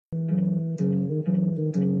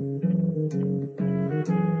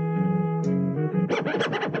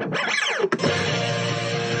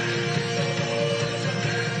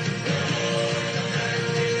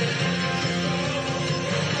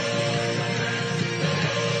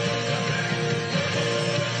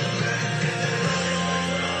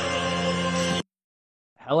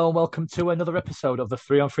Hello and welcome to another episode of the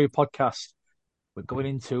 3 on 3 podcast. We're going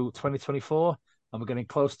into 2024 and we're getting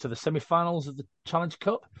close to the semi-finals of the Challenge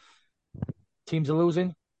Cup. Teams are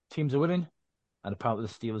losing, teams are winning, and apparently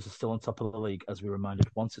the Steelers are still on top of the league, as we were reminded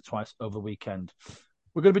once or twice over the weekend.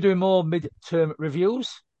 We're going to be doing more mid-term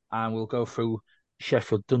reviews and we'll go through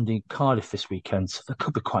Sheffield, Dundee, Cardiff this weekend. So that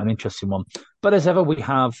could be quite an interesting one. But as ever, we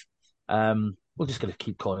have, we're just going to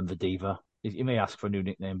keep calling him the Diva. You may ask for a new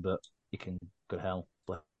nickname, but you can go to hell.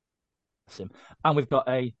 Him. And we've got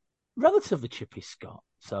a relatively chippy Scott,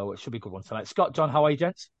 so it should be a good one tonight. Scott, John, how are you,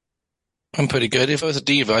 gents? I'm pretty good. If I was a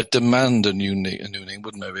diva, I'd demand a new name,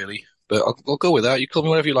 wouldn't I, really? But I'll go with that. You call me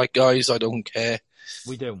whatever you like, guys. I don't care.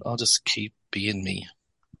 We do. I'll just keep being me.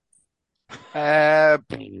 I'm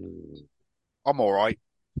all right.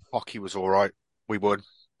 Hockey was all right. We won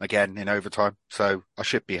again in overtime, so I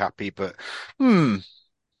should be happy. But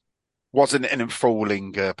wasn't an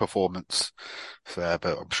enthralling performance, but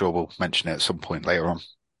I'm sure we'll mention it at some point later on.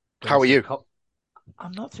 How are you?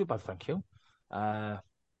 I'm not too bad, thank you.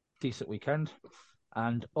 Decent weekend,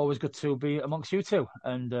 and always good to be amongst you two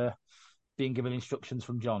and being given instructions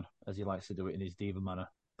from John, as he likes to do it in his diva manner.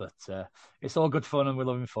 But it's all good fun and we're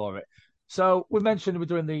loving for it. So we mentioned we're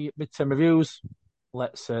doing the midterm reviews.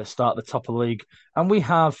 Let's start at the top of the league. And we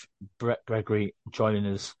have Brett Gregory joining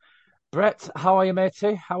us. Brett, how are you,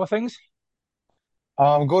 matey? How are things?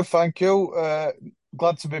 I'm good, thank you.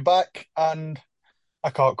 Glad to be back, and I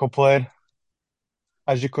can't complain,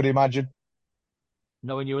 as you could imagine.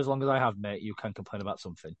 Knowing you as long as I have, mate, you can complain about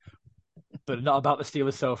something. But not about the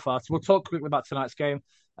Steelers so far. So we'll talk quickly about tonight's game.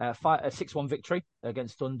 A 6-1 victory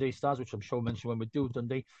against Dundee Stars, which I'm sure we'll mention when we do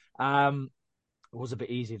Dundee. It was a bit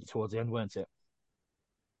easy towards the end, weren't it?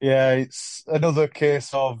 Yeah, it's another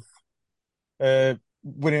case of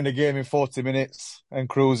winning a game in 40 minutes and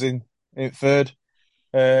cruising in third.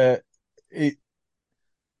 I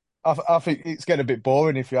think it's getting a bit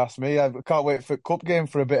boring, if you ask me. I can't wait for a cup game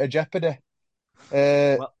for a bit of jeopardy.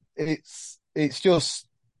 Well, it's just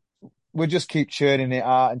we just keep churning it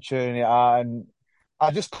out, and I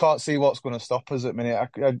just can't see what's going to stop us at the minute.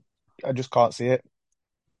 I just can't see it.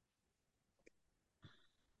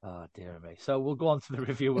 Oh, dear me. So we'll go on to the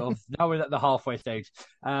review. Now we're at the halfway stage.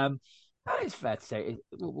 It's fair to say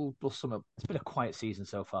we'll sum up. It's been a quiet season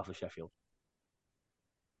so far for Sheffield.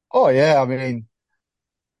 Oh yeah, I mean,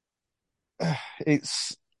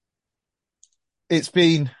 it's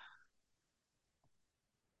been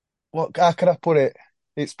how can I put it?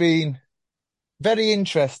 It's been very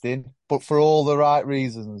interesting, but for all the right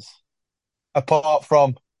reasons. Apart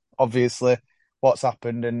from obviously what's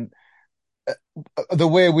happened and the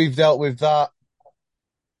way we've dealt with that,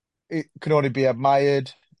 it can only be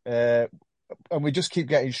admired. And we just keep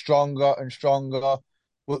getting stronger and stronger.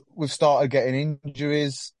 We've started getting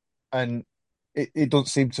injuries, and it doesn't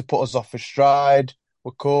seem to put us off a stride.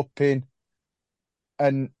 We're coping,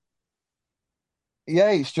 and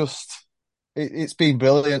yeah, it's been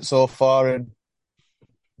brilliant so far. And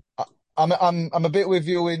I'm a bit with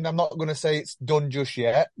you in. I'm not going to say it's done just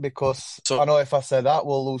yet, because I know if I say that,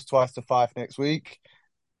 we'll lose twice to Fife next week,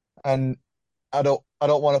 and I don't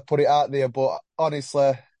want to put it out there, but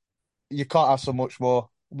honestly, you can't have so much more.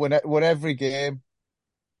 When every game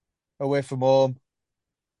away from home,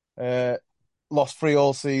 lost 3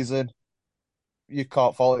 all season, you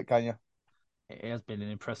can't fault it, can you? It has been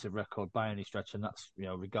an impressive record by any stretch, and that's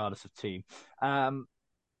regardless of team.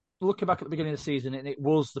 Looking back at the beginning of the season, it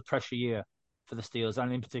was the pressure year for the Steelers,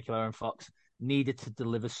 and in particular, Aaron Fox needed to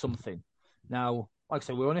deliver something. Now, like I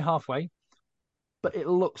say, we're only halfway, but it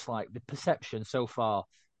looks like the perception so far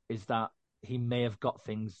is that he may have got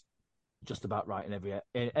things just about right in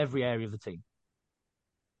every area of the team.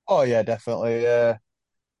 Oh yeah, definitely.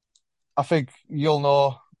 I think you'll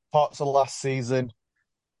know parts of last season,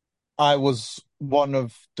 I was one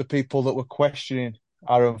of the people that were questioning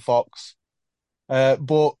Aaron Fox.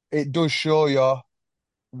 But it does show you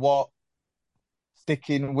what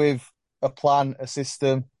sticking with a plan, a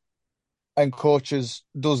system, and coaches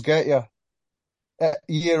does get you.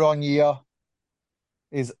 Year on year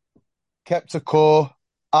is kept a core,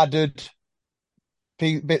 added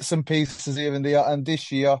bits and pieces here and there, and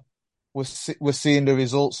this year we're seeing the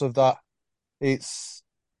results of that. I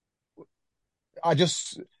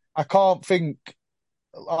can't think.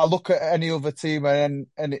 I look at any other team I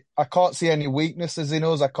can't see any weaknesses in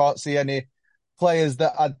us. I can't see any players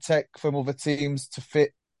that I'd take from other teams to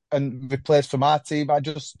fit and replace from our team.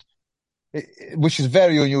 which is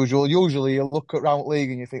very unusual. Usually you look around the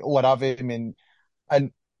league and you think, oh, I'd have him in.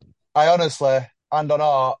 And I honestly, hand on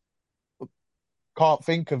heart, can't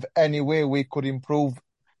think of any way we could improve.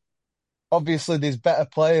 Obviously, there's better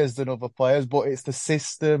players than other players, but it's the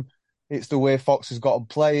system, it's the way Fox has got them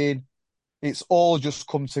playing. It's all just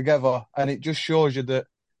come together, and it just shows you that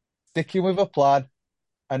sticking with a plan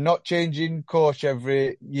and not changing coach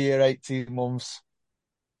every year, 18 months,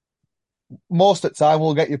 most of the time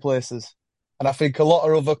will get you places. And I think a lot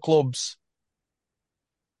of other clubs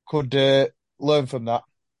could learn from that.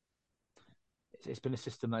 It's been a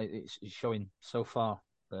system that it's showing so far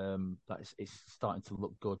that it's starting to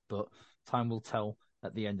look good, but time will tell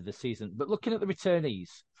at the end of the season. But looking at the returnees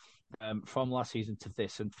from last season to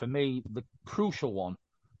this, and for me, the crucial one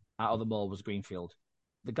out of them all was Greenfield,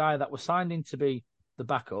 the guy that was signed in to be the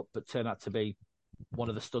backup, but turned out to be one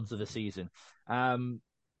of the studs of the season.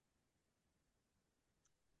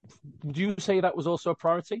 Would you say that was also a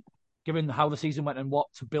priority, given how the season went and what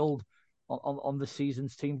to build on the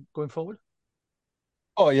season's team going forward?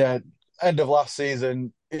 Oh yeah, end of last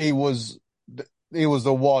season, he was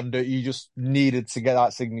the one that you just needed to get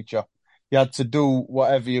that signature. You had to do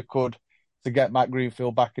whatever you could to get Matt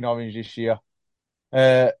Greenfield back in Orange this year.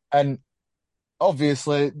 And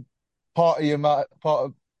obviously, part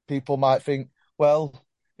of people might think, well,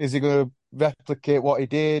 is he going to replicate what he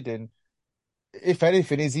did? And if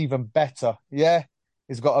anything, he's even better. Yeah,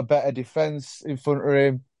 he's got a better defense in front of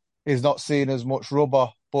him. He's not seeing as much rubber.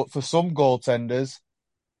 But for some goaltenders,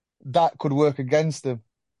 that could work against them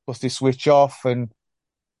because they switch off, and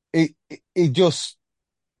he just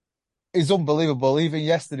is unbelievable. Even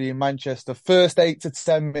yesterday in Manchester, first 8 to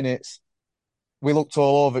 10 minutes, we looked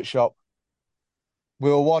all over at shop.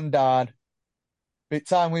 We were one down. By the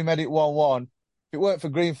time we made it 1-1, if it weren't for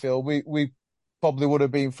Greenfield, we probably would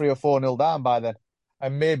have been 3 or 4-0 down by then,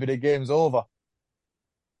 and maybe the game's over.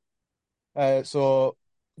 So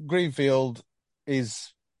Greenfield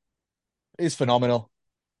is phenomenal.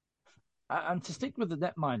 And to stick with the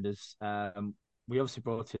netminders, we obviously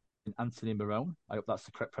brought in Anthony Marone. I hope that's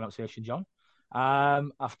the correct pronunciation, John.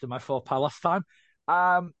 After my faux pas last time.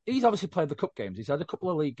 He's obviously played the cup games. He's had a couple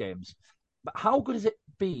of league games. But how good has it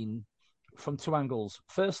been from two angles?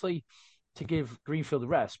 Firstly, to give Greenfield a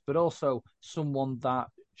rest, but also someone that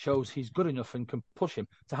shows he's good enough and can push him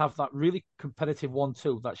to have that really competitive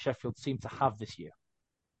 1-2 that Sheffield seemed to have this year.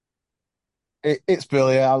 It's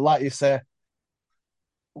brilliant. Like you say,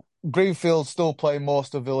 Greenfield still playing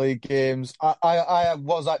most of the league games. I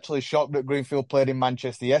was actually shocked that Greenfield played in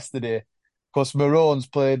Manchester yesterday because Marone's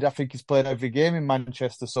played, I think he's played every game in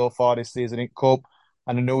Manchester so far this season in Cup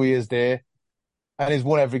and a New Year's Day, and he's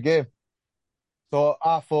won every game. So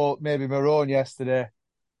I thought maybe Marone yesterday,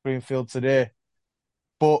 Greenfield today.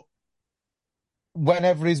 But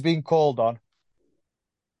whenever he's been called on,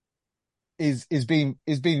 he's been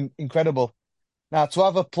incredible. Now, to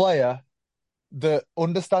have a player that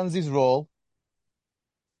understands his role,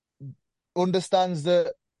 understands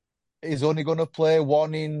that he's only going to play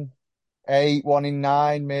 1 in 8, 1 in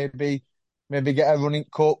 9, maybe get a run in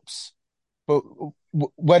cups. But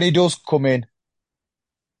when he does come in,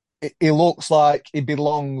 he looks like he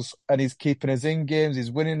belongs, and he's keeping us in games,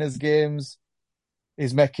 he's winning us games,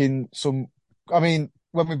 he's making some. I mean,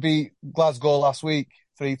 when we beat Glasgow last week,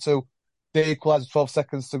 3-2, they equalised with 12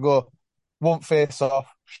 seconds to go, one face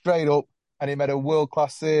off, straight up, and he made a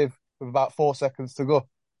world-class save with about 4 seconds to go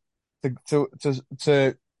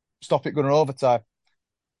to stop it going to overtime.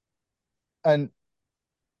 And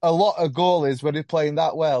a lot of goalies, when they're playing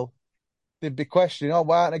that well, they'd be questioning, oh,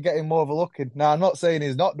 why aren't I getting more of a look in? Now, I'm not saying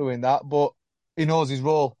he's not doing that, but he knows his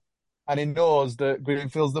role, and he knows that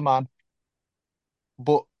Greenfield's the man.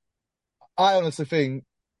 But I honestly think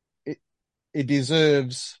he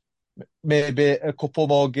deserves maybe a couple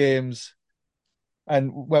more games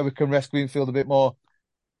and where we can rest Greenfield a bit more.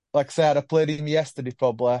 Like I said, I played him yesterday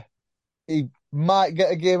probably. He might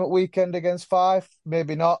get a game at weekend against Fife,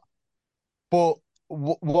 maybe not. But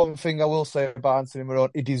one thing I will say about Anthony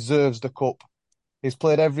Marone, he deserves the cup. He's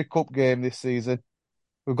played every cup game this season.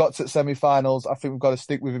 We've got to semi-finals. I think we've got to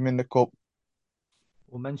stick with him in the cup.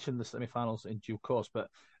 We'll mention the semi-finals in due course, but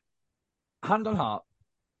hand on heart,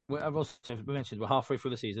 we mentioned we're halfway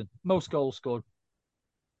through the season. Most goals scored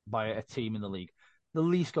by a team in the league. The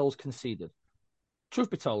least goals conceded.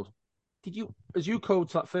 Truth be told, as you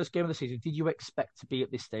coached that first game of the season, did you expect to be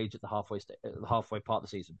at this stage at the halfway part of the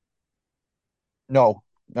season? No,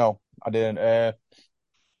 I didn't.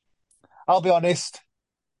 I'll be honest.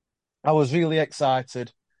 I was really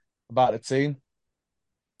excited about the team.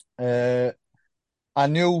 I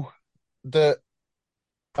knew that,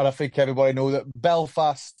 and I think everybody knew that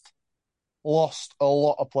Belfast lost a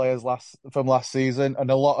lot of players from last season, and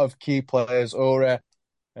a lot of key players, Ore,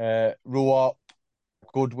 Ruop,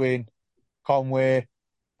 Goodwin, Conway,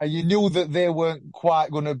 and you knew that they weren't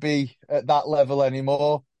quite going to be at that level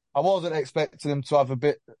anymore. I wasn't expecting them to have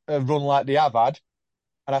a run like they have had,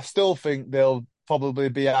 and I still think they'll probably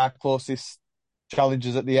be our closest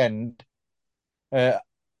challengers at the end. Uh,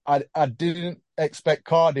 I didn't expect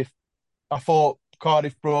Cardiff. I thought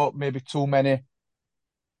Cardiff brought maybe too many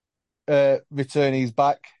returnees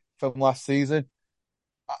back from last season.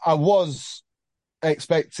 I was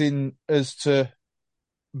expecting us to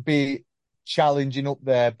be challenging up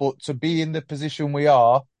there, but to be in the position we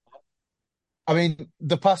are, I mean,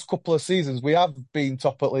 the past couple of seasons we have been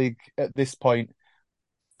top at league at this point,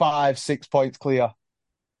 5, 6 points clear,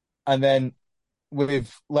 and then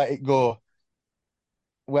we've let it go.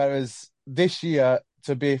 Whereas this year,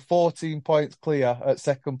 to be 14 points clear at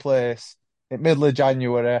second place in middle of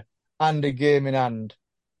January and a game in hand,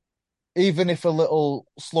 even if a little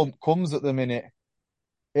slump comes at the minute,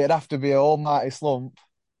 it'd have to be an almighty slump.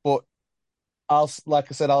 But like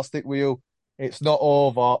I said, I'll stick with you. It's not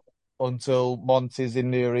over until Monty's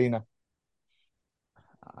in the arena.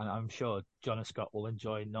 And I'm sure John and Scott will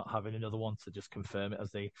enjoy not having another one to just confirm it,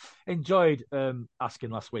 as they enjoyed asking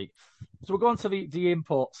last week. So we'll go on to the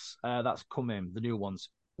imports that's come in, the new ones.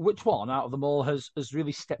 Which one out of them all has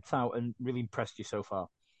really stepped out and really impressed you so far?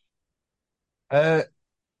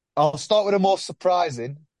 I'll start with the most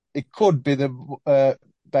surprising. It could be the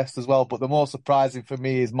best as well, but the most surprising for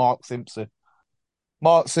me is Mark Simpson.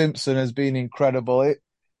 Mark Simpson has been incredible.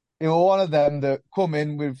 He was one of them that come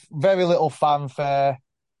in with very little fanfare.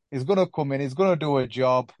 He's going to come in, he's going to do a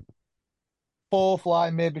job. Fourth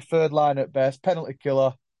line, maybe third line at best, penalty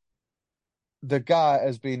killer. The guy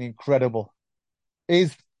has been incredible.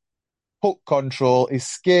 His puck control, his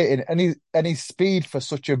skating, and his speed for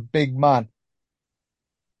such a big man.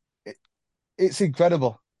 It's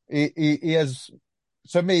incredible. He has,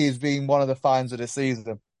 to me, he's been one of the finds of the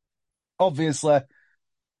season. Obviously,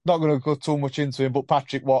 not going to go too much into him, but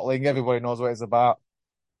Patrick Watling, everybody knows what it's about.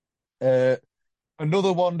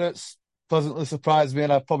 Another one that's pleasantly surprised me,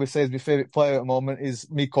 and I'd probably say is my favourite player at the moment, is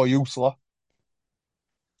Mikko Jusula.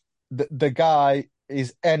 The guy,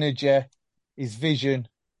 his energy, his vision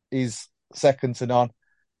is second to none.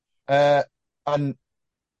 But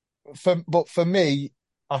for me,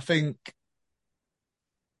 I think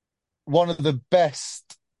one of the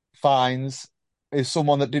best finds is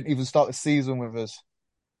someone that didn't even start the season with us.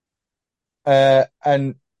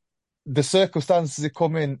 And the circumstances he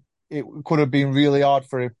come in, it could have been really hard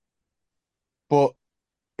for him. But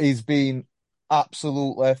he's been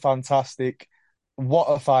absolutely fantastic. What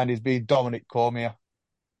a find he's been, Dominic Cormier.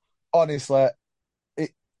 Honestly,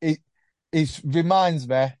 it reminds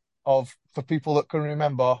me of, for people that can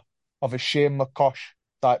remember, of a Shane McCosh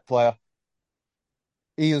type player.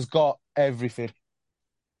 He has got everything.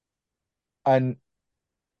 And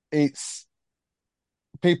it's,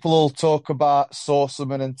 people will talk about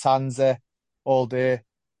Sourceman and Tanzi all day,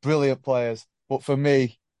 brilliant players. But for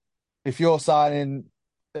me, if you're signing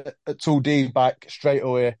a 2D back straight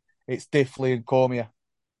away, it's Diffley and Cormier.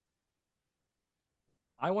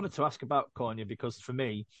 I wanted to ask about Cormier because for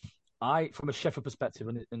me, from a Sheffield perspective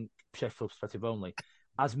and Sheffield perspective only,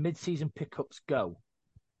 as mid-season pickups go,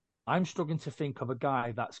 I'm struggling to think of a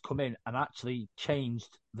guy that's come in and actually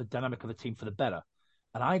changed the dynamic of the team for the better.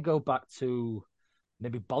 And I go back to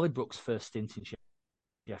maybe Bollybrook's first stint in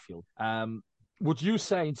Sheffield. Would you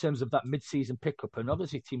say, in terms of that mid-season pickup, and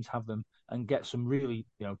obviously teams have them and get some really,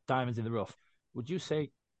 diamonds in the rough, would you say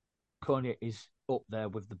Cormier is up there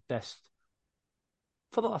with the best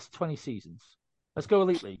for the last 20 seasons? Let's go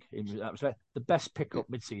Elite League in that respect. The best pickup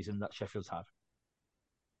mid-season that Sheffield's had.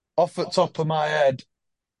 Off the top of my head,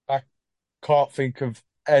 I can't think of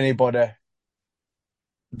anybody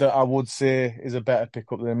that I would say is a better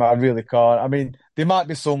pickup than him. I really can't. I mean, there might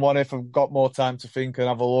be someone if I've got more time to think and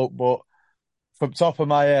have a look, but from top of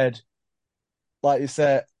my head, like you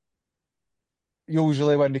said,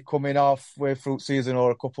 usually when they come in halfway through season or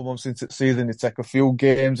a couple of months into the season, they take a few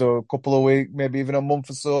games or a couple of weeks, maybe even a month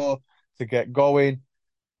or so to get going,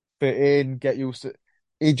 fit in, get used to it.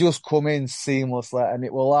 He just come in seamlessly, and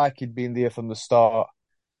it was like he'd been there from the start.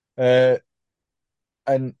 And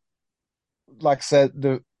like I said,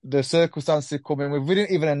 the circumstances come in with, we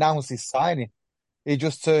didn't even announce his signing. He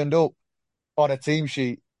just turned up on a team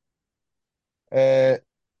sheet. And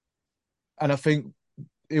I think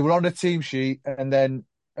he was on the team sheet, and then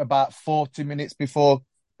about 40 minutes before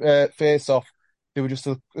face-off, there was just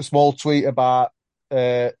a small tweet about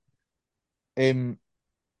him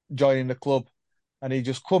joining the club, and he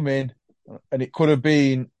just come in, and it could have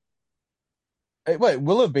been it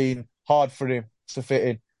will have been hard for him to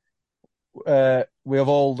fit in. We have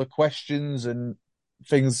all the questions and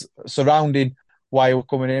things surrounding why he was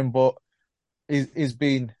coming in, but he's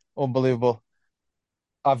been unbelievable.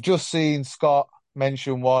 I've just seen Scott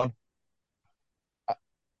mention one,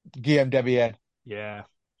 Guillaume Debian. Yeah,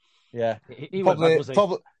 Yeah, he weren't bad, was he?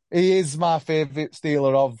 probably he is my favourite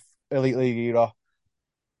Steeler of Elite League era.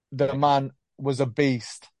 The Yeah, man was a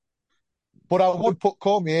beast, but I would put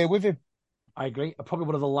Cormier with him. I agree. Probably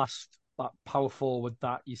one of the last power forward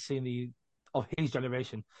that you see in of his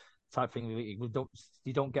generation type thing.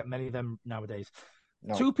 You don't get many of them nowadays.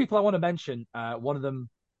 No, Two people I want to mention. One of them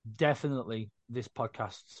definitely this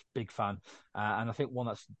podcast's big fan, and I think one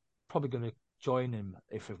that's probably going to join him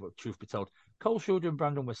if truth be told. Cole Schuder and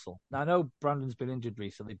Brandon Whistle. Now I know Brandon's been injured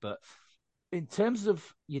recently, but in terms of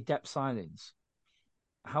your depth signings,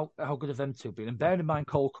 how good have them two been? And bearing in mind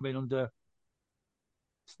Cole coming under,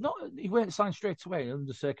 it's not he weren't signed straight away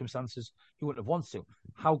under circumstances he wouldn't have wanted to.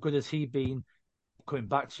 How good has he been coming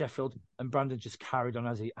back to Sheffield? And Brandon just carried on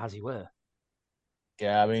as he were.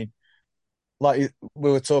 yeah, I mean, like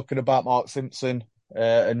we were talking about Mark Simpson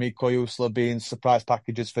and Miko Yusla being surprise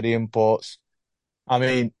packages for the imports. I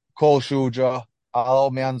mean, Cole Schuder, I'll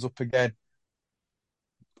hold my hands up again.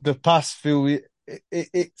 The past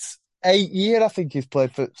it's 8 years, I think he's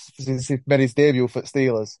played for since he made his debut for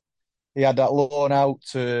Steelers. He had that loan out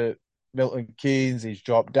to Milton Keynes. He's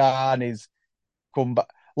dropped down. He's come back.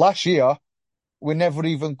 Last year, we never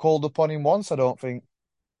even called upon him once, I don't think.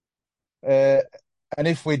 Uh, and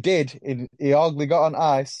if we did, he hardly got on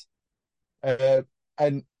ice. Uh,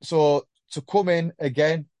 and so to come in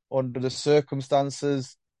again under the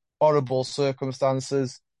circumstances, horrible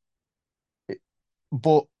circumstances,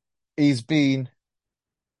 but he's been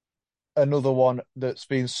another one that's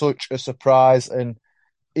been such a surprise, and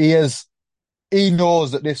he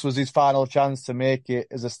knows that this was his final chance to make it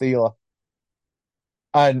as a Steeler,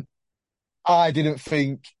 and I didn't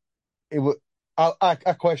think it would. I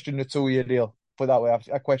questioned the 2 year deal. Put it that way,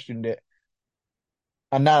 I questioned it,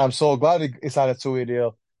 and now I'm so glad he's had a 2 year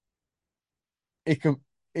deal. He can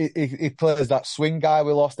he plays that swing guy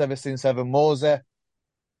we lost ever since Evan Mosey.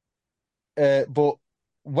 But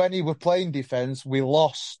when he was playing defense, we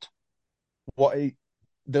lost we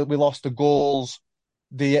lost the goals,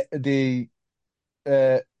 the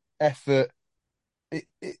effort,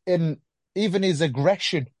 in even his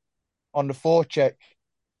aggression on the forecheck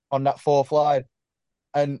on that fourth line,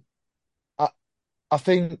 and I I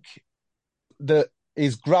think that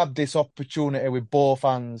he's grabbed this opportunity with both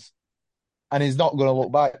hands, and he's not going to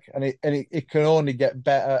look back, and it can only get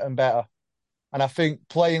better and better. And I think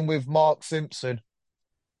playing with Mark Simpson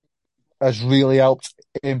has really helped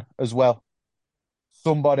him as well.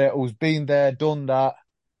 Somebody who's been there, done that,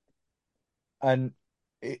 and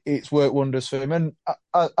it's worked wonders for him. And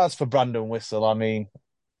as for Brandon Whistle, I mean,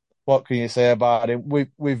 what can you say about him?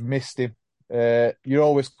 We've missed him. You're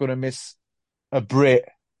always going to miss a Brit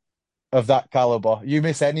of that caliber. You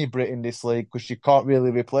miss any Brit in this league because you can't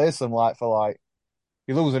really replace them like for like.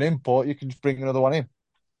 You lose an import, you can just bring another one in.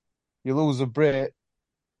 You lose a Brit,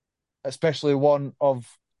 especially one of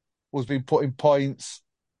who's been putting points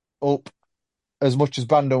up as much as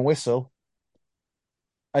Brandon Whistle,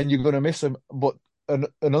 and you're going to miss him. But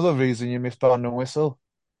another reason you miss Brandon Whistle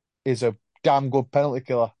is a damn good penalty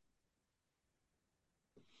killer.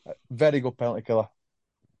 Very good penalty killer.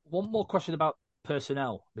 One more question about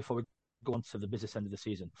personnel before we go on to the business end of the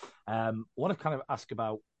season. I want to kind of ask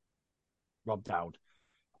about Rob Dowd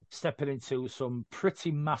stepping into some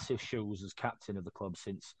pretty massive shoes as captain of the club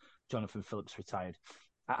since Jonathan Phillips retired.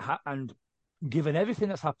 And given everything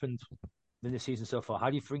that's happened in the season so far, how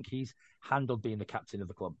do you think he's handled being the captain of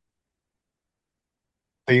the club?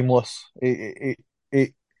 Seamless. It's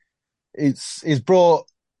brought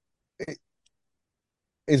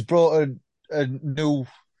a new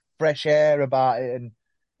fresh air about it, and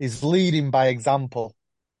he's leading by example.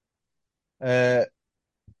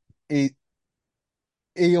 He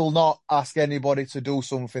he'll not ask anybody to do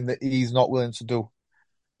something that he's not willing to do,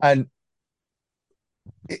 and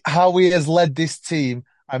how he has led this team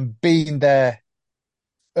and been there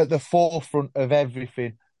at the forefront of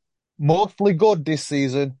everything. Mostly good this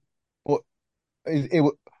season, but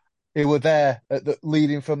it were there at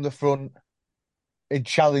leading from the front in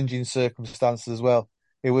challenging circumstances as well.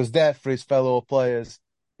 He was there for his fellow players.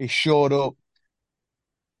 He showed up,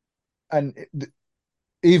 and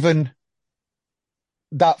even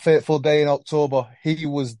that fateful day in October, he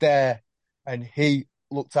was there and he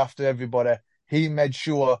looked after everybody. He made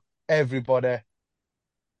sure everybody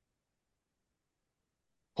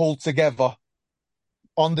pulled together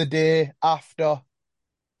on the day after,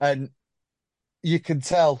 and you can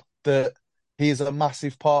tell that he is a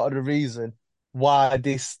massive part of the reason why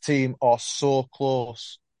this team are so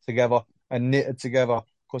close together and knitted together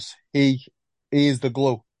because he is the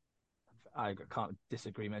glue. I can't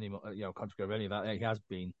disagree anymore. Contradict any of that. He has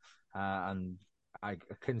been, and I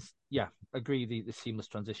can, agree the seamless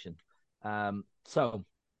transition. So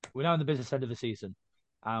we're now in the business end of the season,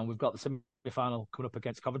 and we've got the semi-final coming up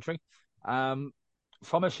against Coventry. From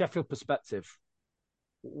a Sheffield perspective,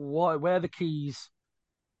 where are the keys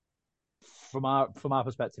from our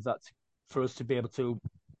perspective that for us to be able to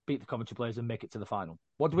beat the Coventry players and make it to the final?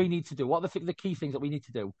 What do we need to do? What are the key things that we need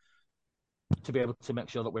to do to be able to make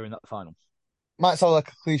sure that we're in that final? Might sound like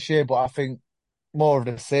a cliche, but I think more of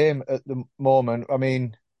the same at the moment. I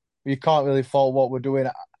mean, you can't really fault what we're doing.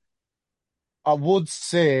 I would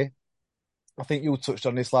say, I think you touched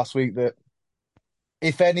on this last week, that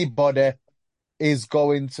if anybody is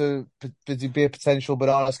going to be a potential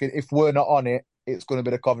banana skin, if we're not on it, it's going to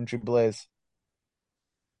be the Coventry Blaze.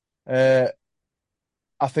 I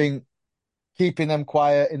think keeping them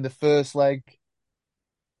quiet in the first leg,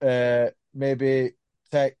 maybe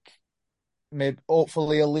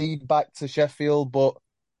hopefully a lead back to Sheffield, but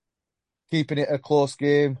keeping it a close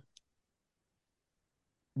game.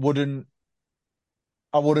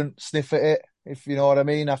 I wouldn't sniff at it, if you know what I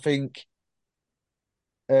mean. I think,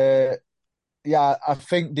 I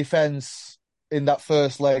think defence in that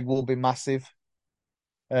first leg will be massive.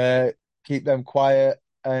 Keep them quiet,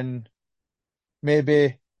 and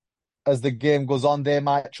maybe as the game goes on, they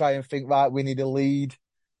might try and think, right, we need a lead,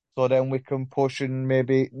 so then we can push and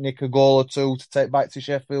maybe nick a goal or two to take back to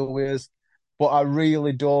Sheffield with us. But I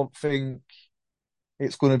really don't think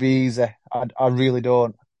it's going to be easy. I really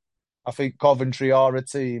don't. I think Coventry are a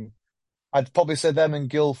team. I'd probably say them and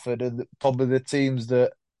Guildford are probably the teams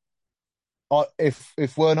that,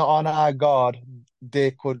 if we're not on our guard,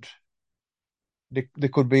 they could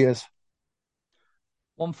beat us.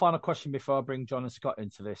 One final question before I bring John and Scott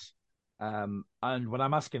into this. And when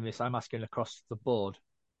I'm asking this, I'm asking across the board.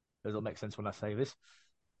 It'll make sense when I say this.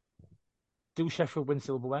 Do Sheffield win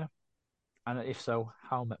silverware? And if so,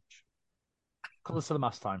 how much? Colours to the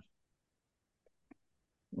mast time.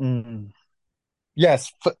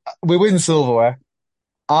 Yes, we win silverware.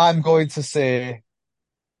 I'm going to say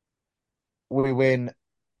we win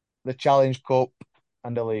the Challenge Cup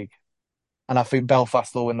and the league. And I think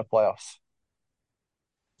Belfast will win the playoffs.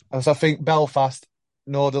 And so I think Belfast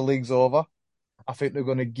know the league's over. I think they're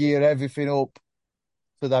going to gear everything up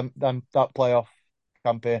to that playoff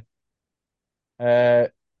campaign.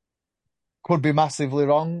 Could be massively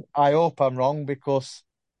wrong. I hope I'm wrong, because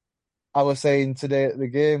I was saying today at the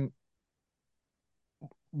game,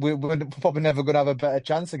 we're probably never going to have a better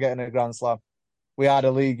chance of getting a Grand Slam. We are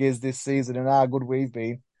the league is this season and how good we've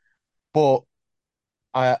been. But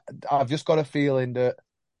I've just got a feeling that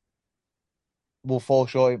we'll fall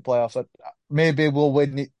short in playoffs. Maybe we'll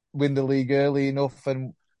win the league early enough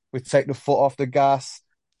and we take the foot off the gas.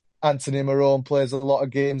 Anthony Marone plays a lot of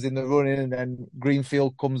games in the running, and then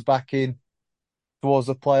Greenfield comes back in towards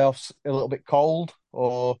the playoffs a little bit cold,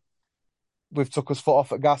 or we've took us foot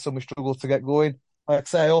off at gas and we struggle to get going. Like I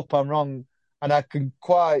say, I hope I'm wrong, and I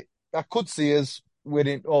could see us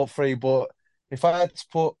winning all three, but if I had to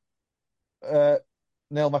put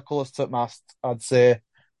nail my colours to the mast, I'd say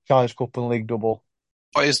Challenge Cup and League double.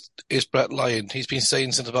 Why is Brett lying? He's been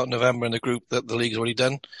saying since about November in the group that the league's already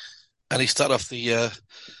done, and he started off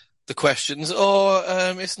the questions.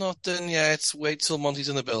 It's not done yet. Wait till Monty's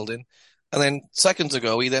in the building. And then seconds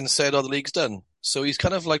ago, he then said, the league's done. So he's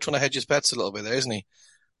kind of like trying to hedge his bets a little bit there, isn't he?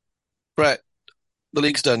 Brett, the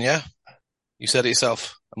league's done, yeah? You said it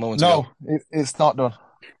yourself a moment ago. No, it's not done.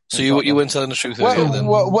 So you weren't telling the truth earlier then?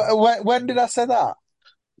 When did I say that?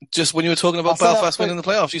 Just when you were talking about Belfast winning the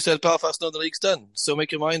playoffs, you said Belfast know the league's done. So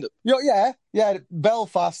make your mind up. Yeah.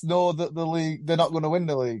 Belfast know that the league, they're not going to win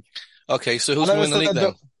the league. Okay, so who's going to win the league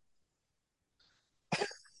then?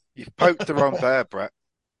 You've poked the wrong bear, Brett.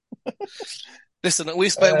 Listen, we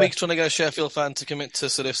spent weeks trying to get a Sheffield fan to commit to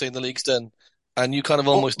sort of saying the league's done, and you kind of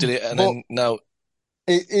almost did it, and then now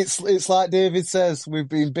it's like David says, we've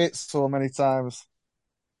been bit so many times,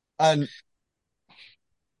 and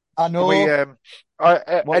I know.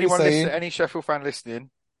 Any Sheffield fan listening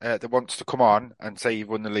that wants to come on and say you've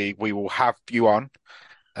won the league, we will have you on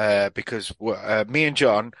because me and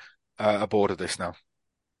John are bored of this now.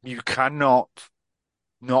 You cannot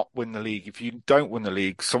not win the league. If you don't win the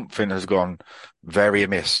league, something has gone very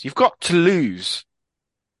amiss. You've got to lose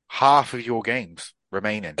half of your games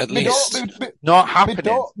remaining. At least. Not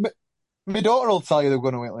happening. My daughter will tell you they're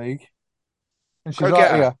going to win the league. And she's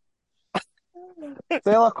right here.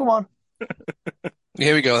 Taylor, come on.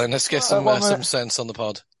 Here we go then. Let's get some One minute. sense on the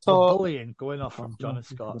pod. The So, bullying going off from John and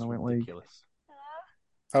Scott is ridiculous.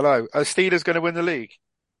 Hello. Are Steelers going to win the league?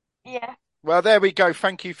 Yeah. Well, there we go.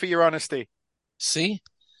 Thank you for your honesty. See?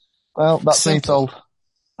 well, that's me Simple.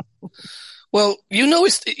 told. Well,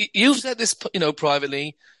 you've said this,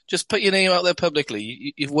 privately. Just put your name out there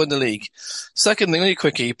publicly. You've won the league. Second thing, really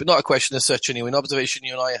quickly, but not a question as such anyway, an observation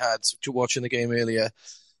you and I had watching the game earlier,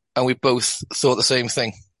 and we both thought the same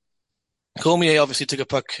thing. Cormier obviously took a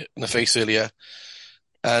puck in the face earlier,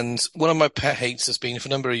 and one of my pet hates has been for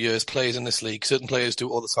a number of years, players in this league, certain players do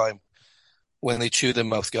it all the time, when they chew their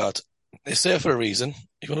mouth guard. It's there for a reason.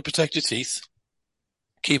 If you want to protect your teeth,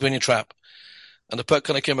 keep it in your trap. And the puck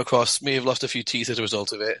kind of came across, may have lost a few teeth as a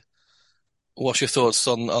result of it. What's your thoughts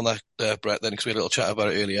on that, Brett, then? Because we had a little chat about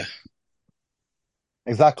it earlier.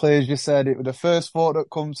 Exactly as you said, it was the first thought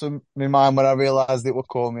that come to my mind when I realised it was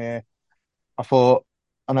Cormier. I thought,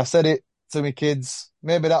 and I said it to my kids,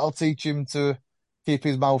 maybe that'll teach him to keep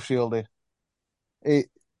his mouth shielded.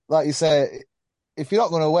 Like you say, if you're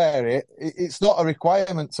not going to wear it, it's not a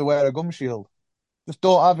requirement to wear a gum shield. Just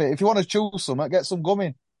don't have it. If you want to chew something, get some gum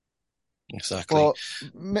in. Exactly.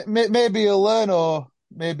 But maybe he'll learn, or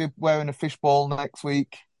maybe wearing a fishbowl next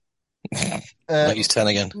week. Like he's 10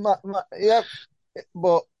 again. Yeah,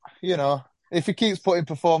 but if he keeps putting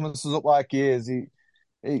performances up like he is,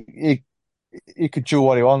 he could chew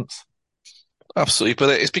what he wants. Absolutely,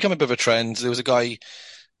 but it's become a bit of a trend. There was a guy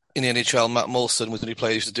in the NHL, Matt Molson, was the new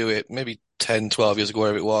player, used to do it maybe 10, 12 years ago,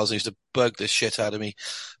 wherever it was. He used to bug the shit out of me,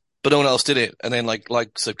 but no one else did it. And then like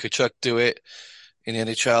so Kachuk do it in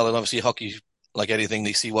the NHL, and obviously hockey, like anything,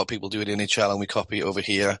 they see what people do in the NHL and we copy it over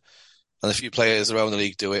here. And a few players around the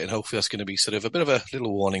league do it, and hopefully that's going to be sort of a bit of a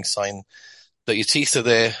little warning sign that your teeth are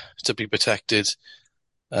there to be protected.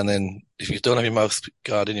 And then if you don't have your mouth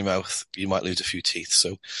guard in your mouth, you might lose a few teeth.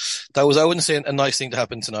 So that was, I wouldn't say a nice thing to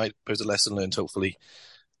happen tonight, but it was a lesson learned, hopefully.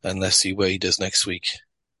 And let's see where he does next week.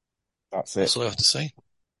 That's it. That's all I have to say.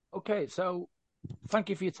 Okay, so thank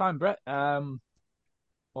you for your time, Brett.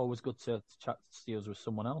 Always good to chat Steelers with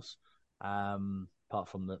someone else, apart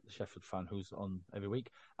from the Sheffield fan who's on every week.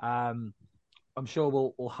 I'm sure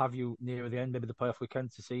we'll have you near the end, maybe the playoff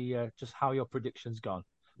weekend, to see just how your prediction's gone.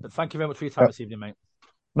 But thank you very much for your time this evening, mate.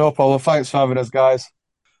 No problem. Thanks for having us, guys.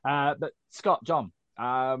 But Scott, John,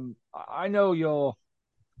 I know you're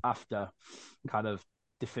after kind of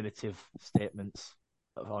definitive statements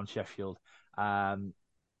on Sheffield.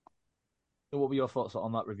 What were your thoughts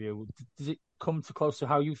on that review? Does it come to close to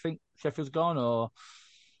how you think Sheffield's gone, or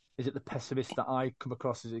is it the pessimist that I come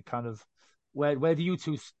across? Is it kind of where do you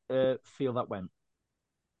two feel that went?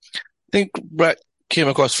 I think Brett came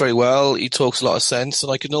across very well. He talks a lot of sense,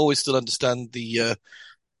 and I can always still understand the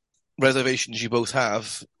reservations you both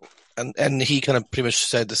have. And he kind of pretty much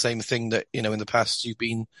said the same thing that, in the past you've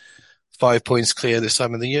been 5 points clear this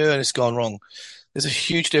time of the year and it's gone wrong. There's a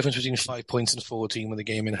huge difference between 5 points and 14 with a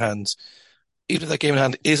game in hand. Even if that game in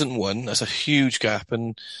hand isn't won, that's a huge gap.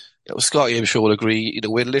 And Scotty, I'm sure, will agree.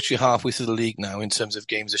 We're literally halfway through the league now in terms of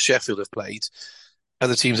games that Sheffield have played.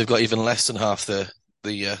 Other teams have got even less than half the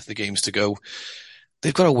games to go.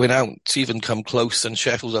 They've got to win out to even come close. And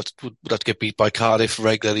Sheffield would have to get beat by Cardiff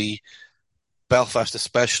regularly, Belfast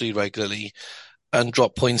especially regularly, and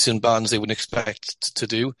drop points in bands they wouldn't expect to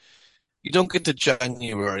do. You don't get to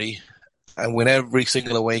January and win every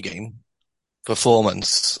single away game for 4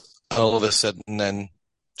 months, and all of a sudden then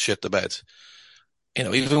shit the bed.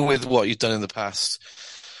 Even with what you've done in the past,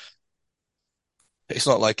 it's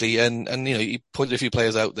not likely. And you pointed a few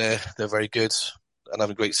players out there, they're very good and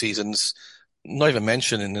having great seasons. Not even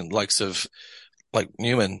mentioning the likes of like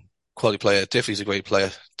Newman, quality player, Diffley's a great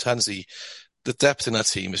player, Tansey. The depth in that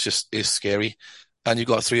team is scary. And you've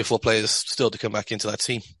got 3 or 4 players still to come back into that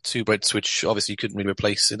team. 2 Brits, which obviously you couldn't really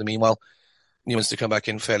replace in the meanwhile. Newman's to come back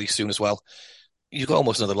in fairly soon as well. You've got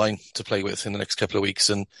almost another line to play with in the next couple of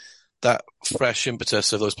weeks. And that fresh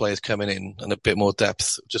impetus of those players coming in and a bit more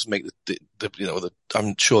depth just make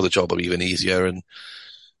I'm sure the job will be even easier, and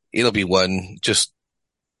it'll be won, just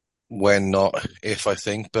when, not if, I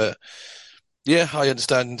think. But yeah, I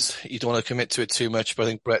understand you don't want to commit to it too much, but I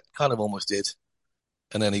think Brett kind of almost did.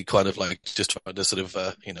 And then he kind of just tried to sort of,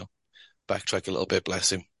 backtrack a little bit,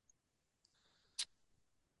 bless him.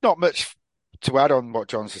 Not much to add on what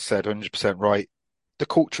John's has said, 100% right. The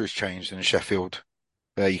culture has changed in Sheffield.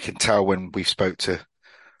 You can tell when we've spoke to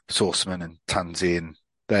Sourceman and Tansey, and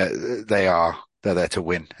they're there to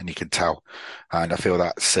win, and you can tell. And I feel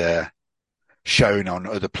that's shown on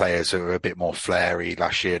other players who are a bit more flary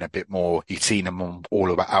last year and a bit more. You've seen them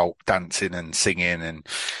all about out dancing and singing, and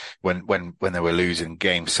when they were losing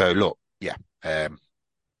games. So look, yeah,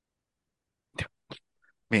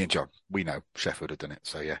 Me and John, we know Sheffield have done it.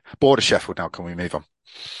 So yeah, bored of Sheffield now. Can we move on?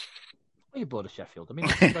 Are you bored of Sheffield? I mean,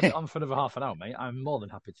 if you drag it on for another half an hour, mate, I'm more than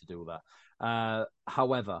happy to do that.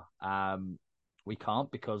 However, we can't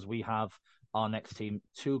because we have our next team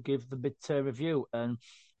to give the mid-term review, and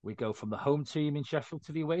we go from the home team in Sheffield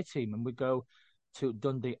to the away team, and we go to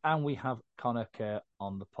Dundee, and we have Connor Kerr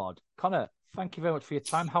on the pod. Connor, thank you very much for your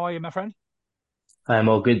time. How are you, my friend? I'm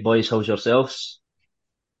all good, boys. How's yourselves?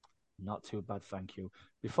 Not too bad, thank you.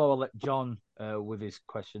 Before I let John with his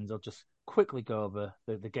questions, I'll just quickly go over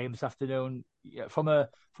the game this afternoon. Yeah, from a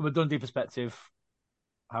Dundee perspective,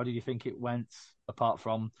 how did you think it went? Apart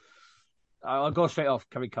from, I'll go straight off.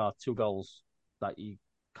 Kerry Carr, 2 goals that you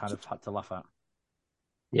kind of had to laugh at.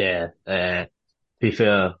 Yeah, to be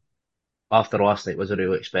fair, after last night, wasn't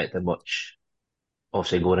really expecting much.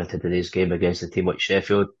 Obviously, going into today's game against a team like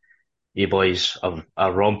Sheffield, you boys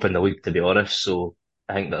are romping the league, to be honest. So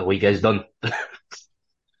I think that the league is done.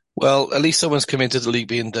 Well, at least someone's committed to the league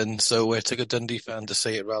being done, so it took a Dundee fan to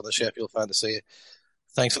say it rather than a Sheffield fan to say it.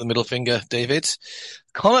 Thanks for the middle finger, David.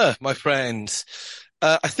 Connor, my friend,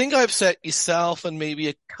 I think I've set yourself and maybe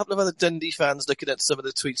a couple of other Dundee fans looking at some of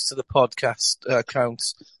the tweets to the podcast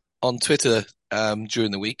accounts on Twitter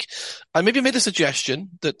during the week. I maybe made a suggestion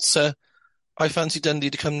that I fancy Dundee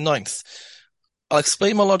to come 9th. I'll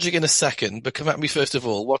explain my logic in a second, but come at me first of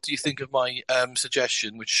all. What do you think of my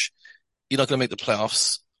suggestion, which you're not going to make the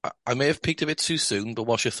playoffs? I may have peaked a bit too soon, but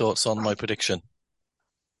what's your thoughts on my prediction?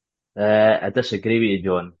 I disagree with you,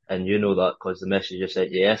 John, and you know that because the message I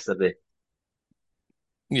sent you yesterday.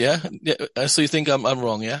 Yeah? So you think I'm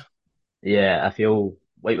wrong, yeah? Yeah, I feel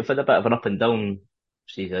like we've had a bit of an up and down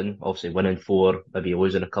season. Obviously, winning 4, maybe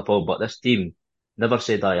losing a couple, but this team never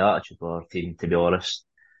said die attitude for our team, to be honest.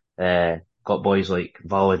 Got boys like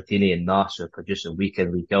Valentini and Nas who are producing week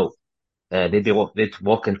in, week out. They'd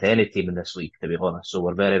walk into any team in this league, to be honest. So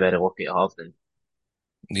we're very, very lucky to have them.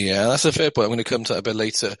 Yeah, that's a fair point. I'm going to come to that a bit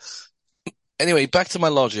later. Anyway, back to my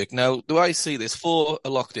logic. Now, do I see this? 4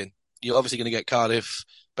 are locked in. You're obviously going to get Cardiff,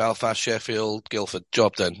 Belfast, Sheffield, Guildford.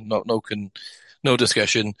 Job done. No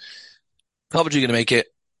discussion. Coventry are going to make it.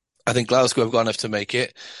 I think Glasgow have got enough to make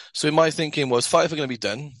it. So my thinking was 5 are going to be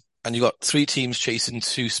done, and you've got 3 teams chasing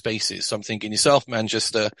 2 spaces. So I'm thinking yourself,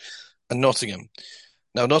 Manchester, and Nottingham.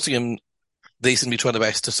 Now, Nottingham, they seem to be trying their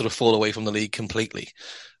best to sort of fall away from the league completely.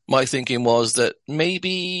 My thinking was that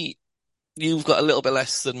maybe you've got a little bit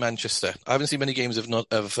less than Manchester. I haven't seen many games of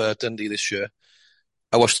Dundee this year.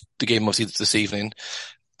 I watched the game obviously this evening.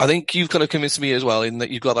 I think you've kind of convinced me as well in that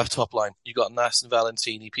you've got that top line. You've got Nas and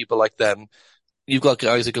Valentini, people like them. You've got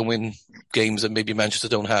guys that can win games that maybe Manchester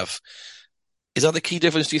don't have. Is that the key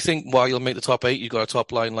difference, do you think, why you'll make the top 8? You've got a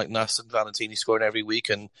top line like Nas and Valentini scoring every week,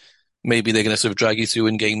 and maybe they're going to sort of drag you through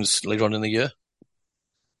in games later on in the year?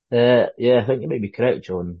 Yeah, I think you might be correct,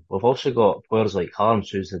 John. We've also got players like Harms,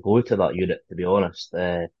 who's the glue to that unit, to be honest.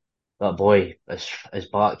 That boy, his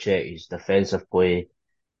back check, his defensive play,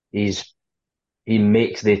 he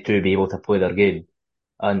makes they two be able to play their game.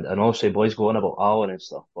 And also boys go on about Allen and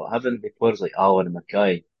stuff, but having the players like Allen and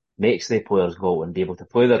Mackay makes the players go and be able to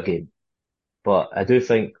play their game. But I do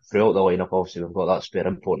think throughout the lineup, obviously we've got that spare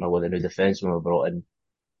import now with the new defenseman we brought in,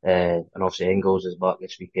 and obviously Engels is back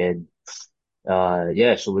this weekend.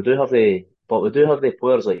 Yeah, so we do have the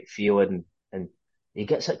players like Phelan, and he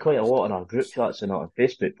gets it quite a lot in our group chats and on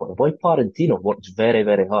Facebook. But the boy Parentino works very,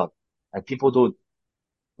 very hard, and people don't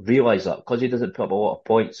realise that because he doesn't put up a lot of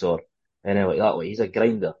points or anything like that. Like he's a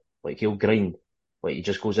grinder. Like he'll grind. Like he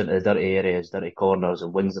just goes into the dirty areas, dirty corners,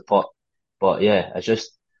 and wins the puck. But yeah, it's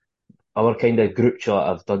just our kind of group chat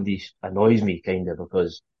of Dundee annoys me kind of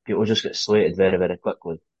because people just get slated very, very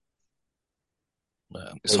quickly.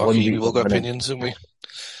 It's Like one hockey. week We've all they're got winning. opinions, haven't we?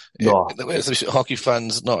 No, Hockey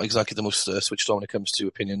fans, not exactly the most switched on when it comes to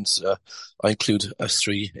opinions. I include us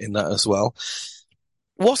 3 in that as well.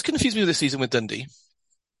 What's confused me this season with Dundee?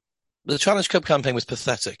 The Challenge Cup campaign was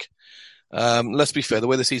pathetic. Let's be fair, the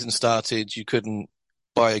way the season started, you couldn't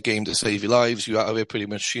buy a game to save your lives. You were out of it pretty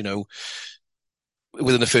much,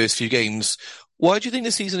 within the first few games. Why do you think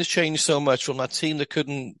the season has changed so much from that team that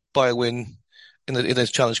couldn't buy a win in the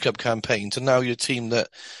Challenge Cup campaign to now you're a team that,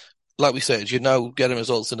 like we said, you're now getting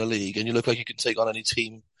results in the league and you look like you can take on any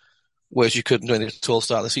team, whereas you couldn't do anything at all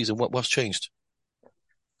start of the season. What's changed?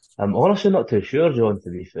 I'm honestly not too sure, John, to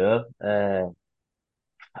be fair.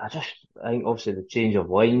 I think obviously the change of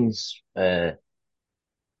lines, change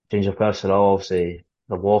of personnel, obviously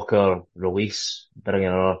the Walker release, bringing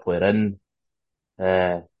another player in,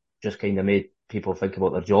 just kind of made people think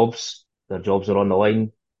about their jobs. Their jobs are on the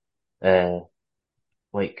line.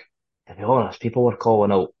 Like, to be honest, people were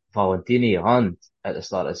calling out Valentini and at the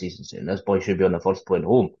start of the season saying this boy should be on the first plane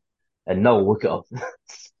home. And now look at him.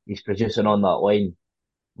 He's producing on that line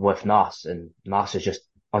with Nas, and Nas is just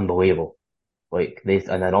unbelievable. And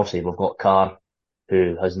then obviously we've got Carr,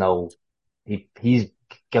 who has now, he's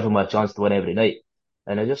given him a chance to win every night.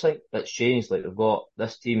 And I just think it's changed. Like, we've got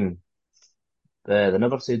this team, the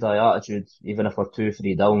never say die attitude, even if we're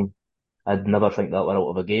 2-3 down, I'd never think that we're out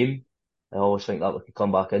of a game. I always think that we could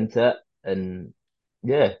come back into it. And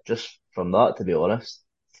yeah, just from that, to be honest.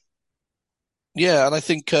 Yeah, and I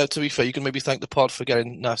think, to be fair, you can maybe thank the pod for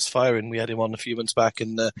getting Nas firing. We had him on a few months back,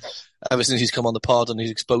 and ever since he's come on the pod and he's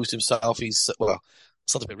exposed himself, well,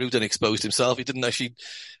 it's not a bit rude and exposed himself. He didn't actually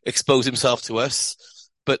expose himself to us,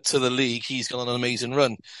 but to the league, he's gone on an amazing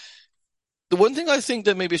run. The one thing I think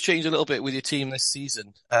that maybe has changed a little bit with your team this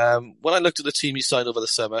season, when I looked at the team you signed over the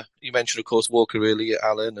summer, you mentioned, of course, Walker earlier,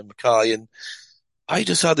 Allen and Mackay, and I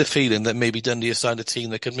just had the feeling that maybe Dundee has signed a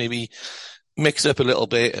team that could maybe mix up a little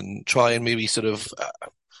bit and try and maybe sort of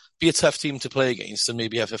be a tough team to play against and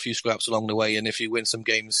maybe have a few scraps along the way. And if you win some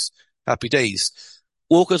games, happy days.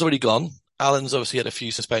 Walker's already gone. Allen's obviously had a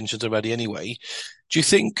few suspensions already anyway. Do you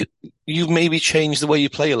think you've maybe changed the way you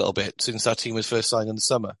play a little bit since that team was first signed in the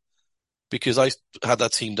summer? Because I had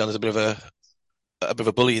that team done as a bit of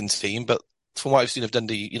a bullying team, but from what I've seen of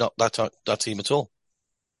Dundee, you're not that team at all.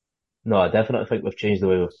 No, I definitely think we've changed the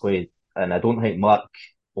way we've played. And I don't think Mark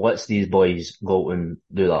lets these boys go out and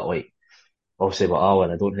do that. Like, obviously with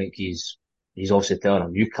Allen, I don't think he's obviously telling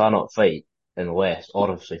him, you cannot fight unless, or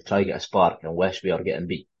obviously try to get a spark unless we are getting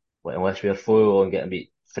beat. Like, unless we are full and getting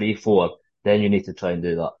beat 3-4, then you need to try and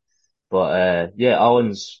do that. But, yeah,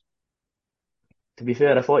 Allen's, to be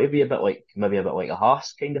fair, I thought he'd be maybe a bit like a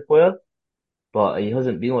Haas kind of player, but he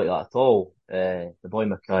hasn't been like that at all. The boy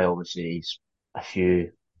Mackay, obviously, he's a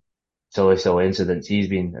few silly incidents he's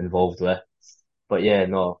been involved with. But yeah,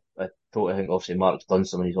 no, I totally think obviously Mark's done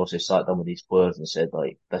something. He's obviously sat down with these players and said,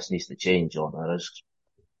 like, this needs to change or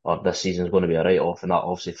this season's going to be a write-off. And that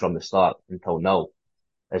obviously from the start until now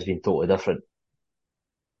has been totally different.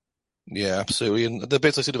 Yeah, absolutely. And the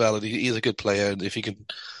bits I said about it, he's a good player. And if he can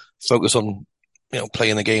focus on,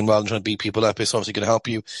 playing the game rather than trying to beat people up, it's obviously going to help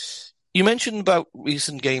you. You mentioned about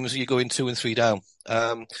recent games where you're going 2 and 3 down.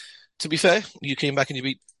 To be fair, you came back and you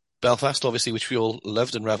beat Belfast, obviously, which we all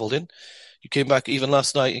loved and revelled in. You came back even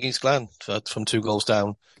last night against Glan from 2 goals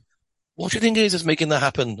down. What do you think is making that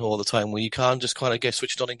happen all the time, where you can't just kind of get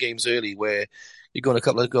switched on in games early, where you're going a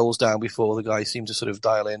couple of goals down before the guys seem to sort of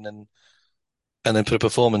dial in and then put a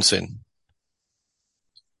performance in?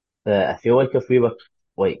 I feel like if we were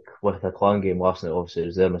like with the Clan game last night, obviously I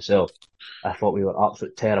was there myself, I thought we were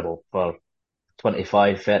absolutely terrible for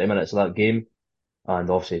 25, 30 minutes of that game. And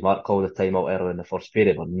obviously Mark called the timeout early in the first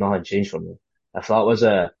period, but nothing changed from me. If that was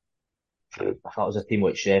a team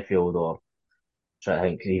like Sheffield or try to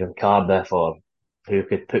think even Cardiff or who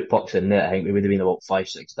could put pucks in net, I think we would have been about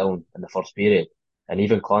 5-6 down in the first period. And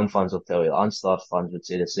even Clan fans will tell you, and Stars fans would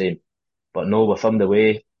say the same. But no, with him the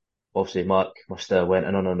way, obviously Mark must have went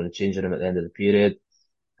in on him and changing him at the end of the period.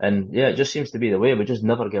 And yeah, it just seems to be the way. We just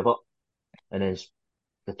never give up. And then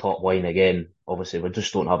the top line again. Obviously, we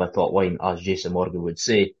just don't have a top line, as Jason Morgan would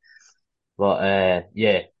say. But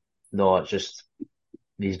yeah, no, it's just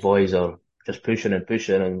these boys are just pushing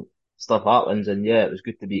and stuff happens. And yeah, it was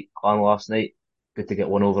good to beat Clan last night. Good to get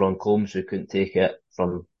one over on Combs, who couldn't take it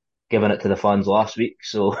from giving it to the fans last week.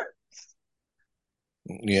 So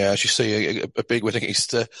yeah, as you say, a big win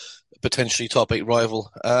against a potentially top 8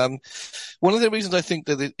 rival. One of the reasons I think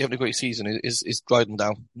that they're having a great season is Dryden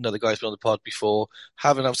down. Another guy's been on the pod before,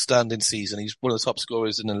 having an outstanding season. He's one of the top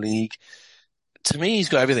scorers in the league. To me, he's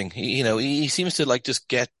got everything. He seems to like just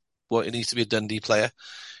get what it needs to be a Dundee player.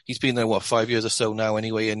 He's been there, 5 years or so now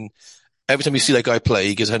anyway, and every time you see that guy play,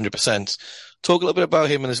 he gives 100%. Talk a little bit about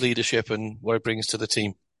him and his leadership and what it brings to the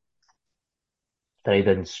team.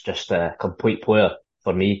 Dryden's just a complete player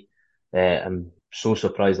for me. I'm so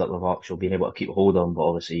surprised that we've actually been able to keep hold of him, but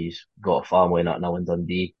obviously he's got a family now in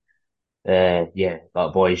Dundee. Yeah,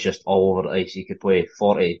 that boy's just all over the ice. He could play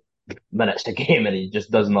 40 minutes a game and he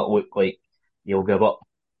just does not look like he'll give up.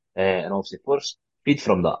 And obviously players feed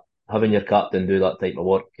from that. Having your captain do that type of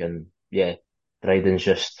work, and yeah, Dryden's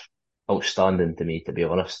just outstanding to me, to be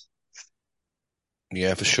honest.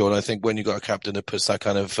 Yeah, for sure. And I think when you've got a captain that puts that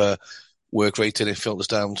kind of work rate in, it filters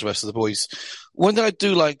down to the rest of the boys. One thing I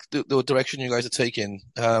do like the direction you guys are taking.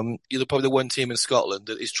 You're probably the one team in Scotland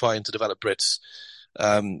that is trying to develop Brits.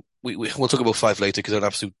 We'll talk about Fife later because they're an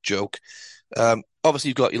absolute joke. Obviously,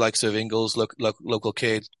 you've got your likes of Ingles, local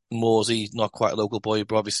kid, Morsey, not quite a local boy,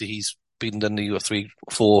 but obviously he's been done the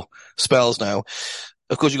 3-4 spells now.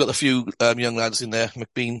 Of course, you've got a few young lads in there,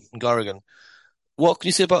 McBean and Corrigan. What can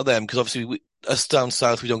you say about them? Because obviously, us down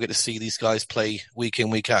south, we don't get to see these guys play week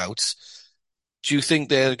in, week out. Do you think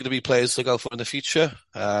they're going to be players to look out for in the future?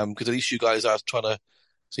 Because at least you guys are trying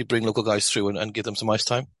to bring local guys through and give them some ice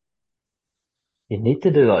time. You need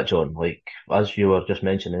to do that, John. Like, as you were just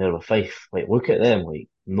mentioning there with Fife, like, look at them, like,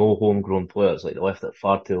 no homegrown players, like, they left it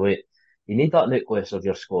far too late. You need that nucleus of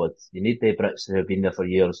your squad. You need the Brits who have been there for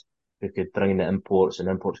years, who could bring in the imports, and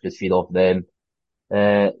imports could feed off them.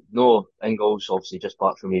 No, Ingles, obviously, just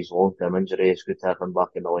back from his long-term injury. It's good to have him back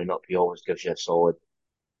in the lineup. He always gives you a solid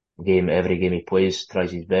game. Every game he plays,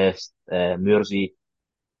 tries his best. Mursey,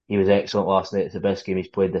 he was excellent last night. It's the best game he's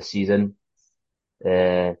played this season.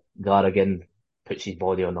 Garrigan puts his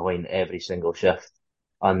body on the line every single shift.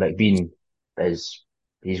 And McBean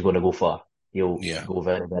he's going to go far. He'll go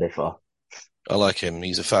very, very far. I like him.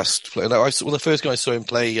 He's a fast player. Now, the first guy I saw him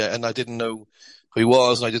play, and I didn't know who he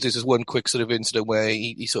was, and I just did this one quick sort of incident where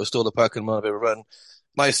he sort of stole the puck and won a bit of a run.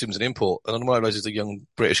 I assumed it was an import, and then when I realised he's a young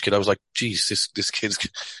British kid, I was like, geez, this kid's,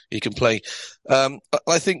 he can play.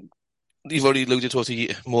 I think you've already alluded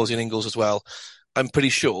to Morsey and Ingles as well. I'm pretty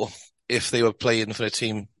sure if they were playing for a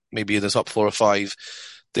team, maybe in the top 4 or 5,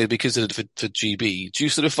 they'd be considered for GB. Do you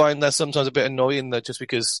sort of find that sometimes a bit annoying that just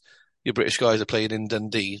because your British guys are playing in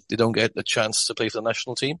Dundee, they don't get a chance to play for the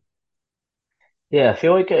national team? Yeah, I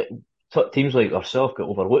feel like teams like ourselves get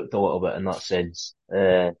overlooked a little bit in that sense.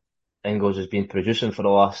 Ingles has been producing for the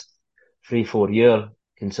last 3-4 years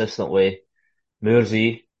consistently.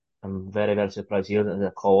 Mursey, I'm very, very surprised he hasn't had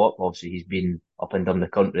a call up. Obviously, he's been up and down the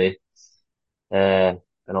country. And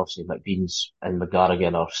obviously McBean's and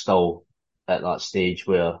McGarrigan are still at that stage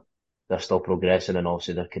where they're still progressing in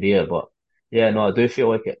obviously their career. But yeah, no, I do feel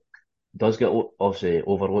like it does get obviously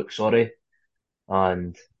overlooked, sorry.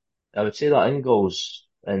 And I would say that Ingles,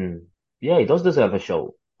 and yeah, he does deserve a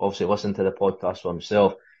shout. Obviously, listen to the podcast for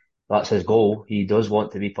himself. That's his goal. He does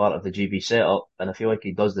want to be part of the GB setup, and I feel like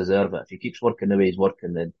he does deserve it. If he keeps working the way he's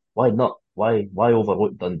working, then why not? Why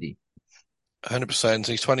overlook Dundee? 100%.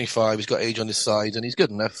 He's 25. He's got age on his side, and he's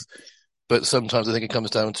good enough. But sometimes I think it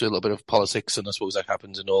comes down to a little bit of politics, and I suppose that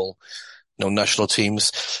happens in all, national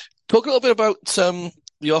teams. Talk a little bit about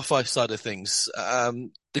the off-ice side of things.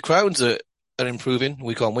 The crowds are improving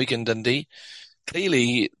week on week in Dundee.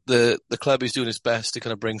 Clearly, the club is doing its best to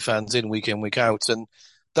kind of bring fans in, week out, and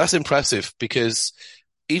that's impressive because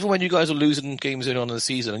even when you guys are losing games in on the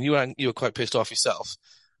season, and you were quite pissed off yourself,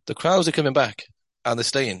 the crowds are coming back and they're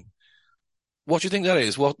staying. What do you think that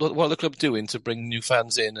is? What are the club doing to bring new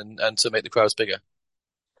fans in and to make the crowds bigger?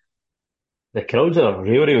 The crowds are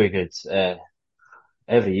really, really good.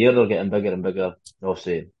 Every year they're getting bigger and bigger.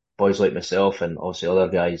 Obviously, boys like myself and obviously other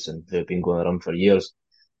guys and who've been going around for years.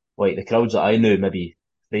 Like the crowds that I knew maybe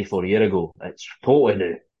 3-4 years ago, it's totally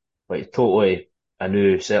new. Like totally a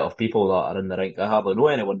new set of people that are in the rink. I hardly know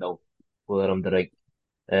anyone now who are in the rink.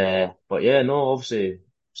 But yeah, no, obviously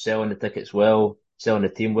selling the tickets well, selling the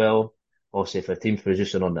team well. Obviously, if a team's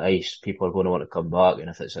producing on the ice, people are going to want to come back, and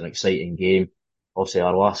if it's an exciting game, obviously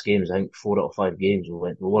our last games, I think 4 out of 5 games we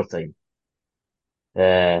went to overtime.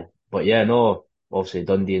 But yeah, no, obviously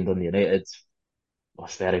Dundee and Dundee United,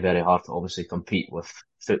 it's very, very hard to obviously compete with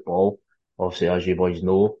football, obviously as you boys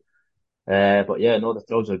know. But yeah, no, the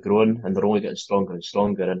crowds are growing and they're only getting stronger and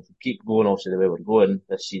stronger. And if we keep going, obviously the way we're going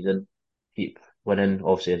this season, keep winning,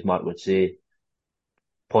 obviously as Mark would say,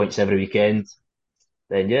 points every weekend,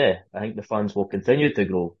 then yeah, I think the fans will continue to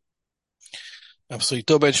grow. Absolutely.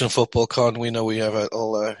 Don't mention football, Con. We know we have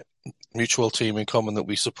a mutual team in common that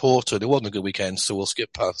we supported. It wasn't a good weekend, so we'll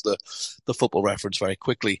skip past the football reference very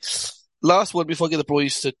quickly. Last one before I get the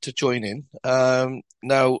boys to join in.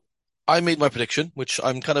 Now, I made my prediction, which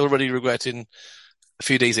I'm kind of already regretting a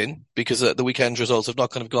few days in, because the weekend's results have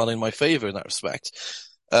not kind of gone in my favour in that respect.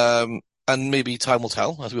 And maybe time will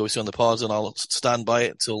tell, as we always say on the pods, and I'll stand by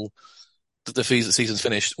it till the season's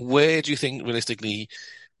finished. Where do you think, realistically,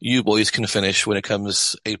 you boys can finish when it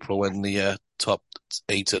comes April, when the top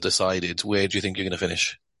 8 are decided? Where do you think you're going to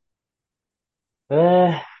finish?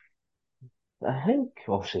 I think,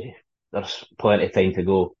 obviously, there's plenty of time to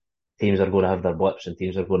go. Teams are going to have their blips and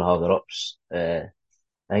teams are going to have their ups. I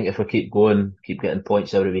think if we keep going, keep getting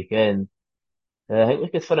points every weekend, I think we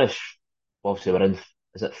could finish. Obviously, we're in,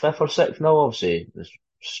 is it 5th or 6th now? Obviously, there's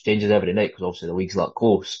changes every night because obviously the league's that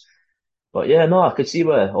close. But yeah, no, I could see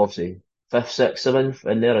where obviously 5th, 6th, 7th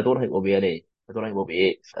in there. I don't think we'll be 8th,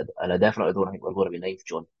 and I definitely don't think we're going to be 9th,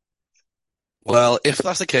 John. Well, if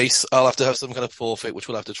that's the case, I'll have to have some kind of forfeit, which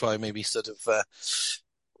we'll have to try and maybe sort of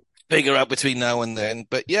figure out between now and then.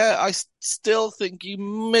 But yeah, I still think you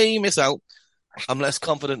may miss out. I'm less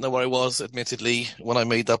confident than what I was, admittedly, when I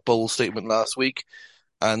made that bold statement last week.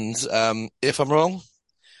 And if I'm wrong,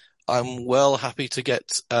 I'm well happy to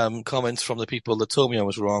get comments from the people that told me I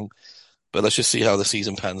was wrong. But let's just see how the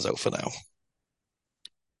season pans out for now.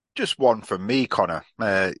 Just one from me, Connor.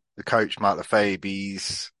 The coach, Mark Lefebvre,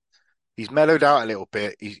 he's mellowed out a little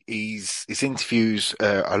bit. His interviews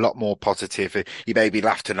a lot more positive. He made me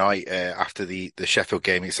laugh tonight after the Sheffield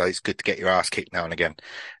game. It's like it's good to get your ass kicked now and again,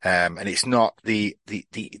 and it's not the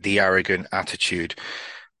arrogant attitude.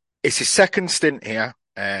 It's his second stint here.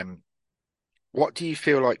 What do you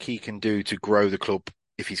feel like he can do to grow the club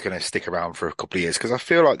if he's going to stick around for a couple of years? Because I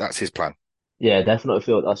feel like that's his plan. Yeah, definitely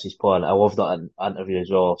feel like that's his plan. I love that interview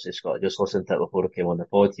as well. So Scott, just listened to it before I came on the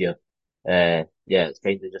pod here. Yeah, it's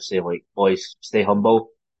kind of just saying like, boys, stay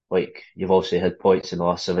humble. Like you've obviously had points in the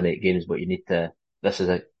last 7, 8 games, but you need to. This is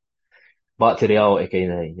a back to reality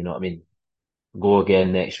kind of. You know what I mean? Go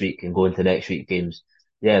again next week and go into next week games.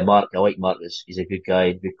 Yeah, Mark, I like Mark. He's a good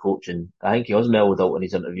guy, good coach, and I think he has mellowed out in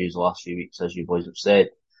his interviews the last few weeks, as you boys have said.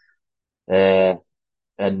 Uh,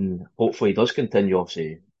 and hopefully he does continue.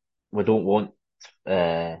 Obviously, we don't want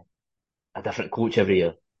uh, a different coach every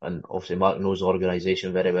year. And obviously Mark knows the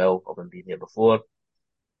organisation very well, having been here before.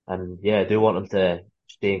 And yeah, I do want him to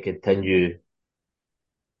stay and continue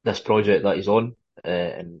this project that he's on.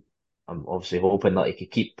 And I'm obviously hoping that he can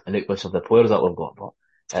keep a nucleus of the players that we've got, but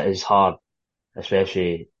it is hard,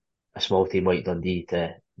 especially a small team like Dundee,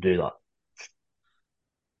 to do that.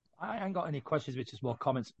 I ain't got any questions, which is more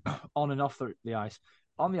comments on and off the ice.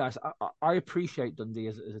 On the ice, I appreciate Dundee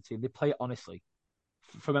as a team. They play it honestly.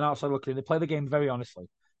 From an outside looking in, they play the game very honestly.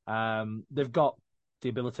 They've got the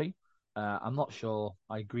ability. I'm not sure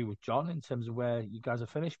I agree with John in terms of where you guys are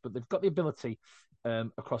finished, but they've got the ability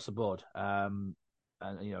across the board. And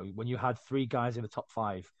you know, when you had 3 guys in the top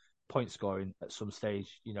 5 point scoring at some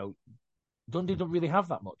stage, you know, Dundee don't really have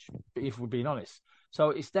that much, if we're being honest. So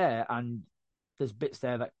it's there, and there's bits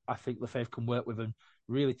there that I think Lefebvre can work with and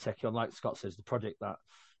really take on, like Scott says, the project that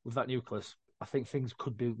with that nucleus, I think things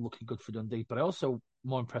could be looking good for Dundee. But I also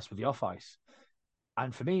more impressed with the off ice.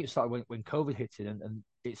 And for me, it started when COVID hit it, and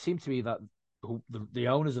it seemed to be that the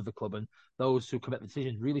owners of the club and those who commit the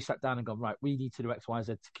decisions really sat down and gone, right, we need to do X, Y,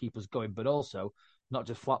 Z to keep us going, but also not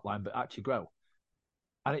just flatline, but actually grow.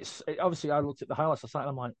 And obviously I looked at the highlights last night and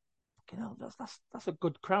I'm like, you know, that's a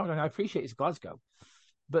good crowd, and I appreciate it's Glasgow,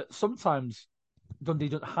 but sometimes Dundee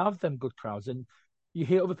don't have them good crowds, and you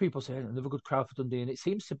hear other people saying another good crowd for Dundee, and it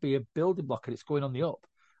seems to be a building block and it's going on the up.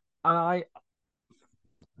 And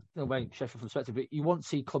no way, Sheffield perspective, but you won't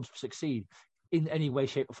see clubs succeed in any way,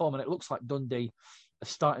 shape, or form. And it looks like Dundee are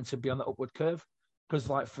starting to be on the upward curve, because,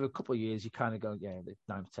 like, for a couple of years, you kind of go, yeah, the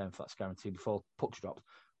 9-10 that's guaranteed before pucks dropped.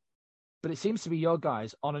 But it seems to be your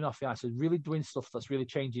guys on and off the ice are really doing stuff that's really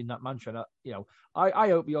changing that mantra. And, you know, I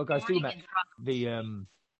hope your guys do make the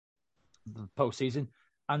postseason,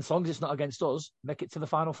 and so long as it's not against us, make it to the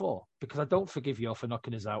Final Four, because I don't forgive you for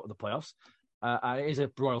knocking us out of the playoffs. It is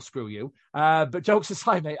a royal screw you. But jokes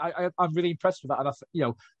aside, mate, I'm really impressed with that. And, you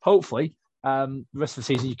know, hopefully the rest of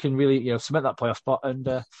the season you can really, you know, cement that playoff spot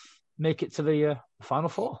and make it to the Final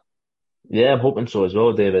Four. Yeah, I'm hoping so as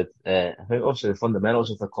well, David. I think obviously the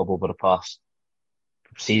fundamentals of the club over the past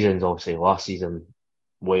seasons, obviously last season,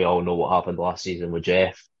 we all know what happened last season with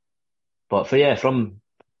Jeff. But from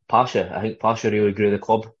Pasha, I think Pasha really grew the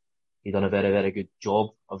club. He done a very, very good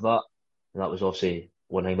job of that. And that was obviously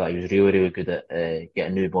one thing that he was really, really good at,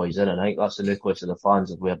 getting new boys in. And I think that's the nucleus of the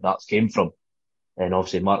fans of where that came from. And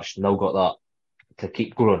obviously Mark's now got that to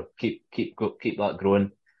keep growing, keep that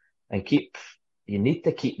growing, and you need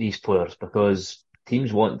to keep these players, because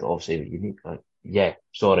teams want, obviously, you need,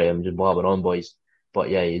 sorry, I'm just blabbing on, boys. But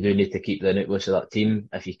yeah, you do need to keep the nucleus of that team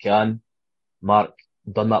if you can. Mark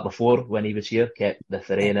done that before when he was here, kept the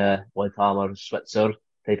Farina, Lindhammer, Switzer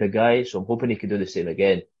type of guy. So I'm hoping he can do the same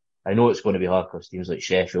again. I know it's going to be hard because teams like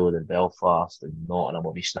Sheffield and Belfast and Nottingham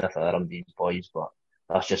will be sniffing around these boys, but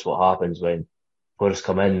that's just what happens when players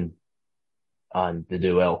come in and they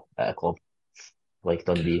do well at a club like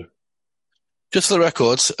Dundee. Just for the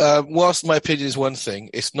records, whilst my opinion is one thing,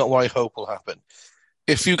 it's not what I hope will happen.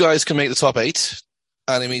 If you guys can make the top 8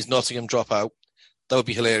 and it means Nottingham drop out, that would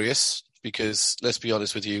be hilarious, because let's be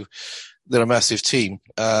honest with you, they're a massive team.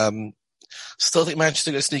 Still think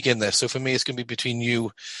Manchester are going to sneak in there. So for me, it's going to be between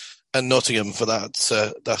you and Nottingham for that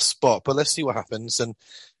spot. But let's see what happens. And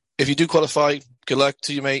if you do qualify, good luck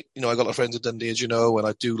to you, mate. You know, I got a lot of friends at Dundee, as you know, and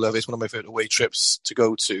I do love it. It's one of my favourite away trips to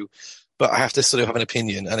go to. But I have to sort of have an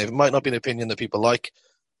opinion. And it might not be an opinion that people like,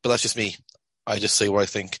 but that's just me. I just say what I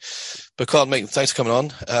think. But Carl, mate, thanks for coming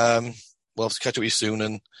on. We'll have to catch up with you soon,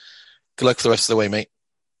 and good luck for the rest of the way, mate.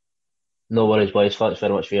 No worries, boys. Thanks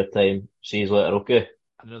very much for your time. See you later, okay?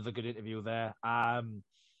 Another good interview there.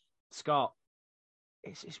 Scott,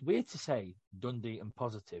 it's weird to say Dundee and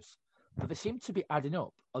positives, but they seem to be adding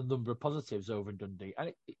up a number of positives over in Dundee,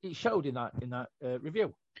 and it showed in that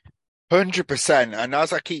review. 100%. And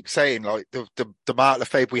as I keep saying, like the Mark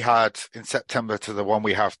Lefebvre we had in September to the one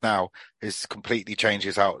we have now has completely changed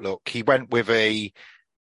his outlook. He went with a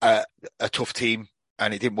tough team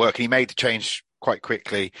and it didn't work. And he made the change quite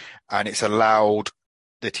quickly, and it's allowed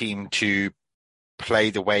the team to play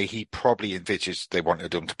the way he probably envisaged they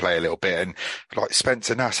wanted them to play a little bit. And like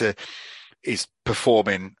Spencer Nasser is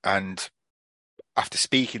performing, and after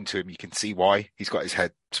speaking to him, you can see why. He's got his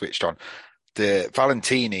head switched on. The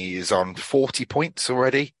Valentini is on 40 points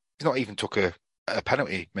already. He's not even took a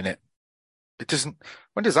penalty minute. It doesn't.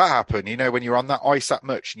 When does that happen? You know, when you're on that ice that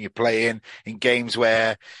much and you're playing in games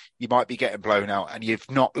where you might be getting blown out and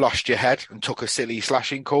you've not lost your head and took a silly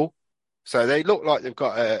slashing call. So they look like they've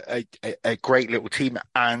got a great little team,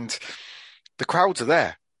 and the crowds are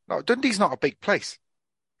there. Like, Dundee's not a big place.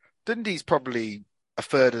 Dundee's probably a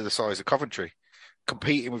third of the size of Coventry,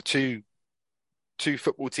 competing with two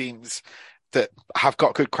football teams that have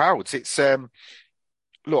got good crowds. It's it's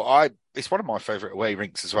one of my favourite away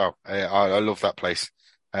rinks as well. I love that place.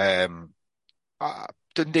 Dundee,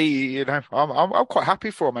 you know, I'm quite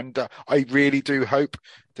happy for them, and I really do hope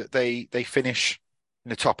that they finish in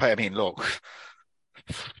the top 8. I mean, look,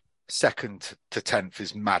 2nd to 10th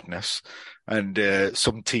is madness, and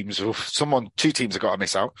two teams have got to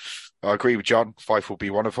miss out. I agree with John. Fife will be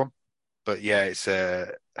one of them, but yeah, it's I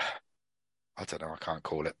don't know. I can't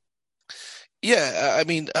call it. Yeah, I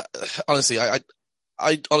mean, honestly, I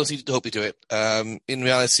honestly hope they do it. In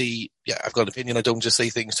reality, yeah, I've got an opinion. I don't just say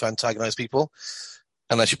things to antagonise people.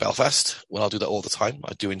 Unless you're Belfast, well, I'll do that all the time.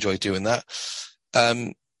 I do enjoy doing that.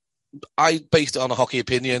 I based it on a hockey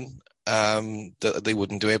opinion that they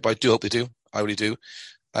wouldn't do it, but I do hope they do. I really do.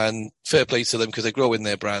 And fair play to them because they grow in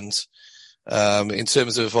their brands. In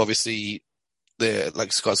terms of, obviously,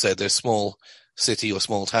 like Scott said, they're a small city or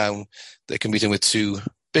small town. They're competing with two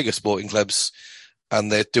bigger sporting clubs, and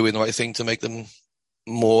they're doing the right thing to make them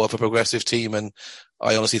more of a progressive team. And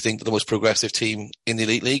I honestly think they're the most progressive team in the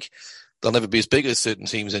Elite League. They'll never be as big as certain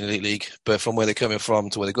teams in the Elite League, but from where they're coming from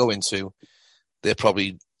to where they're going to, they're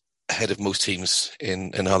probably ahead of most teams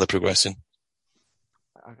in how they're progressing.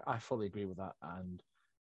 I fully agree with that, and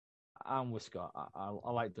I'm with Scott.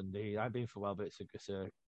 I like Dundee. I've been for a while, but it's a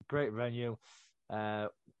great venue.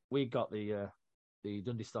 We got the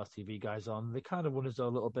Dundee Stars TV guys on. They kind of won us a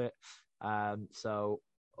little bit, so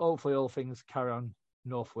hopefully all things carry on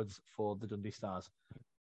northwards for the Dundee Stars.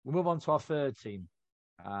 We move on to our third team,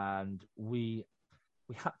 and we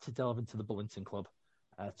had to delve into the Bullington Club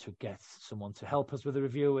to get someone to help us with the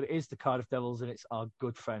review. It is the Cardiff Devils, and it's our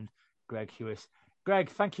good friend Greg Hewis.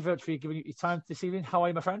 Greg, thank you very much for giving your time this evening. How are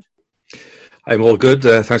you, my friend? I'm all good.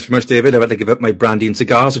 Thanks very much, David. I've had to give up my brandy and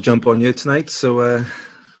cigars to jump on you tonight, so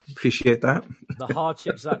appreciate that. The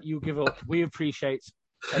hardships that you give up, we appreciate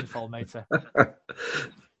tenfold, mate.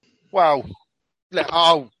 Well,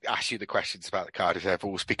 I'll ask you the questions about the Cardiff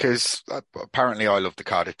Devils because apparently I love the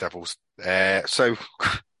Cardiff Devils. So,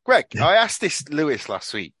 Greg, I asked this Lewis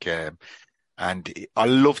last week, and I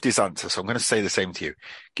loved his answer, so I'm going to say the same to you.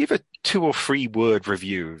 Give a 2 or 3 word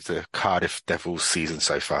review of the Cardiff Devils season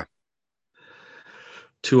so far.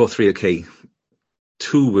 2 or 3, okay.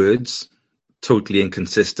 2 words, totally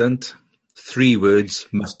inconsistent. 3 words,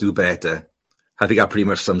 must do better. I think that pretty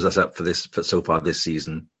much sums us up for so far this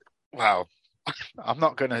season. Wow. I'm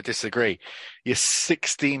not going to disagree. You're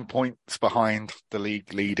 16 points behind the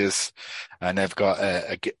league leaders, and they've got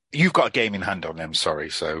you've got a game in hand on them.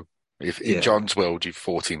 Sorry, so in John's world, you're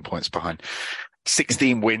 14 points behind.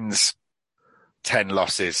 16 wins, 10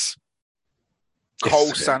 losses. Yes,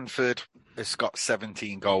 Cole Sanford has got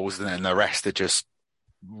 17 goals, and then the rest are just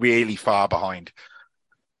really far behind.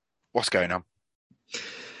 What's going on?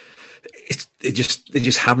 They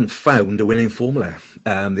just haven't found a winning formula.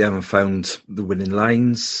 They haven't found the winning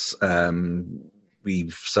lines.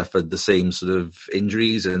 We've suffered the same sort of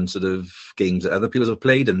injuries and sort of games that other people have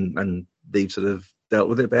played, and they've sort of dealt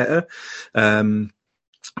with it better.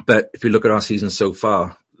 But if you look at our season so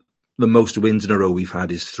far, the most wins in a row we've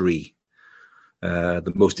had is 3.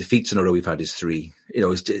 The most defeats in a row we've had is 3. You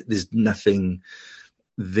know, there's nothing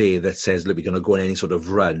there that says that we're going to go on any sort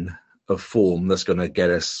of run of form that's going to get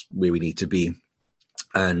us where we need to be.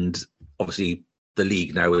 And obviously the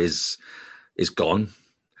league now is gone,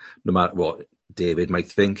 no matter what David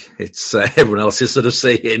might think. It's everyone else is sort of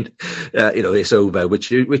saying it's over,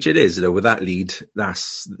 which it is. With that lead,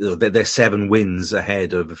 that's they're 7 wins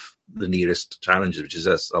ahead of the nearest challenger, which is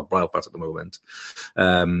us, our Belfast at the moment.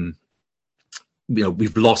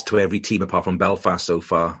 we've lost to every team apart from Belfast so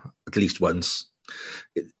far, at least once.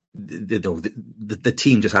 The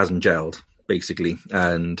team just hasn't gelled, basically.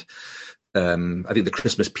 And I think the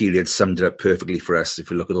Christmas period summed it up perfectly for us. If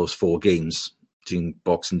we look at those 4 games between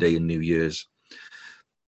Boxing Day and New Year's,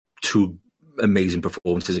 2 amazing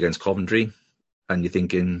performances against Coventry. And you're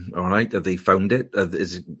thinking, all right, have they found it?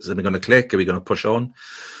 Is something going to click? Are we going to push on?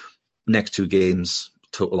 Next 2 games,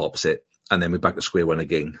 total opposite. And then we're back to square one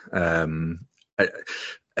again.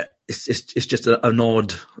 It's just an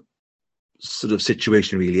odd sort of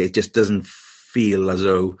situation, really. It just doesn't feel as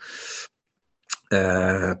though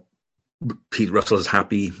Pete Russell is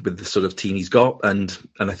happy with the sort of team he's got, and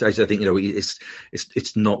I think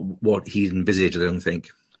it's not what he envisaged. I don't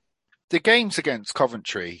think the games against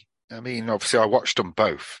Coventry. I mean, obviously, I watched them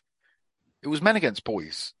both. It was men against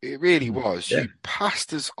boys. It really was. Yeah. You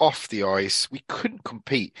passed us off the ice. We couldn't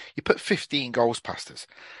compete. You put 15 goals past us.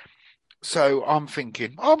 So I'm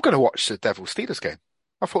thinking, I'm going to watch the Devils Steelers game.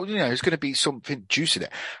 I thought, there's going to be something juicy there.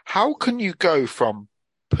 How can you go from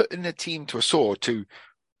putting a team to a sword to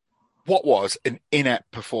what was an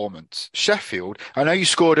inept performance? Sheffield, I know you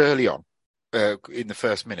scored early on in the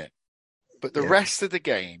first minute, but the rest of the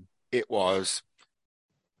game, it was,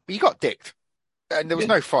 you got dicked and there was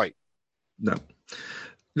no fight. No,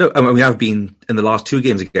 I mean, we have been in the last 2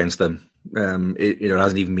 games against them. It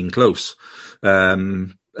hasn't even been close.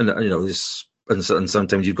 And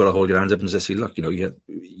sometimes you've got to hold your hands up and just say, look, you're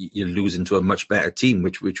losing to a much better team,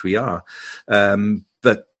 which we are.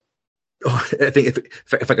 But I think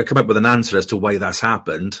if I could come up with an answer as to why that's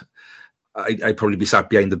happened, I'd probably be sat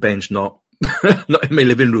behind the bench, not in my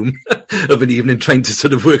living room of an evening, trying to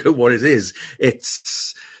sort of work out what it is.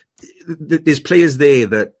 There's players there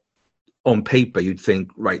that, on paper, you'd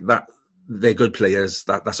think, right, that they're good players.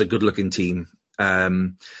 That's a good-looking team.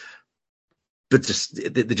 But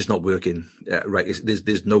they're just not working right.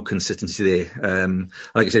 There's no consistency there.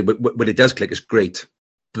 Like I said, when it does click, it's great.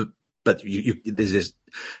 But there's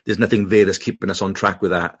nothing there that's keeping us on track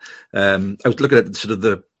with that. I was looking at sort of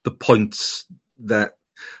the points that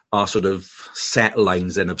are sort of set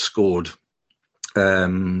lines then have scored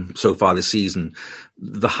so far this season.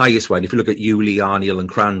 The highest one, if you look at Ewley, Arniel and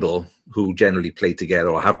Crandall, who generally play together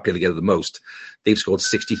or have played together the most, they've scored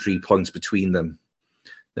 63 points between them.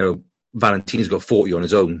 Now, Valentini's got 40 on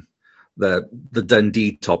his own. The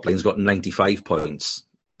Dundee top line's got 95 points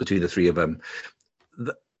between the 3 of them.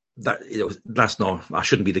 That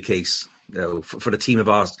shouldn't be the case. For the team of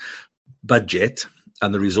our budget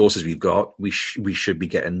and the resources we've got, we should be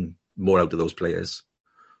getting more out of those players.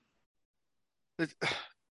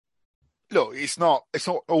 Look, it's not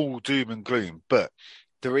all doom and gloom, but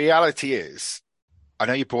the reality is, I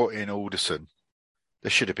know you brought in Alderson.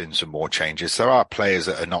 There should have been some more changes. There are players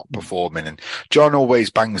that are not performing, and John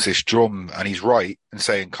always bangs this drum, and he's right in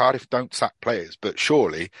saying Cardiff don't sack players, but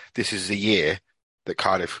surely this is the year that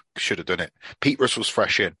Cardiff should have done it. Pete Russell's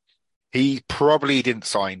fresh in. He probably didn't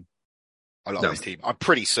sign a lot of this team. I'm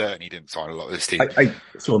pretty certain he didn't sign a lot of this team.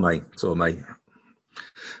 So am I.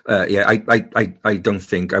 I don't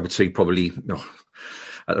think, I would say probably,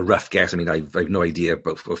 at a rough guess, I mean, I've no idea,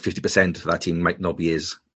 but 50% of that team might not be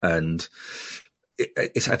his. And I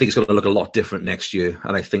think it's going to look a lot different next year.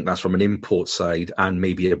 And I think that's from an import side and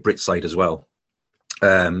maybe a Brit side as well.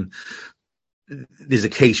 There's a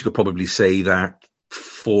case you could probably say that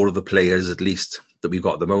 4 of the players, at least, that we've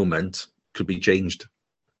got at the moment could be changed.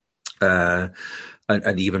 And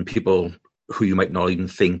even people who you might not even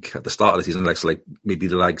think at the start of the season, like maybe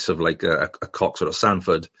the likes of like a Cox or a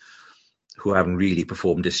Sanford, who haven't really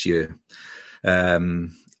performed this year. As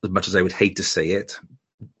much as I would hate to say it,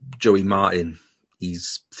 Joey Martin,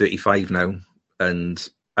 he's 35 now, and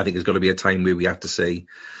I think there's got to be a time where we have to say,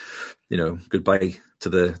 goodbye to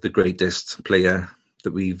the greatest player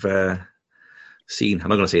that we've seen. I'm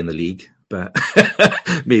not going to say in the league, but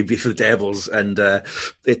maybe for the Devils. And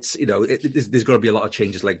there's got to be a lot of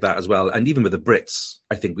changes like that as well. And even with the Brits,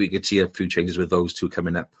 I think we could see a few changes with those 2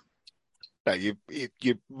 coming up. Yeah,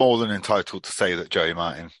 you're more than entitled to say that Joey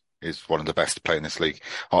Martin is one of the best to play in this league.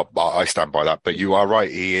 I stand by that. But you are right;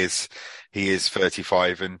 he is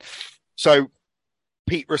 35, and so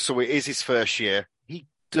Pete Russell, it is his first year. He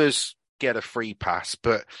does get a free pass,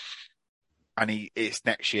 and it's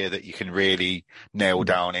next year that you can really nail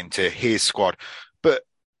down into his squad. But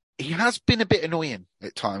he has been a bit annoying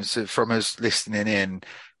at times from us listening in.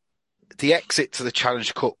 The exit to the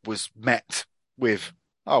Challenge Cup was met with,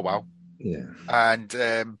 oh wow. Yeah,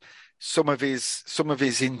 and some of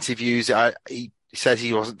his interviews, he said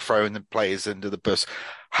he wasn't throwing the players under the bus.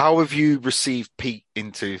 How have you received Pete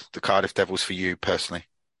into the Cardiff Devils for you personally?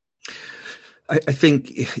 I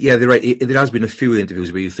think, yeah, they're right. There has been a few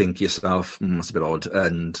interviews where you think to yourself, that's a bit odd.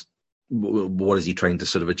 And what is he trying to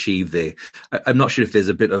sort of achieve there? I'm not sure if there's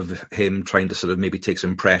a bit of him trying to sort of maybe take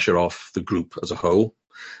some pressure off the group as a whole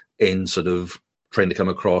in sort of trying to come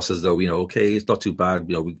across as though, okay, it's not too bad,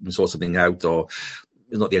 we can sort something out, or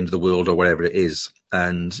it's not the end of the world, or whatever it is.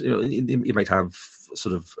 And, you might have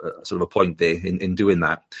sort of a point there in doing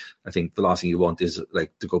that. I think the last thing you want is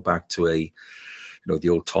like to go back to the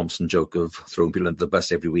old Thompson joke of throwing people under the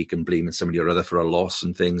bus every week and blaming somebody or other for a loss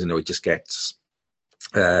and things. It just gets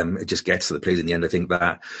to the players in the end. I think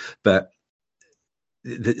that, but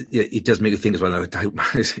it does make you think as well. I doubt,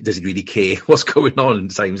 does he really care what's going on?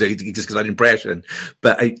 Times just because that impression,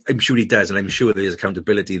 but I'm sure he does, and I'm sure there's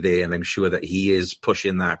accountability there, and I'm sure that he is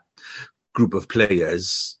pushing that group of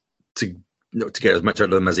players to get as much out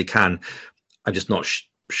of them as he can. I'm just not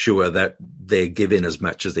sure that they're giving as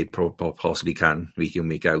much as they possibly can week in,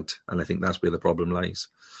 week out, and I think that's where the problem lies.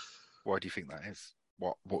 Why do you think that is?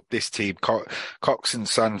 What this team, Cox and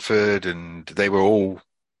Sanford, and they were all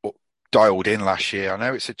dialed in last year. I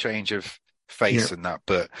know it's a change of face and that,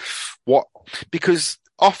 but because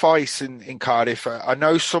off ice in Cardiff, I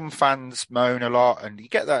know some fans moan a lot, and you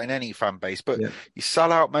get that in any fan base, but you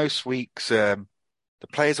sell out most weeks. The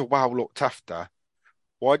players are well looked after.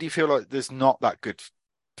 Why do you feel like there's not that good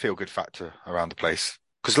feel-good factor around the place?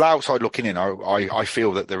 Because outside looking in, I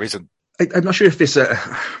feel that there isn't. I'm not sure if this.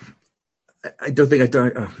 I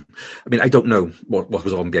don't know what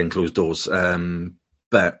was on behind closed doors,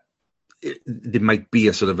 but there might be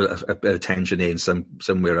a sort of a tension in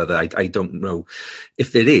somewhere or other. I don't know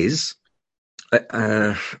if there is.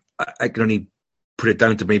 I can only put it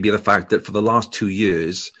down to maybe the fact that for the last 2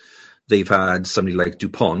 years, they've had somebody like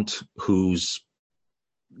DuPont, who's,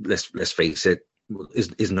 let's face it,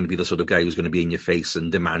 isn't going to be the sort of guy who's going to be in your face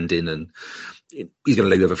and demanding, and he's going to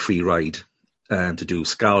let you have a free ride to do.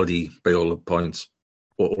 Scaldi, by all accounts,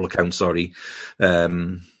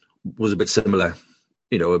 was a bit similar.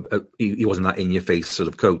 He wasn't that in-your-face sort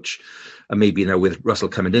of coach. And maybe now with Russell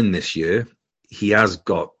coming in this year, he has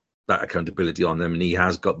got that accountability on them, and he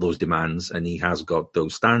has got those demands, and he has got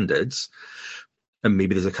those standards. And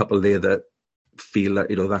maybe there's a couple there that feel that,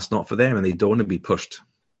 that's not for them, and they don't want to be pushed.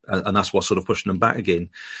 And that's what's sort of pushing them back again.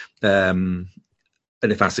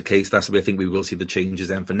 And if that's the case, that's the way I think we will see the changes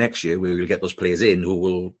then for next year, where we'll get those players in who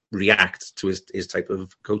will react to his type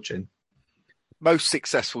of coaching. Most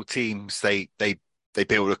successful teams, they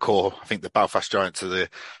build a core. I think the Belfast Giants are the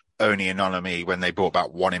only anomaly when they brought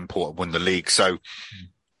back one import and won the league. So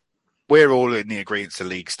we're all in the agreement the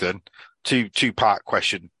league's done. Two-part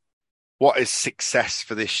question. What is success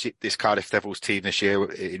for this Cardiff Devils team this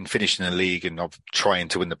year in finishing the league and of trying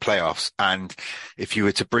to win the playoffs? And if you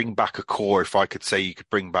were to bring back a core, if I could say you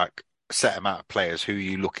could bring back a set amount of players, who are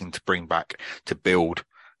you looking to bring back to build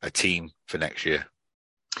a team for next year?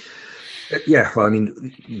 Yeah, well, I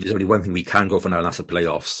mean, there's only one thing we can go for now, and that's the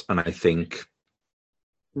playoffs. And I think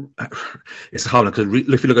it's hard because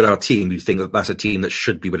if you look at our team, you think that that's a team that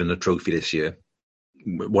should be winning a trophy this year,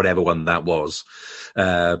 whatever one that was.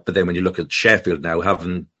 But then when you look at Sheffield now,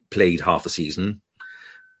 having played half a season,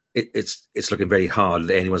 it's looking very hard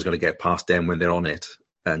that anyone's going to get past them when they're on it.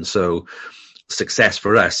 And so success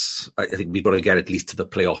for us, I think we've got to get at least to the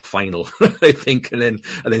playoff final, I think, and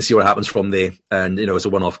then see what happens from there. And, it's a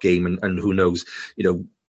one-off game, and who knows,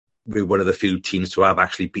 we're one of the few teams to have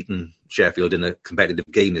actually beaten Sheffield in a competitive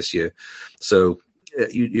game this year. So,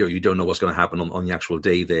 you don't know what's going to happen on the actual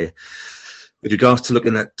day there. With regards to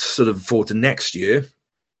looking at sort of forward to next year,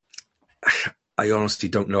 I honestly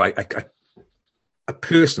don't know. I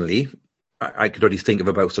personally, I could only think of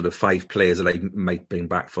about sort of 5 players that I might bring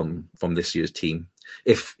back from this year's team.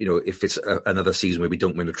 If it's another season where we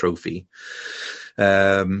don't win a trophy, we've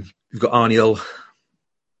got Arniel,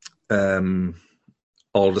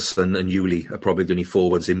 Alderson, and Yuli are probably the only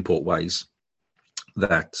forwards import wise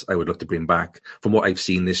that I would look to bring back from what I've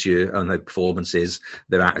seen this year and their performances,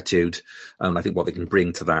 their attitude, and I think what they can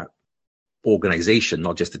bring to that organisation,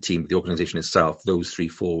 not just the team, but the organisation itself. Those 3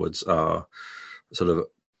 forwards are sort of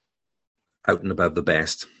out and above the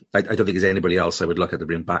best. I don't think there's anybody else I would look at to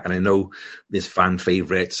bring back. And I know there's fan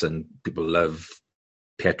favourites and people love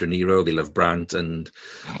Pietro Nero, they love Brandt and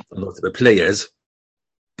lots of the players,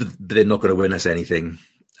 but they're not going to win us anything.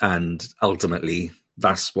 And ultimately,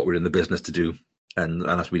 that's what we're in the business to do. And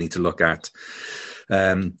that's what we need to look at.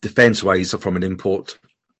 Defence-wise, from an import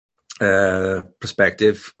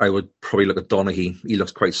perspective, I would probably look at Donaghy. He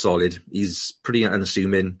looks quite solid. He's pretty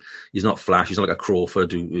unassuming. He's not flash. He's not like a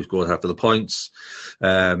Crawford who's going after the points.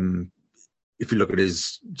 if you look at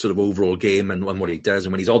his sort of overall game and what he does,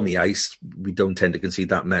 and when he's on the ice, we don't tend to concede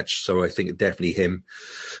that much. So I think it's definitely him.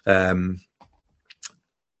 And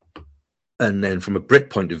then from a Brit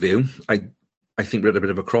point of view, I think we're at a bit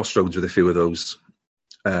of a crossroads with a few of those.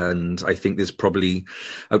 And I think there's probably,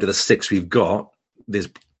 out of the 6 we've got, there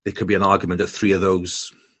could be an argument that 3 of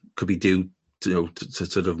those could be due to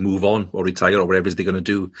sort of move on or retire or whatever it is they're going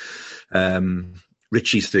to do.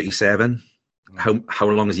 Richie's 37. How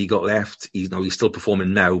long has he got left? He's still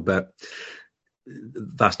performing now, but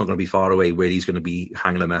that's not going to be far away where he's going to be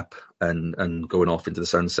hanging him up and going off into the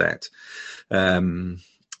sunset.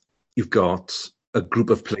 You've got a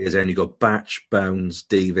group of players then. You've got Batch, Bounds,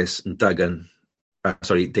 Davis, and Duggan.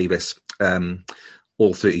 Davis,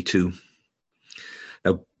 all 32.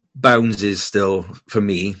 Now, Bounds is still, for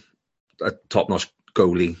me, a top-notch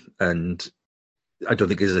goalie, and I don't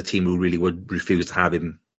think there's a team who really would refuse to have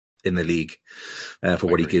him in the league for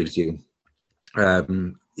what he gives you.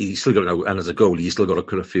 He's still got, and as a goalie, he's still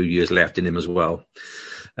got a few years left in him as well.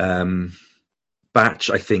 Batch,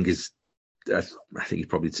 I think he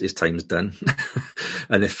probably his time's done.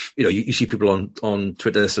 And if you see people on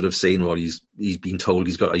Twitter sort of saying, well, he's been told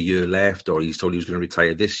he's got a year left, or he's told he was going to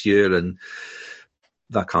retire this year, and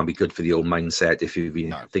that can't be good for the old mindset if you've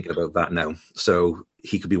been thinking about that now. So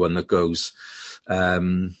he could be one that goes.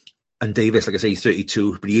 And Davis, like I say, he's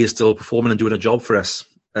 32, but he is still performing and doing a job for us.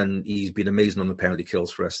 And he's been amazing on the penalty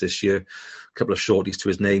kills for us this year. A couple of shorties to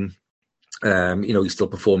his name. He's still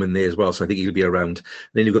performing there as well, so I think he'll be around. And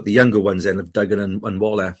then you've got the younger ones then of Duggan and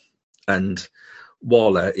Waller. And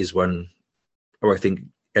Waller is one where I think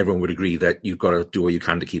everyone would agree that you've got to do what you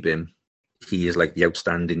can to keep him. He is like the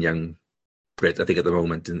outstanding young Brit, I think, at the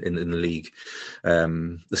moment in the league.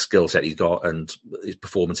 The skill set he's got and his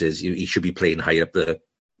performances, he should be playing high up the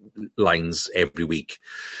lines every week,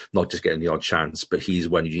 not just getting the odd chance, but he's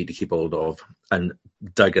one you need to keep hold of. And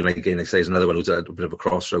Duggan, again, I say, is another one who's at a bit of a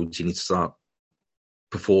crossroads. He needs to start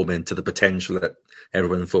performing to the potential that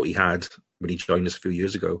everyone thought he had when he joined us a few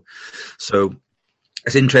years ago. So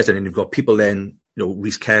it's interesting. And you've got people then,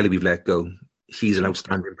 Rhys Kelly we've let go. He's an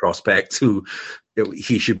outstanding prospect who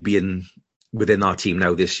he should be within our team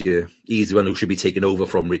now this year. He's the one who should be taking over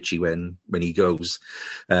from Richie when he goes.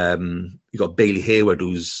 You've got Bailey Hayward,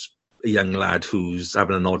 who's a young lad who's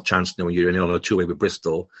having an odd chance when you're in on a two-way with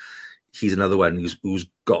Bristol. He's another one who's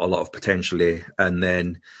got a lot of potential there. And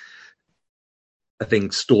then I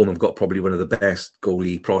think Storm have got probably one of the best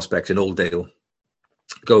goalie prospects in Oldale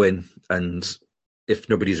going. And if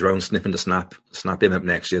nobody's around sniffing to snap him up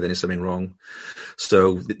next year, then there's something wrong.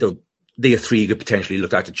 So they are 3 you could potentially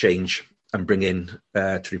look at to change and bring in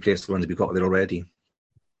to replace the ones we've got there already.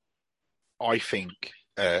 I think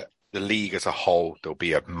the league as a whole, there'll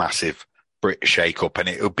be a massive Brit shake-up, and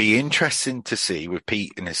it'll be interesting to see with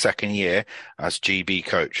Pete in his second year as GB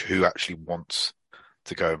coach who actually wants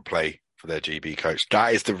to go and play for their GB coach.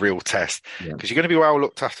 That is the real test, because you're going to be well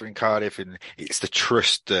looked after in Cardiff, and it's the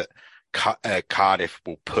trust that Cardiff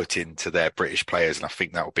will put into their British players, and I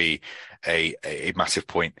think that will be a massive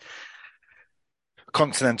point.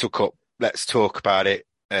 Continental Cup. Let's talk about it.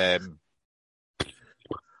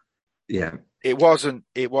 It wasn't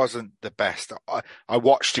the best. I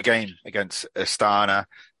watched the game against Astana.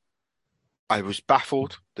 I was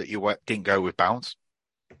baffled that you didn't go with Bounce.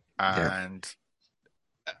 And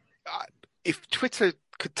if Twitter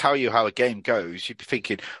could tell you how a game goes, you'd be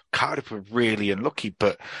thinking Cardiff were really unlucky,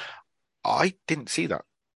 but I didn't see that.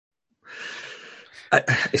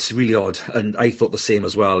 It's really odd, and I thought the same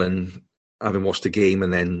as well. And having watched the game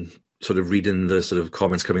and then sort of reading the sort of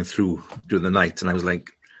comments coming through during the night, and I was like,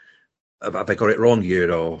 have I got it wrong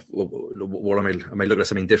here, or what am I looking at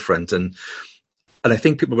something different? And I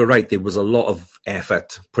think people were right. There was a lot of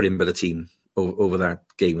effort put in by the team over that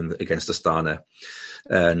game against Astana,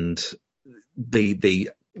 and they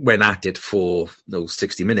went at it for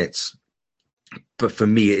 60 minutes. But for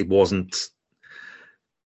me, the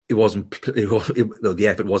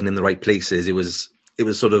effort wasn't in the right places. It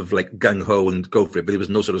was sort of like gung ho and go for it, but there was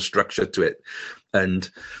no sort of structure to it. And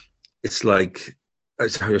it's like, I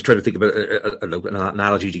was trying to think about an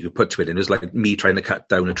analogy you could put to it, and it was like me trying to cut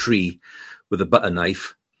down a tree with a butter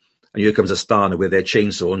knife, and here comes Astana with their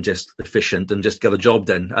chainsaw and just efficient and just get the job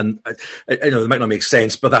done. And I know it might not make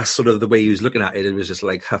sense, but that's sort of the way he was looking at it. It was just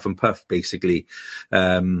like huff and puff, basically.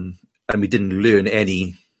 And we didn't learn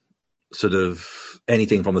anything from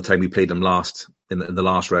the time we played them last in the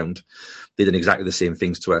last round. They did exactly the same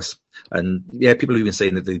things to us. And people have been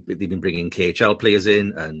saying that they've been bringing KHL players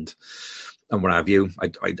in and what have you. I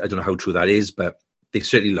don't know how true that is, but they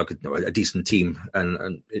certainly look a decent team.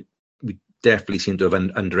 And definitely seem to have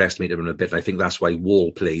underestimated him a bit. And I think that's why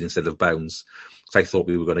Wall played instead of Bounds. So I thought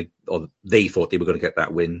we were going to, or they thought they were going to get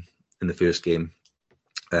that win in the first game.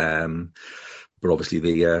 But obviously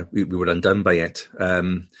we were undone by it.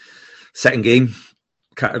 Second game,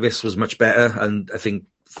 Katowice was much better, and I think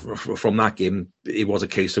from that game, it was a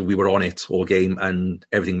case of we were on it all game and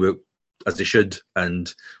everything worked as it should,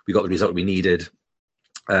 and we got the result we needed.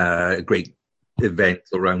 A great event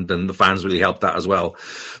around, and the fans really helped that as well.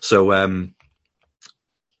 So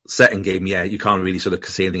second game, yeah, you can't really sort of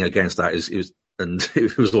say anything against that.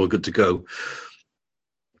 It was all good to go.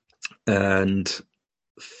 And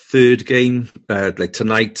third game, like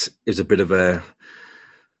tonight, is a bit of a,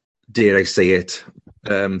 dare I say it,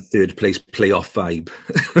 third place playoff vibe,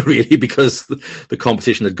 really, because the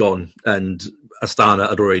competition had gone and Astana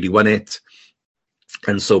had already won it.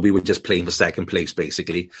 And so we were just playing for second place,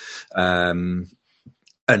 basically. And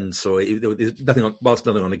so there's whilst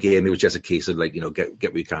nothing on the game, it was just a case of like, get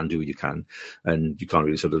what you can, do what you can. And you can't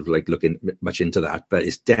really sort of like look much into that. But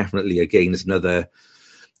it's definitely, again, it's another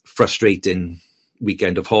frustrating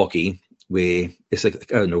weekend of hockey where it's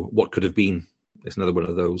like, I don't know, what could have been. It's another one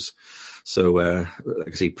of those. So, like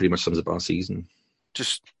I say, pretty much sums up our season.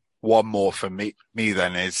 Just one more for me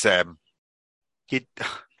then is,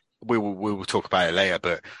 we will talk about it later,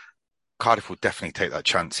 but Cardiff will definitely take that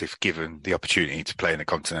chance if given the opportunity to play in the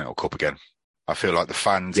Continental Cup again. I feel like the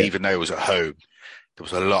fans, even though it was at home, there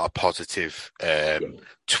was a lot of positive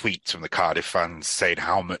tweets from the Cardiff fans saying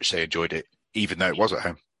how much they enjoyed it, even though it was at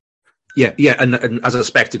home. Yeah, and as a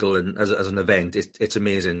spectacle and as an event, it's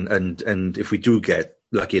amazing. And if we do get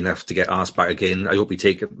lucky enough to get asked back again, I hope we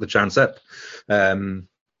take the chance up,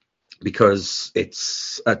 because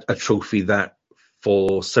it's a trophy that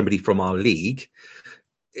for somebody from our league,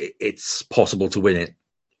 it's possible to win it.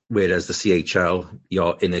 Whereas the CHL,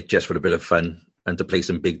 you're in it just for a bit of fun and to play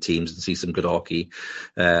some big teams and see some good hockey.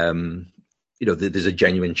 There's a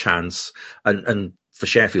genuine chance. And for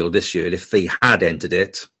Sheffield this year, if they had entered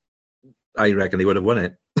it, I reckon they would have won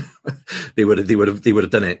it. they would have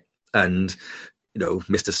done it. And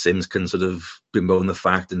Mr. Sims can sort of bemoan the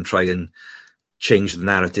fact and try and change the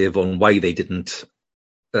narrative on why they didn't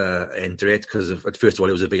enter it, because first of all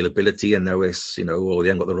it was availability, and now it's they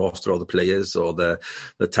haven't got the roster or the players or the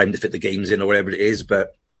time to fit the games in or whatever it is.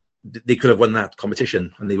 But they could have won that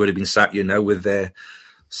competition, and they would have been sat now with their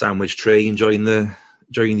sandwich tray enjoying the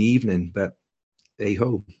evening. But hey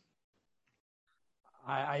ho.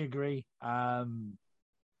 I agree, but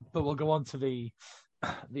we'll go on to the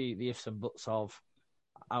ifs and buts of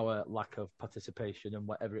our lack of participation and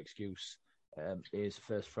whatever excuse is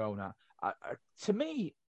first thrown at. To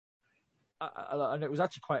me, and it was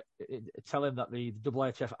actually quite telling that the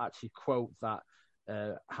IIHF actually quote that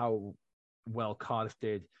how well Cardiff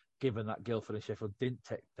did, given that Guildford and Sheffield didn't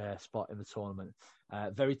take their spot in the tournament.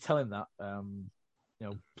 Very telling that,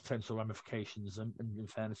 potential ramifications and in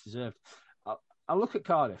fairness deserved. I look at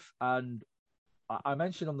Cardiff, and I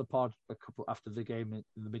mentioned on the pod a couple after the game,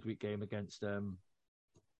 in the midweek game against our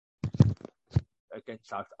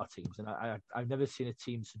teams, and I've never seen a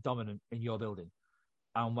team so dominant in your building.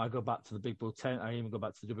 And when I go back to the Big Bull 10, I even go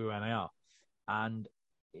back to the WNIR, and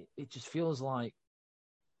it just feels like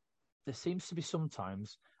there seems to be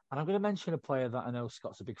sometimes, and I'm going to mention a player that I know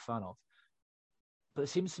Scott's a big fan of, but it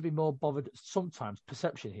seems to be more bothered, sometimes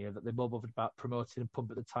perception here, that they're more bothered about promoting and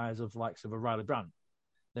pumping the tyres of likes of a Riley Brandt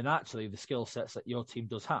than actually the skill sets that your team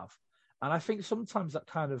does have. And I think sometimes that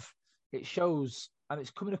kind of, it shows, and it's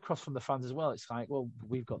coming across from the fans as well. It's like, well,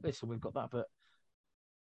 we've got this and we've got that, but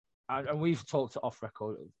and we've talked off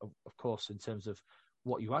record, of course, in terms of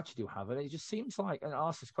what you actually do have. And it just seems like, and I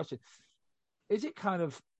ask this question, is it kind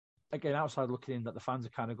of, again, outside looking in, that the fans are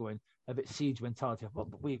kind of going a bit siege mentality of, well,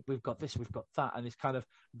 but we've got this, we've got that, and it's kind of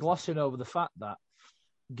glossing over the fact that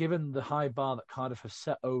given the high bar that Cardiff have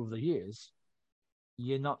set over the years,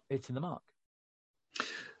 you're not hitting the mark.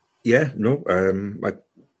 Yeah, no, I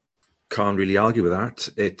can't really argue with that.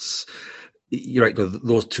 You're right.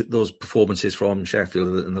 Those performances from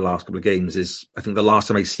Sheffield in the last couple of games is, I think the last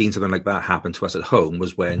time I've seen something like that happen to us at home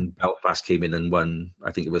was when Belfast came in and won.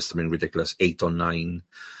 I think it was something ridiculous, 8 or 9-2.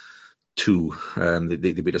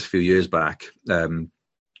 They beat us a few years back, where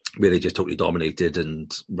they just totally dominated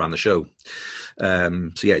and ran the show.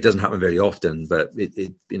 So yeah, it doesn't happen very often, but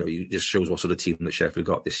it just shows what sort of team that Sheffield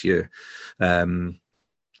got this year. I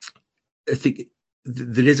think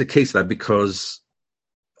there is a case of that because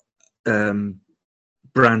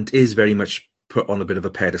Brandt is very much put on a bit of a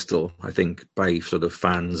pedestal, I think, by sort of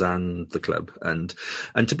fans and the club. And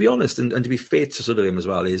to be honest, and to be fair to sort of him as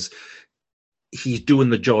well, is he's doing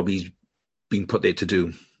the job he's been put there to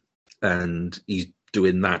do. And he's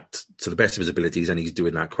doing that to the best of his abilities, and he's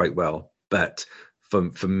doing that quite well. But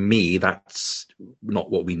for me, that's not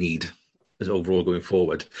what we need as overall going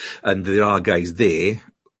forward. And there are guys there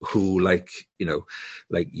who, like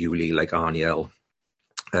Yuli, like Arniel,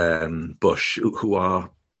 Bush, who are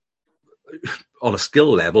on a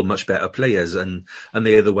skill level much better players, and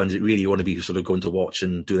they're the ones that really want to be sort of going to watch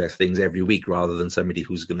and do their things every week, rather than somebody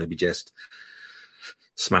who's going to be just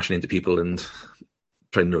smashing into people and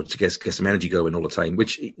trying to get some energy going all the time,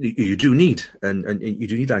 which you do need, and you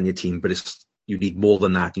do need that on your team, but you need more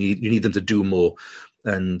than that. You need them to do more,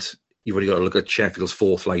 and you've already got to look at Sheffield's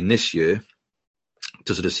fourth line this year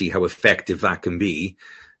to sort of see how effective that can be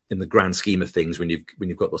in the grand scheme of things when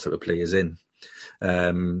you've got those type of players in.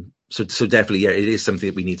 So definitely, yeah, it is something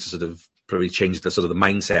that we need to sort of probably change the sort of the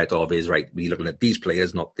mindset of is, right, we're looking at these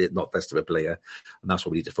players, not best of a player, and that's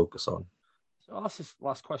what we need to focus on. So I'll ask this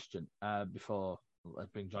last question before I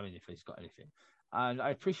bring John in if he's got anything. And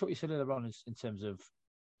I appreciate what you said earlier on in terms of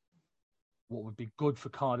what would be good for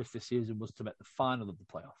Cardiff this season was to make the final of the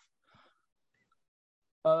playoff.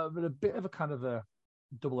 But a bit of a kind of a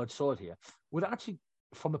double-edged sword here. Would actually,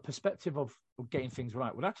 from a perspective of getting things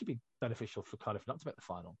right, would actually be beneficial for Cardiff not to make the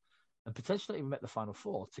final and potentially even make the final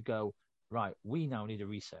four to go, right, we now need a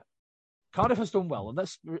reset. Cardiff has done well, and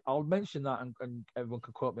I'll mention that, and everyone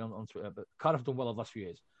can quote me on Twitter, but Cardiff have done well over the last few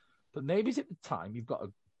years. But maybe it's at the time you've got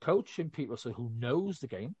a coach in Pete Russell who knows the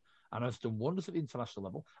game and has done wonders at the international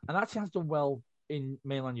level and actually has done well in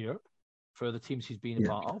mainland Europe for the teams he's been a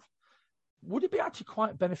part of. Would it be actually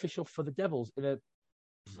quite beneficial for the Devils in a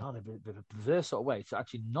perverse sort of way to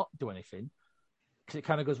actually not do anything? Because it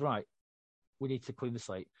kind of goes, right, we need to clean the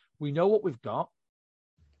slate. We know what we've got.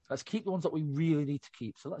 Let's keep the ones that we really need to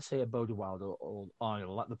keep. So let's say a Bodie Wild or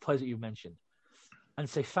Arnold, like the players that you've mentioned, and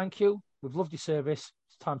say, thank you. We've loved your service.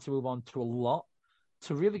 It's time to move on to a lot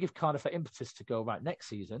to really give Cardiff that impetus to go, right, next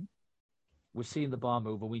season, we've seen the bar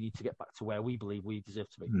move and we need to get back to where we believe we deserve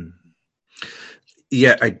to be.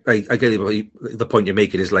 Yeah, I get it. The point you're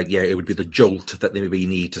making is like, yeah, it would be the jolt that they maybe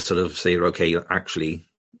need to sort of say, okay, actually,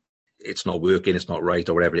 it's not working, it's not right,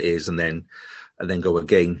 or whatever it is, and then go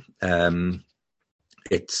again. The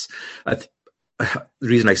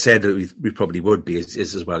reason I said that we probably would be is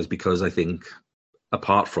as well is because I think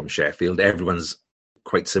apart from Sheffield, everyone's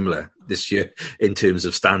quite similar this year in terms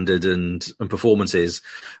of standard and performances,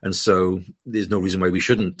 and so there's no reason why we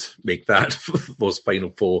shouldn't make that those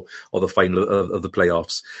final four or the final of the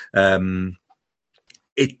playoffs.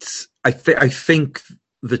 I think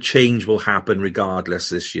the change will happen regardless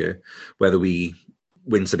this year, whether we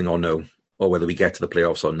win something or no, or whether we get to the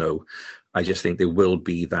playoffs or no. I just think there will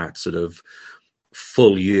be that sort of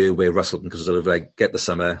full year where Russell can sort of like get the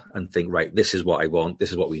summer and think, right, this is what I want,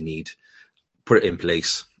 this is what we need, put it in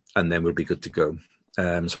place, and then we'll be good to go.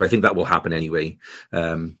 So I think that will happen anyway.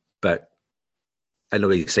 But I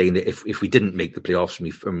know you're saying that if we didn't make the playoffs,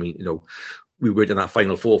 we were in that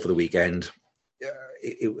final four for the weekend,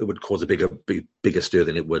 it would cause a bigger stir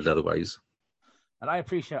than it would otherwise. And I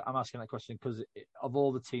appreciate I'm asking that question because of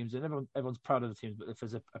all the teams, and everyone's proud of the teams, but if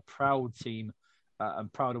there's a proud team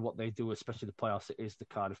and proud of what they do, especially the playoffs, it is the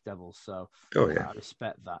Cardiff Devils. So I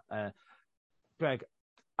respect that. Greg,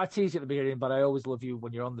 I tease you at the beginning, but I always love you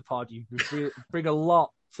when you're on the pod. You bring a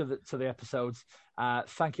lot to the episodes.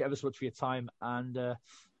 Thank you ever so much for your time, and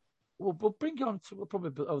we'll bring you on. We'll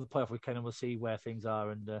probably over the playoff weekend, and we'll see where things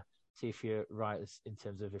are and see if you're right in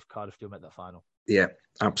terms of if Cardiff do make that final. Yeah,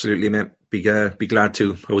 absolutely, mate. Be glad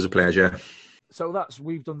to. Always a pleasure. So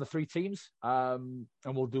we've done the three teams, and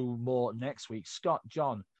we'll do more next week. Scott,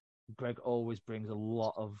 John, Greg always brings a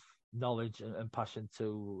lot of knowledge and passion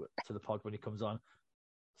to the pod when he comes on.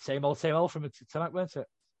 Same old from tonight, weren't it?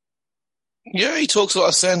 Yeah, he talks a lot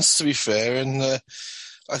of sense, to be fair, and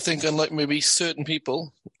I think unlike maybe certain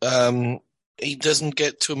people, he doesn't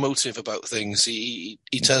get too emotive about things. He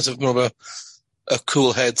tends to have more of a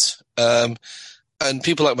cool head, and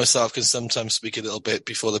people like myself can sometimes speak a little bit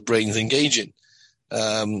before the brain's engaging.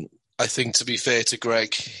 I think, to be fair to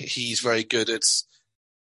Greg, he's very good at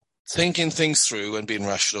thinking things through and being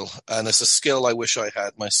rational, and it's a skill I wish I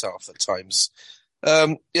had myself at times.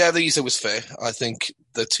 The Easter was fair. I think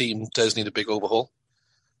the team does need a big overhaul.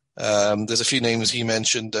 There's a few names he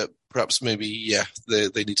mentioned that perhaps maybe,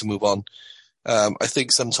 they need to move on. I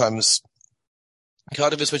think sometimes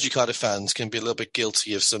Cardiff, especially Cardiff fans, can be a little bit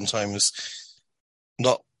guilty of sometimes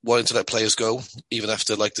not wanting to let players go, even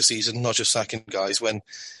after like the season, not just sacking guys. When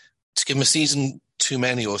to give them a season too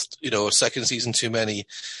many or a second season too many,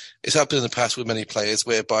 it's happened in the past with many players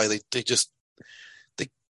whereby they're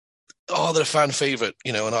a fan favourite,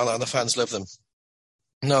 and the fans love them.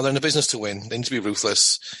 No, they're in the business to win. They need to be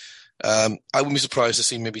ruthless. I wouldn't be surprised to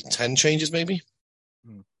see maybe 10 changes, maybe.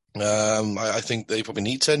 Mm. I think they probably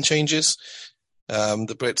need 10 changes.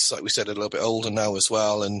 The Brits, like we said, are a little bit older now as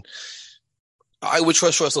well, and I would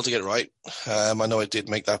trust Russell to get it right. I know I did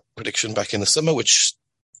make that prediction back in the summer, which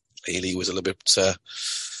really was a little bit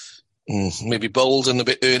maybe bold and a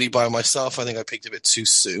bit early by myself. I think I picked a bit too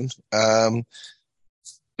soon.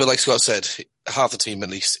 But like Scott said, half the team at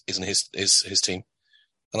least isn't his team.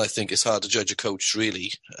 And I think it's hard to judge a coach,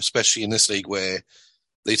 really, especially in this league where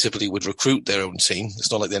they typically would recruit their own team.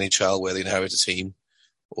 It's not like the NHL where they inherit a team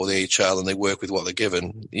or the AHL and they work with what they're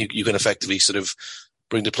given. You can effectively sort of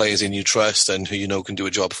bring the players in you trust and who you know can do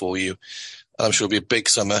a job for you. And I'm sure it'll be a big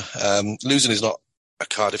summer. Losing is not a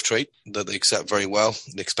Cardiff trait that they accept very well.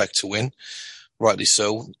 They expect to win, rightly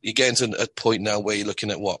so. You're getting to a point now where you're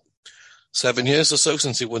looking at 7 years or so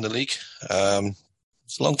since they won the league.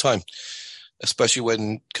 It's a long time, especially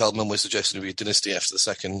when Feldman was suggesting to be a dynasty after the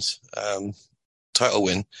second title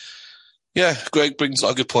win. Yeah, Greg brings a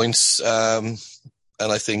lot of good points, and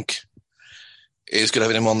I think it's good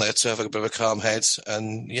having him on there to have a bit of a calm head.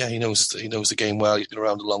 And yeah, he knows the game well. He's been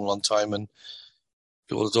around a long, long time, and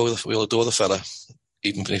we all adore the fella,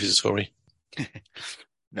 even if he's a Tory.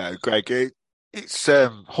 No, Greg, it's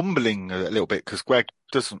humbling a little bit because Greg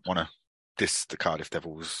doesn't want to diss the Cardiff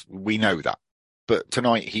Devils. We know that, but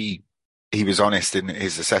tonight he was honest in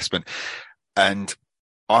his assessment, and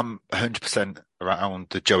I'm 100% around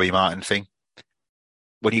the Joey Martin thing.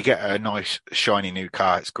 When you get a nice shiny new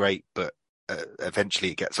car, it's great, but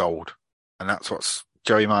eventually it gets old, and that's what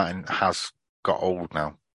Joey Martin has got old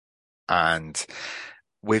now. And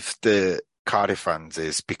with the Cardiff fans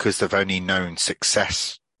is because they've only known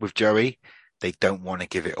success with Joey, they don't want to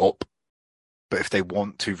give it up. But if they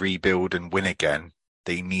want to rebuild and win again,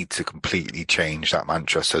 they need to completely change that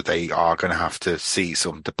mantra. So they are going to have to see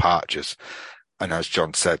some departures. And as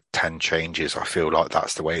John said, 10 changes. I feel like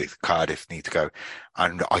that's the way Cardiff need to go.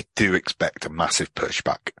 And I do expect a massive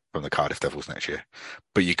pushback from the Cardiff Devils next year.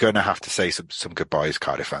 But you're going to have to say some goodbyes,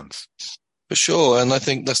 Cardiff fans. For sure. And I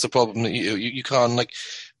think that's the problem. That you can't, like,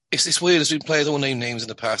 it's weird. There's been players, I won't name names in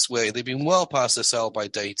the past, where they've been well past their sell-by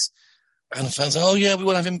date. And the fans are, oh yeah, we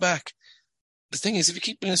want to have him back. The thing is, if you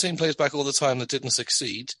keep bringing the same players back all the time that didn't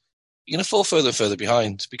succeed, you're going to fall further and further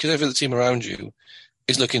behind because every other team around you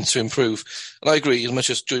is looking to improve. And I agree, as much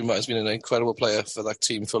as Joey Martin has been an incredible player for that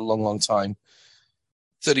team for a long, long time.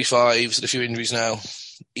 35, he's had a few injuries now.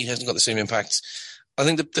 He hasn't got the same impact. I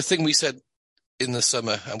think the thing we said in the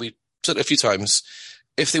summer, and we said it a few times,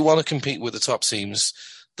 if they want to compete with the top teams,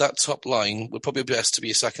 that top line would probably be best to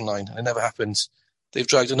be a second line. And it never happened. They've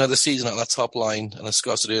dragged another season out of that top line, and as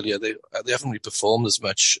Scott said earlier, they haven't really performed as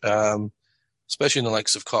much, especially in the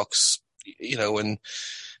likes of Cox, and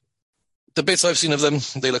the bits I've seen of them,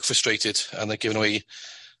 they look frustrated, and they're giving away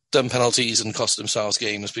dumb penalties and cost themselves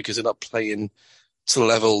games because they're not playing to the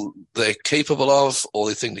level they're capable of, or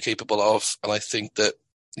they think they're capable of, and I think that,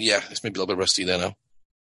 yeah, it's maybe a little bit rusty there now.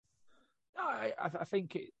 I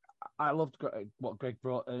think I loved what Greg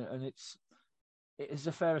brought, and it's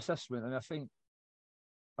a fair assessment, and I think,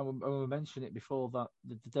 and we mentioned it before, that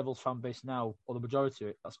the Devils fan base now, or the majority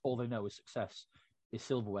of it, that's all they know is success, is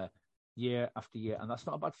silverware, year after year, and that's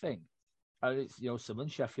not a bad thing. And it's, similar in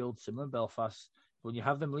Sheffield, similar in Belfast. When you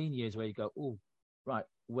have them lean years where you go, oh, right,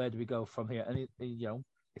 where do we go from here? And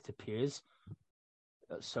it appears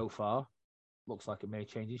that so far looks like it may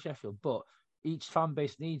change in Sheffield, but each fan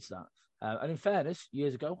base needs that. And in fairness,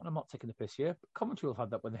 years ago, and I'm not taking the piss here, but Coventry have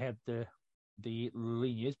had that when they had the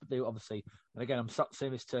lean years, but they obviously, and again, I'm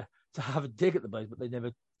saying this to have a dig at the Blaze, but they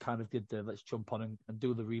never kind of did the let's jump on and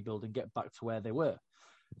do the rebuild and get back to where they were.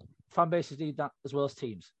 Fan bases need that as well as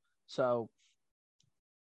teams. So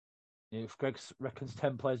if Greg reckons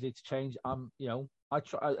 10 players need to change, I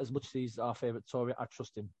try, as much as he's our favourite Tory, I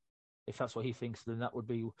trust him. If that's what he thinks, then that would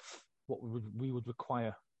be what we would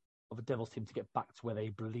require of a Devils team to get back to where they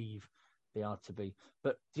believe they are to be.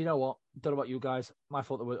 But do you know what? Don't know about you guys. I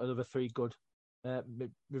thought there were another 3 good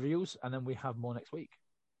reviews, and then we have more next week.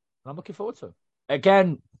 And I'm looking forward to it.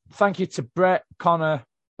 Again, thank you to Brett, Connor,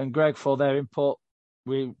 and Greg for their input.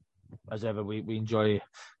 As ever, we enjoy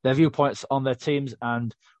their viewpoints on their teams,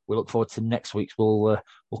 and we look forward to next week's. We'll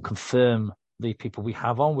confirm the people we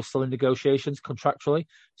have on. We're still in negotiations contractually,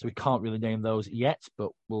 so we can't really name those yet,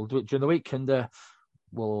 but we'll do it during the week, and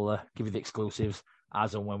we'll give you the exclusives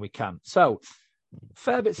as and when we can. So,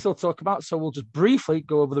 fair bit still to talk about, so we'll just briefly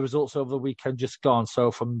go over the results over the weekend just gone.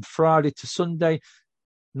 So, from Friday to Sunday,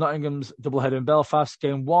 Nottingham's doubleheader in Belfast.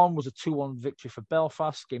 Game 1 was a 2-1 victory for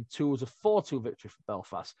Belfast. Game 2 was a 4-2 victory for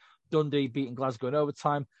Belfast. Dundee beating Glasgow in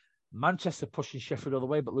overtime. Manchester pushing Sheffield all the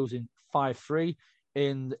way, but losing 5-3.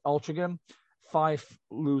 in Altrincham. Fife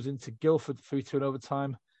losing to Guildford 3-2 in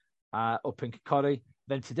overtime up in Kirkcaldy.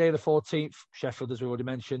 Then today, the 14th, Sheffield, as we already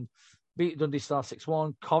mentioned, beat Dundee Stars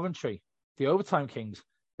 6-1. Coventry, the overtime kings,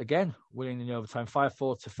 again, winning in overtime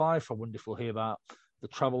 5-4 to Fife. I wonder if we'll hear about the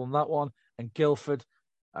treble on that one. And Guildford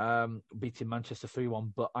beating Manchester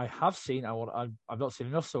 3-1. But I have seen, I've not seen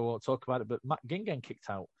enough, so I won't talk about it, but Matt Ginn getting kicked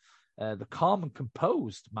out. The calm and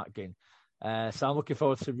composed Matt Ginn. So I'm looking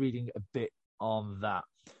forward to reading a bit on that.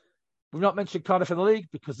 We've not mentioned Cardiff in the league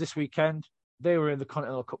because this weekend they were in the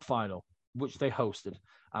Continental Cup final, which they hosted.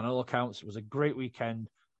 And on all accounts, it was a great weekend,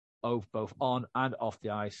 both on and off the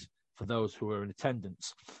ice for those who were in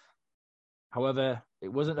attendance. However, it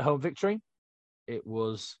wasn't a home victory. It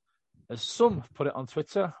was, as some put it on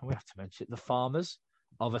Twitter, we have to mention it, the Farmers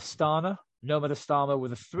of Astana, Nomad Astana,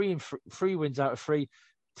 with three wins out of 3,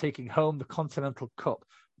 taking home the Continental Cup.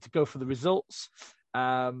 To go for the results,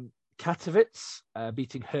 Katowice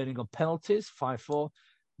beating Herning on penalties, 5-4.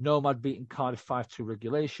 Nomad beating Cardiff 5-2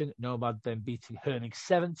 regulation. Nomad then beating Herning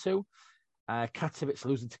 7-2. Katowice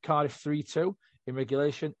losing to Cardiff 3-2 in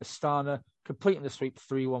regulation. Astana completing the sweep,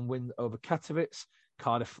 3-1 win over Katowice.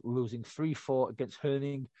 Cardiff losing 3-4 against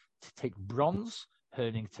Herning to take bronze.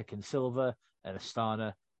 Herning taking silver and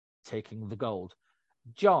Astana taking the gold.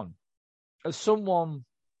 John, as someone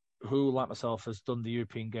who, like myself, has done the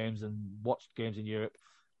European games and watched games in Europe,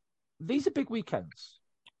 these are big weekends.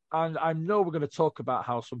 And I know we're going to talk about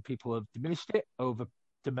how some people have diminished it over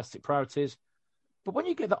domestic priorities. But when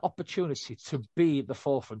you get the opportunity to be at the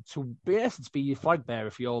forefront, to be, in essence, be your flag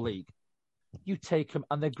bearer for your league, you take them,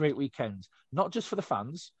 and they're great weekends. Not just for the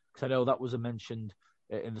fans, because I know that was mentioned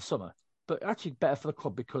in the summer, but actually better for the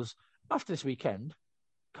club, because after this weekend,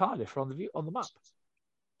 Cardiff are on the map.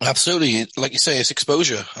 Absolutely. Like you say, it's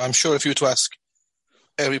exposure. I'm sure if you were to ask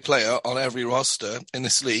every player on every roster in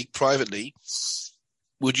this league privately,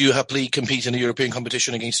 would you happily compete in a European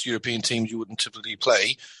competition against European teams you wouldn't typically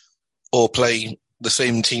play, or play the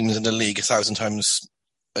same teams in the league 1,000 times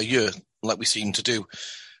a year, like we seem to do?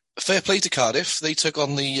 Fair play to Cardiff. They took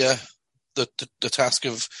on the task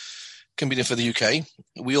of competing for the UK.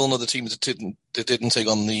 We all know the teams that didn't take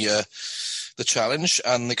on the challenge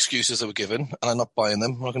and the excuses that were given, and I'm not buying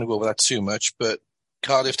them. I'm not going to go over that too much, but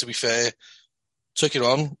Cardiff, to be fair, took it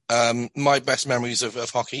on. My best memories of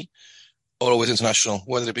hockey are always international,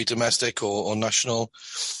 whether it be domestic or national.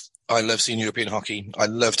 I love seeing European hockey. I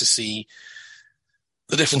love to see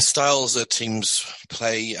the different styles that teams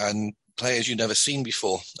play and players you've never seen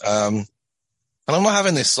before. And I'm not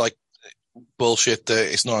having this like bullshit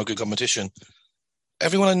that it's not a good competition.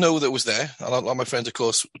 Everyone I know that was there, and a lot of my friends, of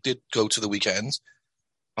course, did go to the weekends.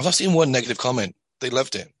 I've not seen one negative comment. They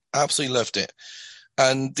loved it. Absolutely loved it.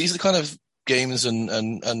 And these are the kind of games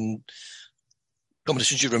and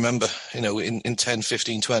competitions you remember, in 10,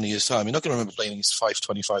 15, 20 years' time. You're not going to remember playing against Fife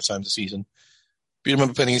 25 times a season. But you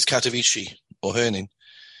remember playing against Katowice or Herning.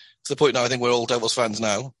 To the point now, I think we're all Devils fans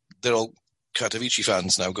now. They're all Katowice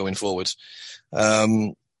fans now going forward.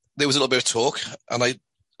 There was a little bit of talk, and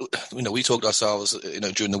we talked ourselves,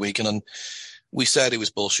 during the weekend, and we said it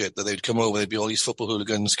was bullshit, that they'd come over, there'd be all these football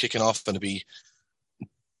hooligans kicking off, and it'd be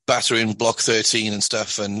battering Block 13 and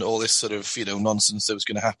stuff, and all this sort of, nonsense that was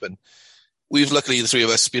going to happen. We've luckily, the three of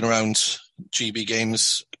us, been around GB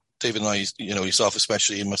games, David and I, yourself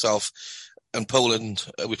especially, and myself, and Poland.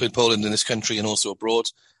 We played Poland in this country and also abroad.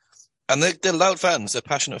 And they're loud fans, they're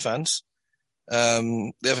passionate fans. They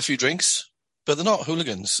have a few drinks, but they're not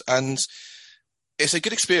hooligans. And it's a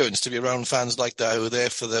good experience to be around fans like that who are there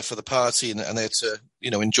for the party and there to,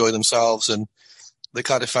 enjoy themselves. And the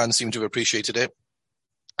Cardiff fans seem to have appreciated it.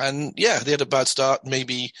 And yeah, they had a bad start.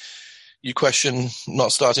 Maybe you question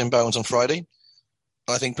not starting Bounds on Friday.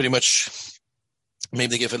 I think pretty much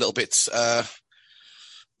maybe they give a little bit,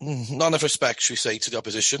 not enough respect, should we say, to the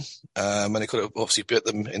opposition. And they could have obviously bit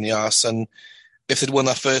them in the arse. And if they'd won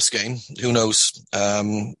that first game, who knows?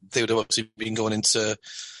 They would have obviously been going into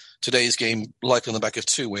today's game likely on the back of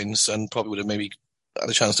 2 wins and probably would have maybe had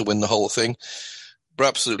a chance to win the whole thing. But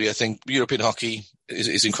absolutely, I think European hockey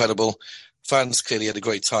is incredible. Fans clearly had a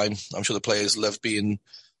great time. I'm sure the players loved being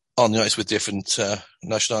on the ice with different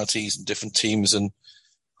nationalities and different teams. And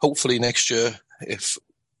hopefully next year, if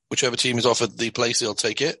whichever team is offered the place, they'll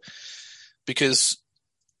take it. Because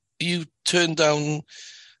you turn down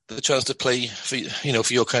the chance to play for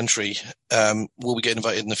your country, will we get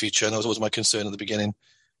invited in the future? And that was always my concern at the beginning.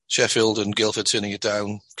 Sheffield and Guildford turning it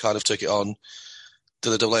down, Cardiff took it on.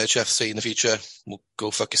 Do the IHF say in the future, well,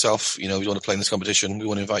 go fuck yourself, you want to play in this competition, we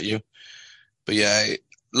want to invite you. But yeah,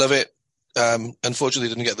 love it. Unfortunately,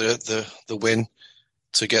 didn't get the win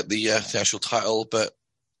to get the actual title, but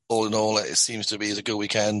all in all, it seems to be a good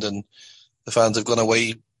weekend, and the fans have gone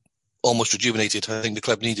away almost rejuvenated. I think the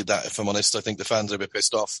club needed that, if I'm honest. I think the fans are a bit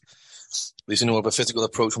pissed off. They've seen more of a physical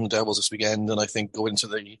approach from the Devils this weekend, and I think going into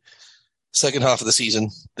the second half of the season,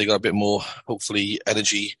 they got a bit more, hopefully,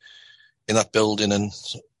 energy in that building, and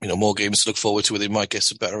more games to look forward to where they might get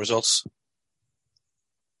some better results.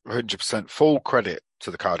 100% full credit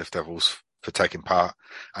to the Cardiff Devils for taking part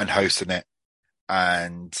and hosting it.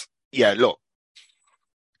 And yeah, look,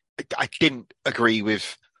 I didn't agree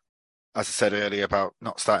with, as I said earlier, about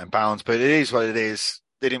not starting Bounds, but it is what it is.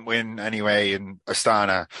 They didn't win anyway, and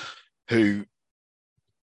Astana, who,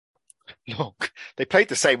 look, they played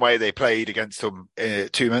the same way they played against them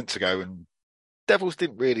 2 months ago, and Devils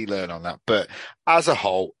didn't really learn on that. But as a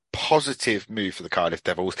whole, positive move for the Cardiff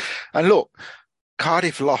Devils. And look,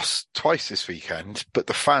 Cardiff lost twice this weekend, but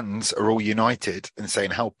the fans are all united and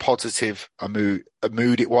saying how positive a mood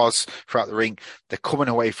it was throughout the rink. They're coming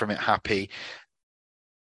away from it happy.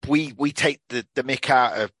 We take the mick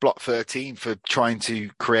out of Block 13 for trying to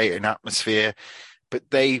create an atmosphere,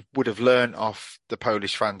 but they would have learned off the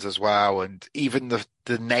Polish fans as well. And even the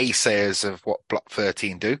naysayers of what Block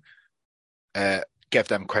 13 do, gave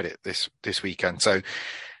them credit this weekend. So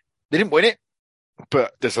they didn't win it,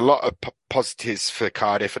 but there's a lot of positives for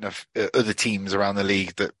Cardiff and other teams around the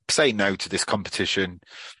league that say no to this competition.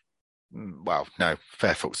 Well, no,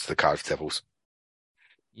 fair faults to the Cardiff Devils.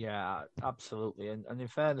 Yeah, absolutely. And in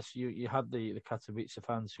fairness, you had the Katowice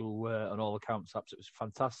fans who were, on all accounts, absolutely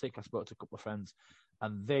fantastic. I spoke to a couple of friends,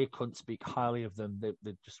 and they couldn't speak highly of them.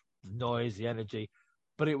 They just the noise, the energy.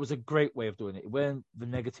 But it was a great way of doing it. It weren't the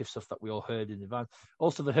negative stuff that we all heard in advance.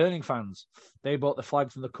 Also, the Herning fans, they bought the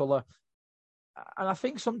flags and the colour. And I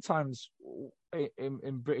think sometimes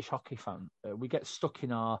in British hockey fan, we get stuck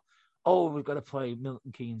in we've got to play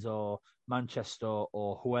Milton Keynes or Manchester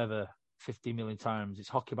or whoever 50 million times. It's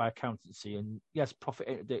hockey by accountancy. And yes, profit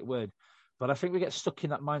ain't a dirty word. But I think we get stuck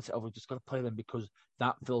in that mindset of we've just got to play them because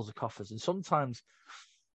that fills the coffers. And sometimes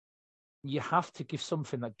you have to give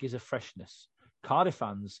something that gives a freshness. Cardiff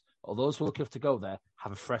fans, or those who are looking to go there,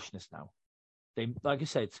 have a freshness now. They, like you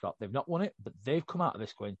said, Scott, they've not won it, but they've come out of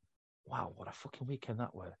this going, wow, what a fucking weekend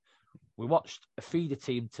that were. We watched a feeder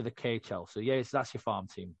team to the KHL. So, yes, that's your farm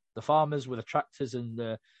team. The farmers with the tractors and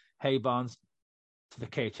the hay barns to the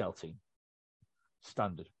KHL team.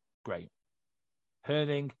 Standard. Great.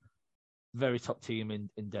 Herning, very top team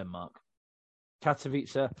in Denmark.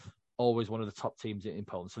 Katowice, always one of the top teams in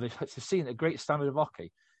Poland. So they've seen a great standard of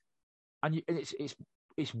hockey. And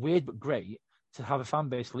it's weird but great to have a fan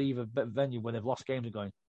base leave a venue when they've lost games and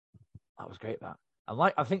going, that was great, that. And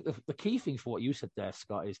I think the key thing for what you said there,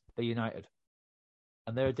 Scott, is they're united.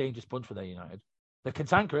 And they're a dangerous bunch when they're united. They're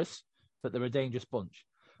cantankerous, but they're a dangerous bunch.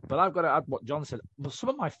 But I've got to add what John said. Well, some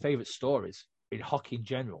of my favourite stories in hockey in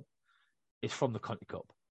general is from the Conti Cup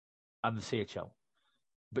and the CHL.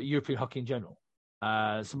 But European hockey in general.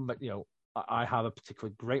 I have a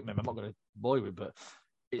particularly great memory. I'm not going to bore you with, but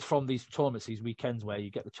it's from these tournaments, these weekends where you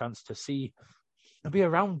get the chance to see and be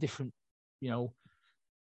around different,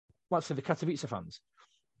 let's say the Katowice fans.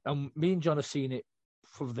 And me and John have seen it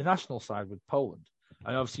from the national side with Poland.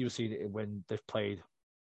 And obviously you've seen it when they've played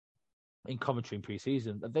in Coventry in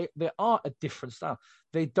pre-season. They are a different style.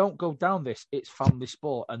 They don't go down this, it's family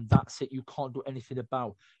sport, and that's it. You can't do anything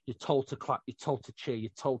about. You're told to clap, you're told to cheer,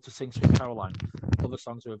 you're told to sing Sweet Caroline. Other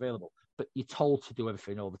songs are available. But you're told to do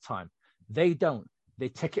everything all the time. They don't. They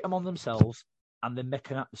take it among themselves and they make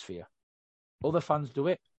an atmosphere. Other fans do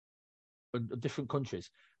it in different countries.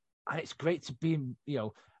 And it's great to be,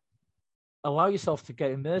 allow yourself to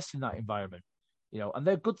get immersed in that environment, and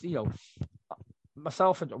they're good,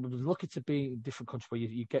 myself, and I'm lucky to be in different countries where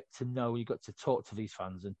you get to know, you got to talk to these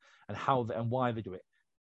fans and how and why they do it.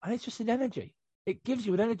 And it's just an energy. It gives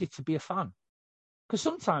you an energy to be a fan. Because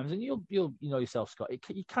sometimes, and you'll yourself, Scott,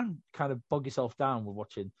 you can kind of bog yourself down with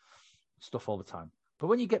watching stuff all the time. But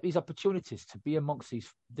when you get these opportunities to be amongst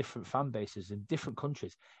these different fan bases in different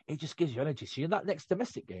countries, it just gives you energy. So in that next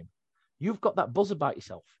domestic game, you've got that buzz about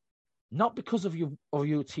yourself, not because of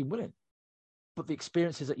your team winning, but the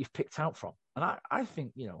experiences that you've picked out from. And I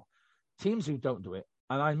think, teams who don't do it,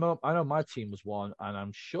 and I know my team was one, and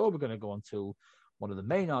I'm sure we're going to go on to one of the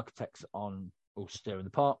main architects on steering the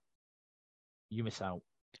pot. You miss out.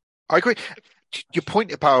 I agree. Your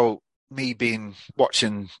point about me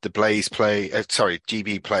watching the Blaze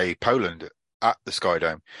GB play Poland at the Sky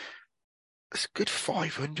Dome, it's a good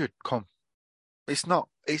 500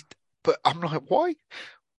 but I'm like, why?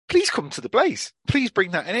 Please come to the Blaze. Please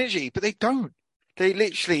bring that energy. But they don't. They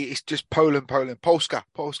literally, it's just Poland, Polska.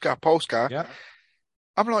 Yeah.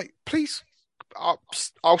 I'm like, please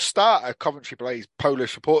I'll start a Coventry Blaze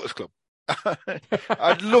Polish supporters club.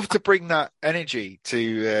 I'd love to bring that energy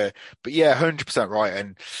to, but yeah, 100% right.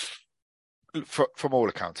 And from all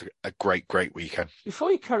accounts, a great weekend.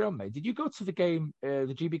 Before you carry on, mate, did you go to the game,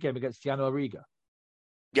 the GB game against Diano Riga?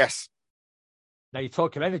 Yes. Now you're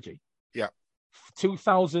talking energy. Yeah.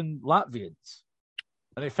 2,000 Latvians.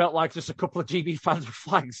 And it felt like just a couple of GB fans with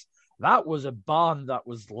flags. That was a barn that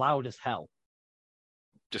was loud as hell.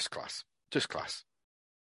 Just class.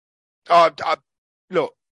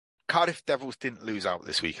 Look, Cardiff Devils didn't lose out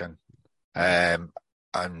this weekend. And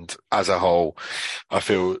as a whole, I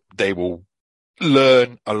feel they will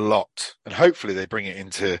learn a lot. And hopefully they bring it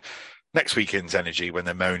into next weekend's energy when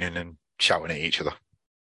they're moaning and shouting at each other.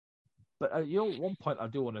 But one point I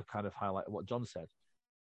do want to kind of highlight what John said.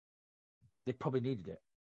 They probably needed it.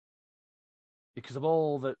 Because of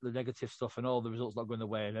all the negative stuff and all the results not going their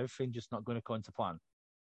way and everything just not going to go into plan.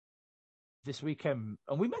 This weekend,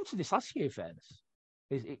 and we mentioned this last year, in fairness,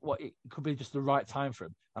 it could be just the right time for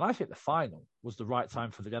them. And I think the final was the right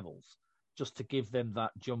time for the Devils, just to give them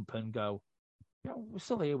that jump and go, we're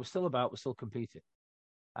still here, we're still competing.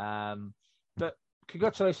 But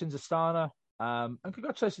congratulations, Astana, and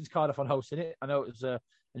congratulations, Cardiff, on hosting it. I know it was a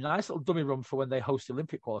nice little dummy run for when they host the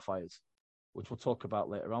Olympic qualifiers, which we'll talk about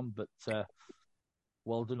later on, but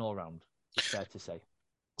well done all round, it's fair to say.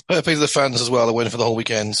 Fair play to the fans as well, the win for the whole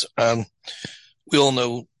weekend. We all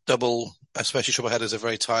know double, especially triple headers, are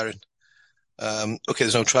very tiring. Okay,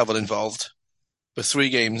 there's no travel involved, but 3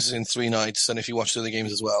 games in 3 nights, and if you watch the other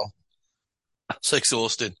games as well, it's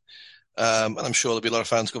exhausting. And I'm sure there'll be a lot of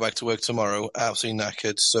fans go back to work tomorrow, absolutely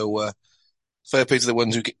knackered. So fair play to the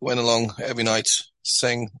ones who went along every night,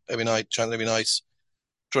 sang every night, chanted every night,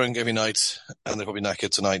 drunk every night, and they're probably knackered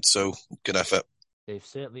tonight, so good effort. They've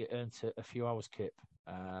certainly earned a few hours, Kip.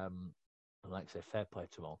 And like I say, fair play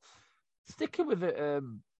to them all. Sticking with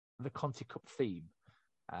the Conti Cup theme,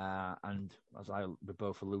 and as we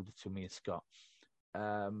both alluded to, me and Scott,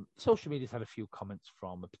 social media's had a few comments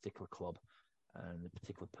from a particular club and a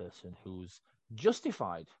particular person who's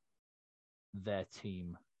justified their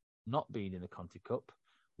team not being in the Conti Cup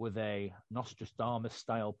with a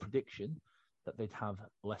Nostradamus-style prediction that they'd have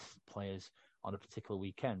less players on a particular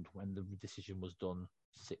weekend when the decision was done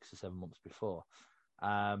 6 or 7 months before.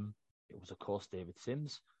 It was, of course, David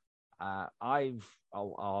Sims.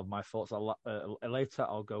 I'll my thoughts later.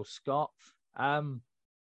 I'll go Scott.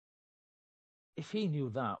 If he knew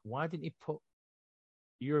that, why didn't he put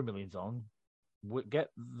Euro Millions on, get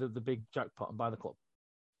the big jackpot and buy the club?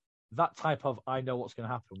 That type of I know what's going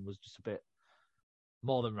to happen was just a bit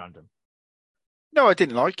more than random. No, I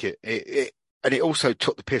didn't like it. And it also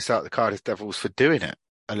took the piss out of the Cardiff Devils for doing it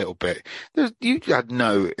a little bit. You had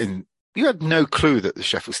no clue that the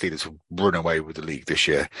Sheffield Steelers would run away with the league this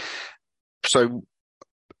year. So,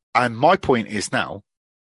 and my point is now,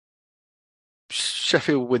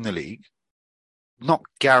 Sheffield win the league, not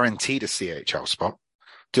guaranteed a CHL spot.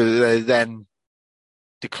 Do they then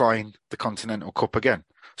decline the Continental Cup again?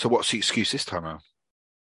 So what's the excuse this time around?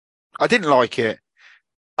 I didn't like it.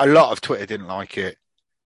 A lot of Twitter didn't like it.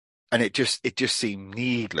 And it just seemed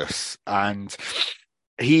needless. And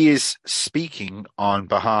he is speaking on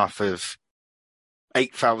behalf of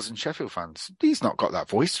 8,000 Sheffield fans. He's not got that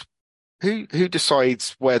voice. Who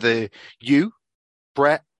decides whether you,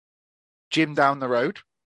 Brett, Jim down the road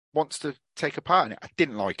wants to take a part in it? I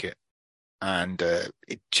didn't like it. And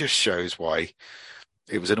it just shows why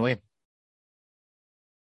it was annoying.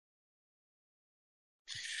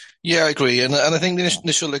 Yeah, I agree. And I think the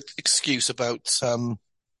initial excuse about,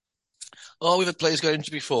 we've had players go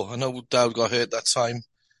injured before. I know Dowd got hurt that time.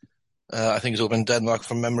 I think it's over in Denmark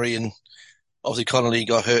from memory, and obviously Connolly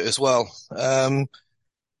got hurt as well.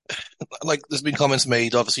 Like there's been comments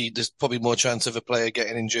made, obviously there's probably more chance of a player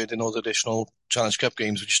getting injured in all the additional Challenge Cup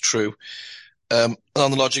games, which is true. And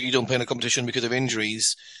on the logic, you don't play in a competition because of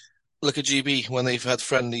injuries. Look at GB when they've had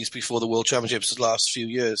friendlies before the World Championships the last few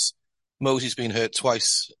years. Mosey's been hurt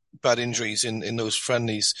twice, bad injuries in those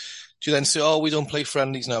friendlies. Do you then say, we don't play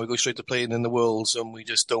friendlies now, we go straight to playing in the Worlds and we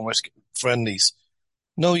just don't risk friendlies?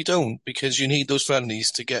 No, you don't, because you need those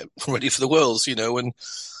friendlies to get ready for the Worlds, and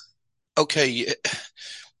okay,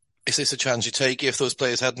 is this a chance you take? If those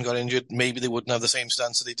players hadn't got injured, maybe they wouldn't have the same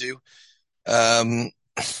stance that they do.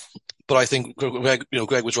 But I think Greg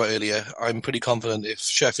was right earlier. I'm pretty confident if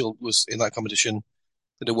Sheffield was in that competition,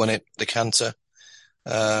 they'd have won it, the canter.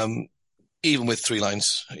 Even with 3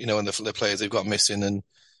 lines, and the players they've got missing, and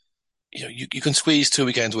you can squeeze 2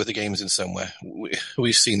 weekends worth of games in somewhere.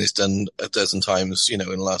 We've seen this done a dozen times, in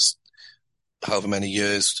the last however many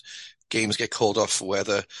years. Games get called off for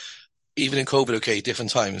weather. Even in COVID, okay,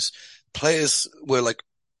 different times. players were like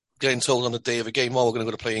getting told on the day of a game, "Oh, we're going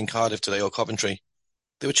to go to play in Cardiff today or Coventry."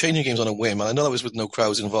 They were changing games on a whim, and I know that was with no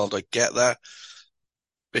crowds involved. I get that.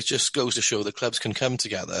 It just goes to show that clubs can come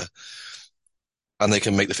together and they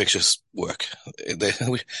can make the fixtures work.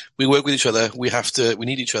 We work with each other. We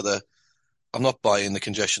need each other. I'm not buying the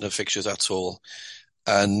congestion of fixtures at all.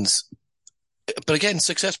 But again,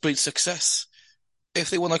 success breeds success.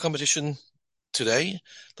 If they won that competition today,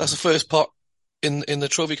 that's the first pot in the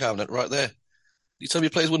trophy cabinet right there. You tell me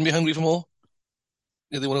players wouldn't be hungry for more?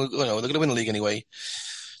 They want to, they're going to win the league anyway.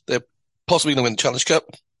 They're possibly going to win the Challenge Cup.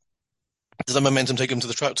 Does that momentum take them to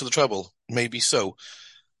the treble? Maybe so.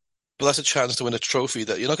 But that's a chance to win a trophy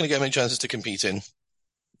that you're not going to get many chances to compete in.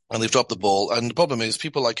 And they've dropped the ball. And the problem is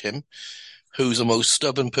people like him, who's the most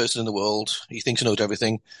stubborn person in the world, he thinks he knows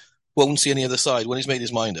everything, won't see any other side. When he's made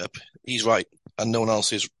his mind up, he's right. And no one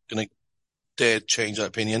else is going to dare change that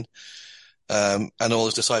opinion. And all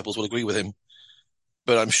his disciples will agree with him.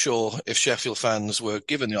 But I'm sure if Sheffield fans were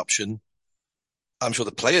given the option, I'm sure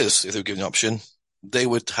the players, if they were given the option, they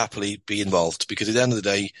would happily be involved. Because at the end of the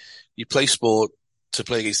day, you play sport to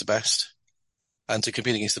play against the best and to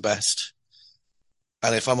compete against the best.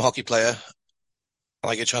 And if I'm a hockey player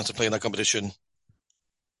and I get a chance to play in that competition,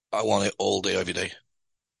 I want it all day, every day.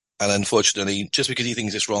 And unfortunately, just because he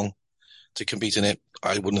thinks it's wrong to compete in it,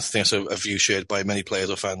 I wouldn't think that's a view shared by many players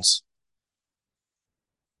or fans.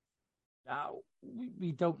 Now,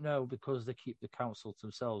 we don't know because they keep the council to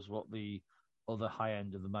themselves what the other high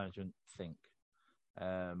end of the management think.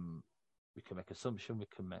 We can make assumption, we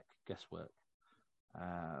can make guesswork.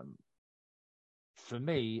 For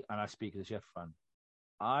me, and I speak as a Sheffield fan,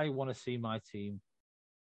 I want to see my team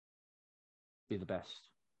be the best.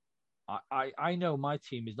 I know my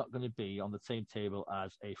team is not going to be on the same table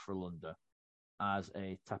as a Frölunda, as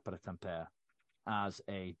a Tappara Tampere, as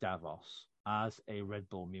a Davos, as a Red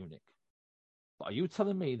Bull Munich. But are you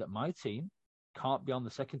telling me that my team can't be on the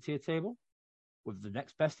second tier table with the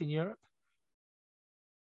next best in Europe?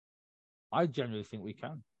 I generally think we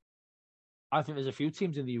can. I think there's a few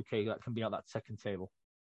teams in the UK that can be on that second table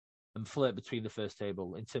and flirt between the first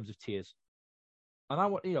table in terms of tiers. And I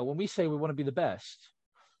want, when we say we want to be the best,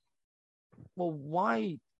 well,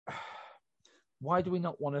 why do we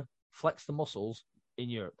not want to flex the muscles in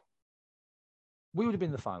Europe? We would have been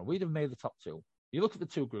in the final. We'd have made the top two. You look at the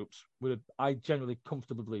two groups. I generally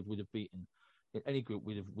comfortably believe we'd have beaten in any group.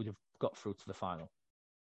 We'd have got through to the final.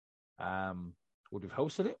 Would we have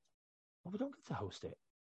hosted it? Well, we don't get to host it.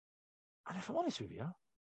 And if I'm honest with you,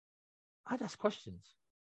 I'd ask questions.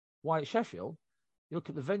 Why at Sheffield? You look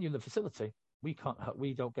at the venue and the facility. We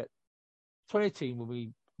don't get. 2018 when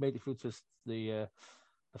we made it through to the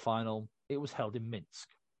final, it was held in Minsk,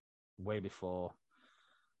 way before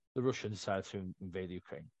the Russians decided to invade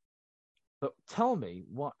Ukraine. But tell me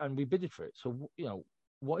what, and we bidded for it. So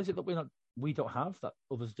what is it that we don't have that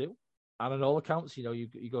others do? And on all accounts, you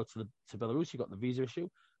go to Belarus, you got the visa issue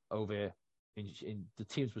over in the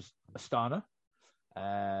teams was Astana,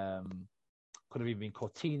 could have even been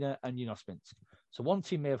Cortina and UNOS Minsk. So one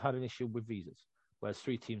team may have had an issue with visas, whereas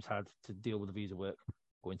 3 teams had to deal with the visa work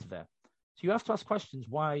going to there. So you have to ask questions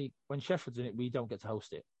why, when Sheffield's in it, we don't get to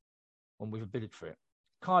host it when we've bidded for it.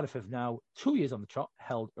 Cardiff have now 2 years on the trot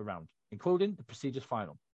held a round, including the prestigious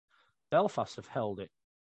final. Belfast have held it.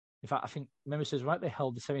 In fact, I think memory serves right, they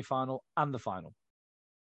held the semi-final and the final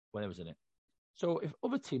when it was in it. So if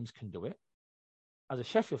other teams can do it, as a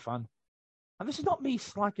Sheffield fan, and this is not me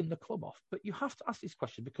slagging the club off, but you have to ask this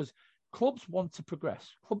question because clubs want to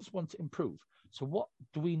progress, clubs want to improve. So what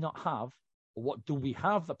do we not have, or what do we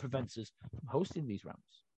have that prevents us from hosting these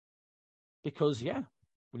rounds? Because,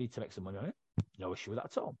 we need to make some money on it. No issue with that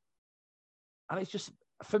at all. And it's just,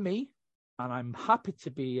 for me, and I'm happy to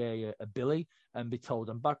be a Billy and be told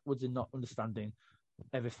I'm backwards in not understanding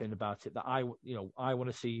everything about it, that I want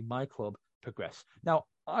to see my club progress. Now,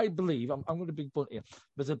 I believe, I'm going to be blunt here,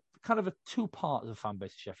 there's a kind of a 2 parts of the fan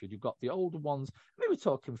base of Sheffield. You've got the older ones, maybe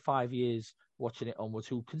talking 5 years, watching it onwards,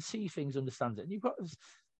 who can see things, understand it. And you've got this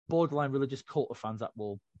borderline religious cult of fans that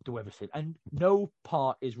will do everything. And no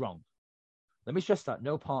part is wrong. Let me stress that.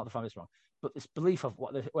 No part of the fan is wrong. But this belief of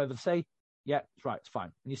whatever they say, it's right, it's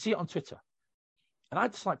fine. And you see it on Twitter. And I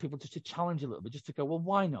just like people just to challenge a little bit, just to go, well,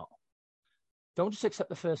 why not? Don't just accept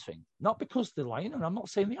the first thing. Not because they're lying, and I'm not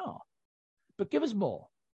saying they are. But give us more.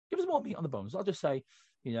 Give us more meat on the bones. I'll just say,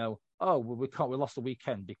 we lost the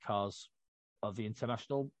weekend because of the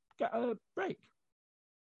international break.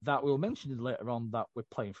 That we'll mention later on that we're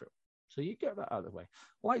playing through. So you get that out of the way.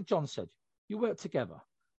 Like John said, you work together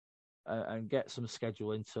and get some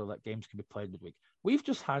schedule in so that games can be played midweek. We've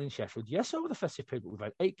just had in Sheffield, over the festive period, we've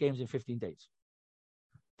had 8 games in 15 days.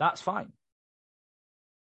 That's fine.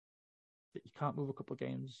 But you can't move a couple of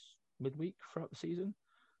games midweek throughout the season.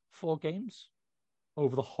 4 games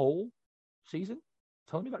over the whole season.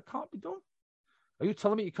 Telling me that can't be done? Are you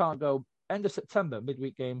telling me you can't go end of September,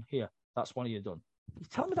 midweek game here? That's when you're done. You're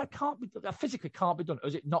telling me that can't be done? That physically can't be done? Or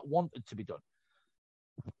is it not wanted to be done?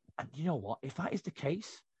 And you know what? If that is the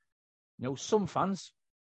case, some fans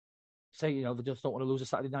say, they just don't want to lose a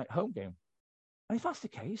Saturday night home game. And if that's the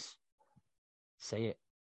case, say it.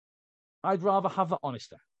 I'd rather have that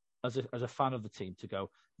honesty as a fan of the team to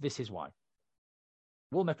go, this is why.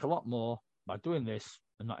 We'll make a lot more by doing this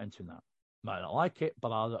and not entering that. Might not like it,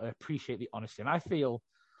 but I appreciate the honesty. And I feel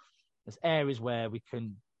there's areas where we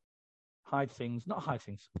can hide things, not hide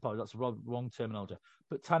things, probably that's the wrong terminology,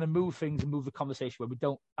 but trying to move things and move the conversation where we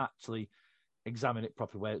don't actually examine it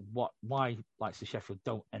properly, why likes the Sheffield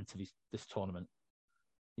don't enter this tournament.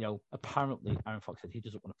 Apparently Aaron Fox said he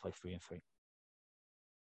doesn't want to play 3-3,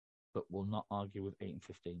 but will not argue with 8 and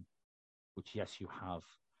 15, which yes, you have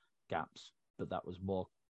gaps, but that was more,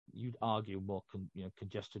 you'd argue more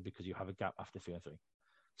congested because you have a gap after 3-3.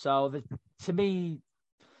 So to me,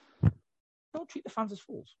 don't treat the fans as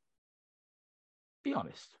fools. Be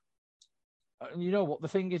honest. And you know what the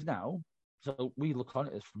thing is now? So we look on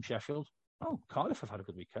it as from Sheffield. Oh, Cardiff have had a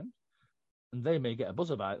good weekend. And they may get a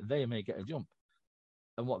buzzer by it. They may get a jump.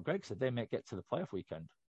 And what Greg said, they may get to the playoff weekend.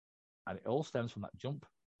 And it all stems from that jump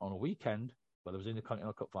on a weekend, whether it was in the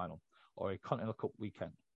Continental Cup final or a Continental Cup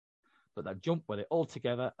weekend. But that jump where they're all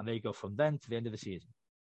together and they go from then to the end of the season.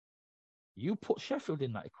 You put Sheffield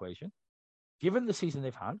in that equation, given the season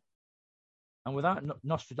they've had, and without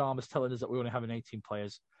Nostradamus telling us that we're only having 18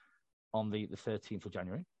 players on the 13th of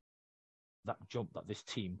January, that jump that this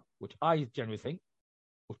team, which I generally think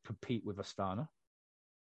would compete with Astana.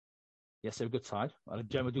 Yes, they're a good side. I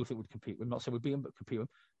generally do think would compete with them. Not saying we'd beat them, but compete with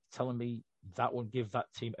them. Telling me that would give that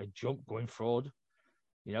team a jump going forward.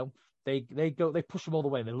 They push them all the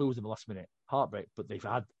way and they lose in the last minute. Heartbreak, but they've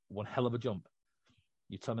had one hell of a jump.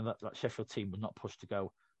 You tell me that Sheffield team was not pushed to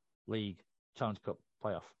go League, Challenge Cup,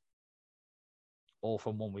 playoff. All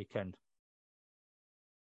from one weekend.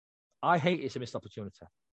 I hate it's a missed opportunity.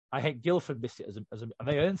 I hate Guildford missed it and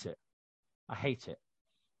they earned it. I hate it.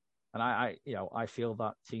 And I feel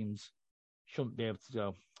that teams shouldn't be able to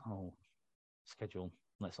go, schedule,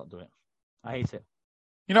 let's not do it. I hate it.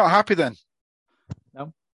 You're not happy then?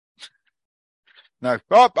 No. No.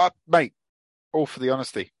 Oh, mate, all for the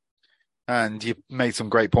honesty. And you made some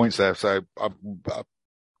great points there, so I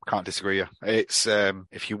can't disagree. It's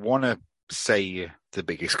if you want to say you're the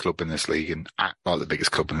biggest club in this league and act like the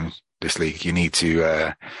biggest club in this league, you need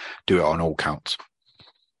to do it on all counts.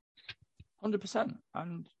 100%.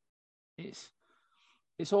 And it's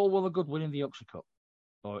all well and good winning the Yorkshire Cup,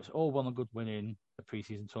 or it's all well and good winning the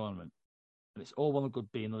pre-season tournament, and it's all well and good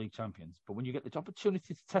being the league champions. But when you get the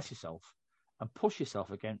opportunity to test yourself and push yourself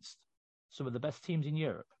against some of the best teams in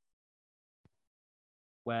Europe,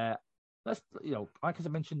 where like as I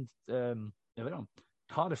mentioned earlier on,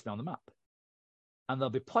 Cardiff's now on the map, and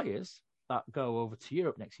there'll be players that go over to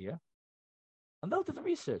Europe next year, and they'll do the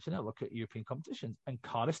research and they'll look at European competitions, and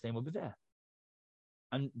Cardiff's name will be there.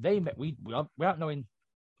 And without knowing,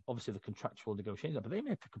 obviously, the contractual negotiations, but they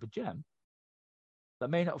may pick up a gem that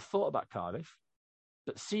may not have thought about Cardiff,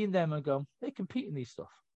 but seeing them and go, they compete in these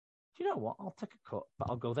stuff. Do you know what? I'll take a cut, but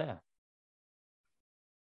I'll go there.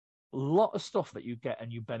 A lot of stuff that you get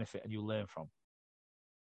and you benefit and you learn from.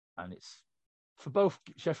 And it's, for both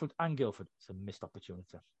Sheffield and Guildford, it's a missed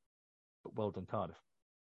opportunity. But well done, Cardiff.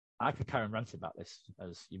 I could carry on ranting about this,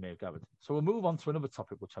 as you may have gathered. So we'll move on to another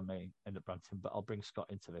topic, which I may end up ranting, but I'll bring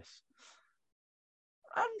Scott into this.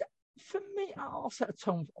 And for me, I'll set a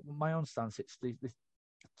tone on my own stance. It's the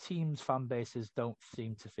teams' fan bases don't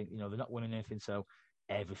seem to think, they're not winning anything, so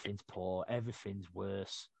everything's poor, everything's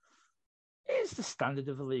worse. Is the standard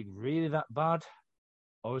of the league really that bad?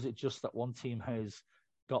 Or is it just that one team has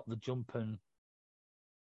got the jump and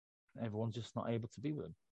everyone's just not able to be with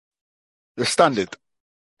them? The standard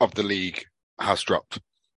of the league has dropped.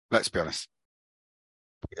 Let's be honest.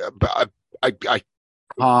 But I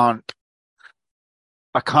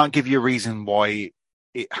can't give you a reason why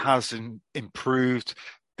it hasn't improved.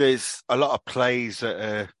 There's a lot of plays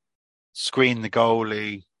that screen the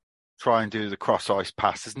goalie, try and do the cross ice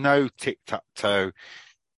pass. There's no tic-tac-toe.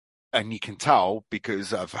 And you can tell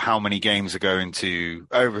because of how many games are going to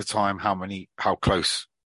overtime, how close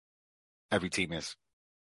every team is.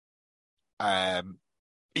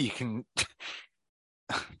 You can.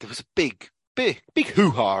 There was a big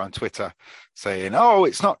hoo-ha on Twitter saying, "Oh,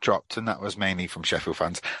 it's not dropped," and that was mainly from Sheffield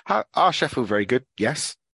fans. Are Sheffield very good?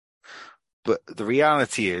 Yes, but the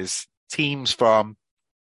reality is, teams from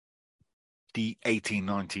the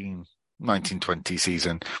 1920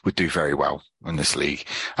 season would do very well in this league.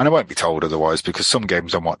 And I won't be told otherwise, because some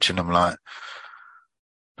games I'm watching, I'm like,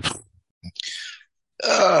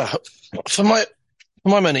 for my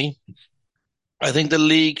money, I think the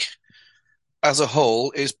league as a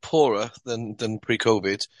whole is poorer than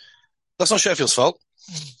pre-COVID. That's not Sheffield's fault.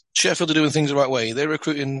 Sheffield are doing things the right way. They're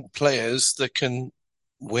recruiting players that can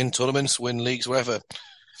win tournaments, win leagues, wherever.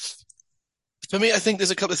 For me, I think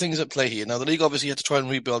there's a couple of things at play here. Now, the league obviously had to try and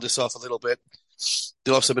rebuild itself a little bit.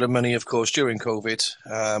 They lost a bit of money, of course, during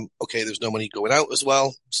COVID. Okay, there's no money going out as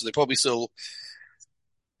well, so they're probably still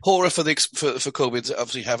poorer for COVID,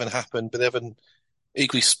 obviously haven't happened, but they haven't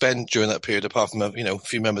equally spent during that period, apart from a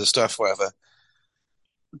few members of staff, whatever.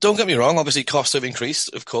 Don't get me wrong, obviously costs have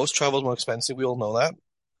increased, of course. Travel's more expensive, we all know that.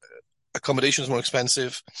 Accommodation is more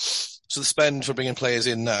expensive. So the spend for bringing players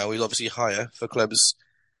in now is obviously higher for clubs.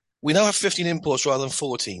 We now have 15 imports rather than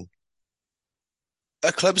 14.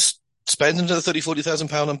 Are clubs spending another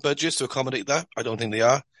 £30,000-40,000 on budgets to accommodate that? I don't think they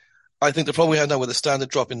are. I think the problem we have now with the standard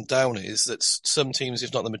dropping down is that some teams,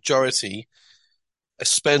 if not the majority, are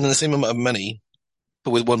spending the same amount of money,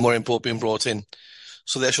 but with one more import being brought in.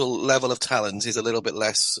 So the actual level of talent is a little bit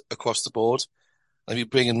less across the board. And if you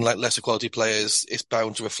bring in lesser quality players, it's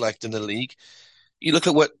bound to reflect in the league. You look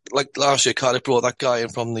at what, like last year, Cardiff brought that guy in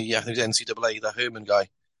from the I think it was NCAA, that Herman guy.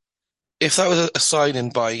 If that was a signing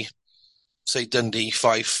by, say, Dundee,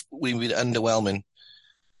 Fife, we'd be underwhelming.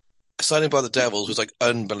 A signing by the Devils was like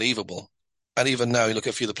unbelievable. And even now, you look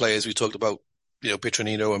at a few of the players we talked about,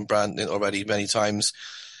 Petronino and Brandt already many times.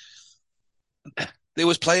 There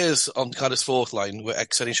was players on Cardiff's fourth line were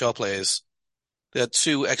ex-NHL players. They had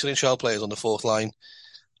 2 ex-NHL players on the fourth line.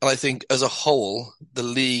 And I think as a whole, the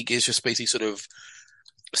league is just basically sort of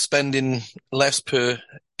spending less per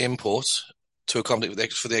import to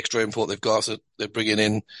accommodate for the extra import they've got. So they're bringing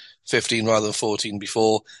in 15 rather than 14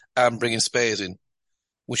 before, and bringing spares in,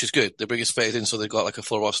 which is good. They're bringing spares in, so they've got like a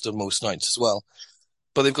full roster most nights as well.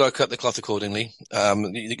 But they've got to cut the cloth accordingly.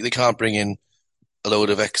 They can't bring in a load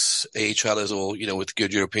of ex-AHLers or, with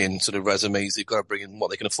good European sort of resumes. They've got to bring in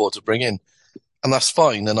what they can afford to bring in. And that's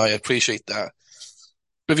fine, and I appreciate that.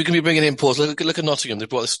 But if you can be bringing imports, look at Nottingham. They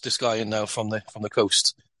brought this guy in now from the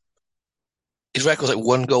coast. His record's like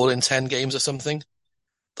 1 goal in 10 games or something.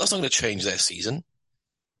 That's not going to change their season.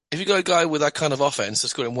 If you got a guy with that kind of offense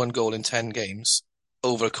that's scoring 1 goal in 10 games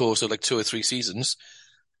over a course of like 2 or 3 seasons,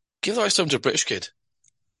 give the ice time to a British kid.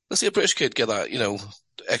 Let's see a British kid get that,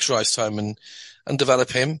 extra ice time and develop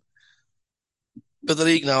him. But the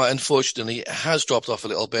league now, unfortunately, has dropped off a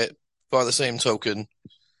little bit. By the same token,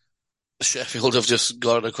 Sheffield have just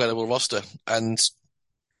got an incredible roster. And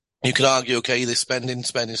you could argue, okay, they're spending.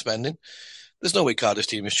 There's no way Cardiff's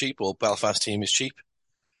team is cheap or Belfast team is cheap.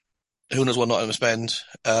 Who knows what Nottingham spend.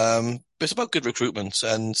 But it's about good recruitment,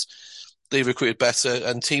 and they've recruited better.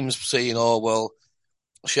 And teams saying, oh, well,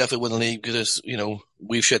 Sheffield won the league because,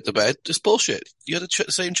 we've shit the bed. It's bullshit. You had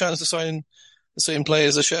the same chance to sign the same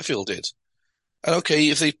players as Sheffield did. And okay,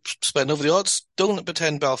 if they spend over the odds, don't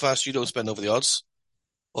pretend Belfast you don't spend over the odds.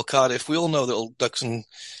 Or Cardiff, we all know that old ducks and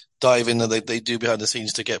dive in and they do behind the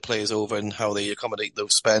scenes to get players over and how they accommodate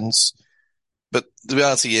those spends. But the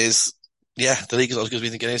reality is, the league is not as good as we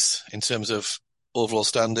think it is in terms of overall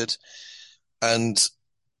standard. And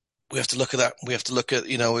we have to look at that. We have to look at,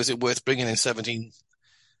 is it worth bringing in 17,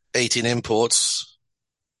 18 imports?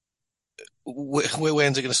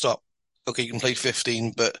 When's it going to stop? Okay, you can play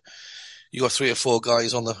 15, but you got 3 or 4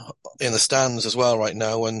 guys in the stands as well right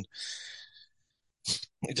now, and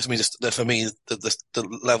it just means that for me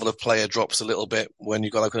the level of player drops a little bit when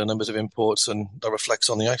you've got like the numbers of imports, and that reflects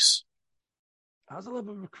on the ice. Has the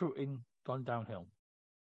level of recruiting gone downhill?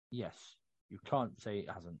 Yes, you can't say it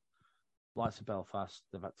hasn't. Likes of Belfast,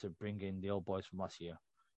 they've had to bring in the old boys from last year.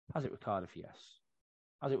 Has it with Cardiff? Yes.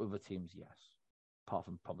 Has it with other teams? Yes. Apart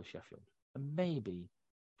from probably Sheffield, and maybe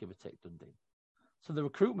give or take Dundee. So the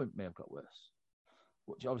recruitment may have got worse,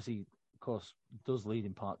 which obviously, of course, does lead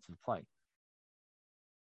in part to the play.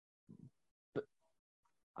 But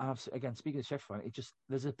again, speaking of Sheffield,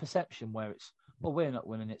 there's a perception where it's, well, we're not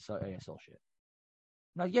winning it, so ASL shit.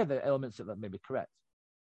 Now, yeah, there are elements that may be correct,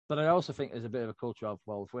 but I also think there's a bit of a culture of,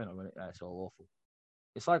 well, if we're not winning it, it's all awful.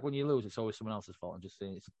 It's like when you lose, it's always someone else's fault, and just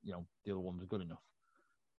saying it's, the other one was good enough.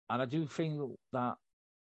 And I do feel that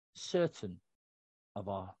certain of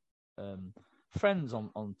our friends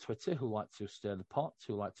on Twitter who like to stir the pot,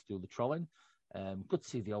 who like to do the trolling. Good to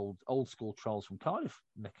see the old school trolls from Cardiff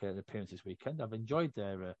make an appearance this weekend. I've enjoyed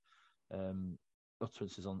their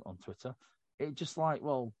utterances on Twitter. It's just like,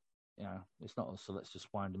 well, it's not us, so let's just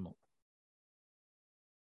wind them up.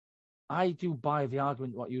 I do buy the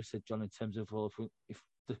argument what you said, John, in terms of, well, if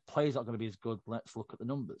the play's not going to be as good, let's look at the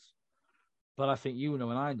numbers. But I think you know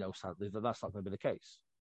and I know, sadly, that that's not going to be the case.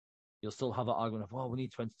 You'll still have that argument of, we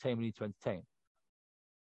need to entertain.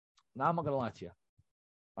 Now, I'm not going to lie to you.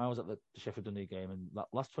 I was at the Sheffield Dundee game, and that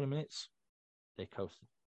last 20 minutes, they coasted.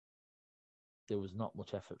 There was not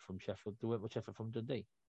much effort from Sheffield. There weren't much effort from Dundee.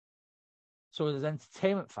 So as an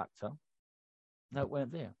entertainment factor, no, it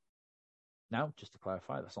weren't there. Now, just to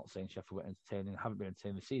clarify, that's not saying Sheffield were entertaining, haven't been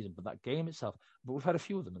entertaining this season, but that game itself, but we've had a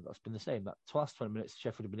few of them, and that's been the same. That last 20 minutes,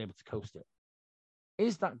 Sheffield have been able to coast it.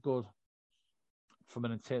 Is that good from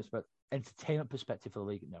an entertainment perspective for the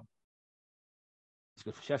league? No. It's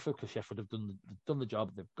good for Sheffield because Sheffield have done the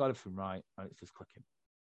job, they've got everything right, and it's just clicking.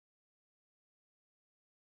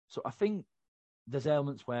 So I think there's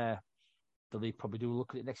elements where the league probably do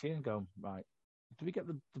look at it next year and go, right, do we get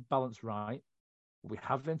the balance right? We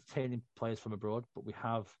have entertaining players from abroad, but we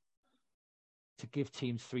have to give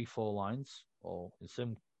teams 3-4 lines, or in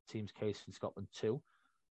some teams' case in Scotland 2,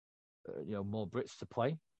 more Brits to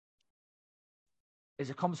play.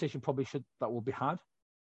 It's a conversation that will be had,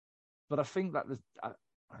 but I think that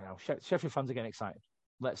Sheffield fans are getting excited.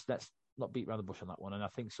 Let's not beat around the bush on that one, and I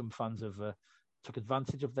think some fans have took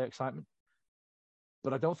advantage of their excitement,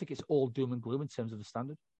 but I don't think it's all doom and gloom in terms of the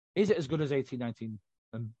standard. Is it as good as 18-19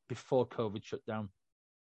 and before COVID shut down?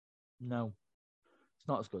 No, it's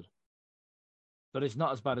not as good. But it's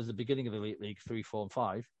not as bad as the beginning of the Elite League 3, 4, and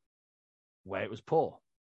 5, where it was poor.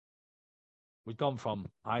 We've gone from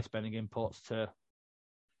high spending imports to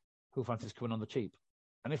who fancies coming on the cheap.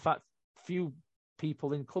 And in fact, few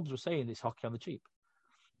people in clubs were saying it's hockey on the cheap.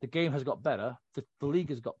 The game has got better. The league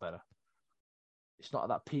has got better. It's not at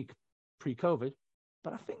that peak pre-COVID,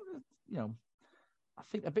 but I think I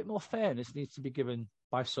think a bit more fairness needs to be given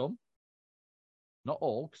by some, not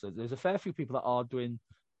all, because there's a fair few people that are doing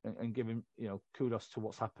and giving kudos to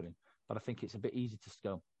what's happening. But I think it's a bit easy to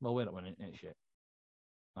go, well, we're not winning it, shit.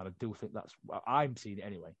 And I do think that's I'm seeing it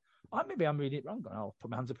anyway. Maybe I'm reading it wrong, and I'll put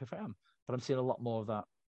my hands up if I am. But I'm seeing a lot more of that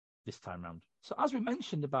this time round. So as we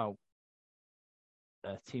mentioned about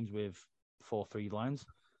teams with 4-3 lines,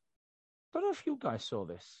 I don't know if you guys saw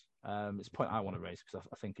this. It's a point I want to raise because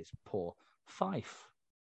I think it's poor. Fife,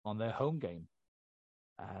 on their home game,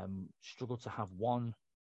 struggled to have one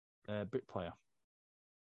Brit player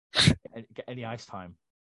get any ice time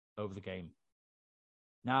over the game.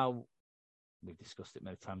 Now, we've discussed it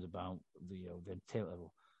many times about the entertainment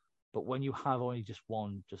level, but when you have only just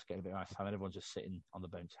one just getting a bit of ice time and everyone's just sitting on the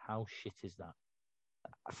bench, how shit is that?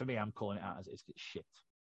 For me, I'm calling it out as it's shit.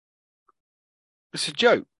 It's a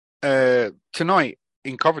joke. Tonight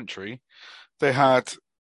in Coventry, they had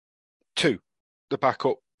 2, the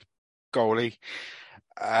backup goalie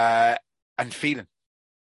and Phelan.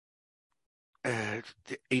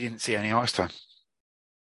 He didn't see any ice time.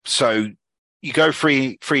 So you go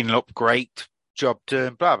 3-0 up, great, job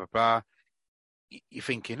done, blah, blah, blah. You're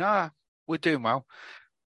thinking, we're doing well.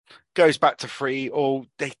 Goes back to 3, or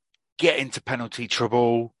they get into penalty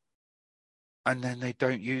trouble, and then they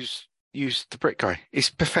don't use the Brit guy. It's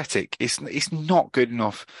pathetic. It's not good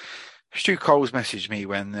enough. Stu Coles messaged me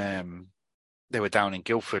when they were down in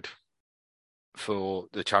Guildford for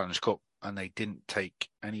the Challenge Cup, and they didn't take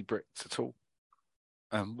any Brits at all.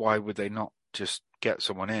 Why would they not just get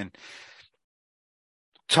someone in?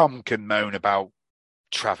 Tom can moan about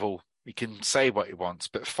travel. He can say what he wants,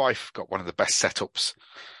 but Fife got one of the best setups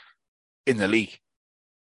in the league.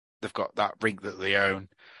 They've got that rink that they own.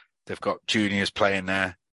 They've got juniors playing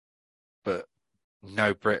there, but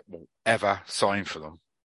no Brit will ever sign for them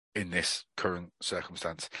in this current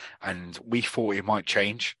circumstance. And we thought it might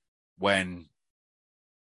change when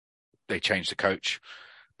they changed the coach,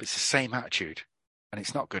 but it's the same attitude, and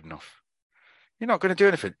it's not good enough. You're not going to do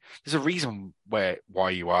anything. There's a reason why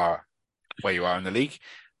you are where you are in the league,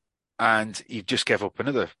 and you just gave up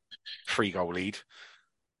another 3-goal lead.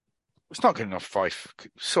 It's not good enough. Fife,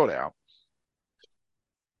 sort it out.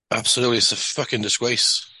 Absolutely, it's a fucking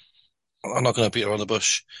disgrace. I'm not going to beat around the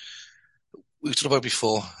bush. We've talked about it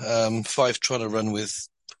before. Fife trying to run with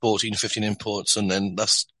 14, 15 imports, and then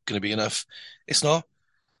that's going to be enough. It's not.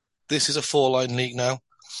 This is a 4-line league now.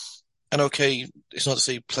 And okay, it's not to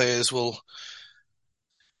say players will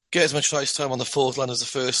get as much ice time on the 4th line as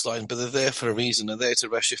the 1st line, but they're there for a reason. They're there to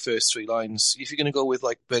rest your first 3 lines. If you're going to go with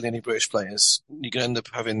barely any British players, you're going to end up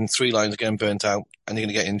having 3 lines getting burnt out, and you're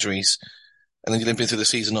going to get injuries. And then you're limping through the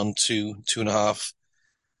season on 2.5,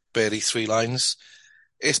 barely 3 lines.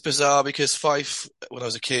 It's bizarre because Fife, when I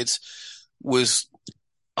was a kid, was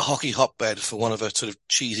a hockey hotbed, for one of a sort of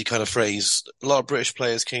cheesy kind of phrase. A lot of British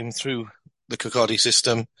players came through the Kirkcaldy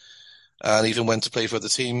system and even went to play for other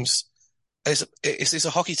teams. It's a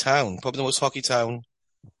hockey town, probably the most hockey town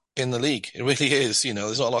in the league. It really is.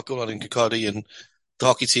 There's not a lot going on in Kirkcaldy, and the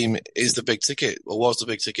hockey team is the big ticket, or was the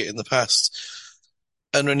big ticket in the past.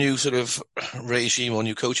 Under a new sort of regime or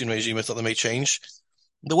new coaching regime, I thought they may change.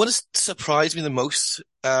 The one that surprised me the most,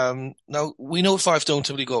 now we know Fife don't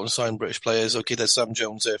typically go out and sign British players. Okay, there's Sam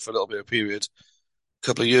Jones there for a little bit of period, a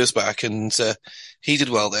couple of years back, and he did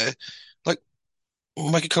well there. Like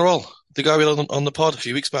Mikey Carroll, the guy we had on the pod a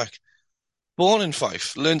few weeks back, born in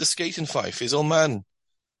Fife, learned to skate in Fife. His old man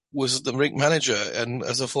was the rink manager and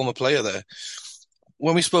as a former player there.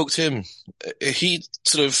 When we spoke to him, he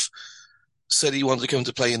sort of said he wanted to come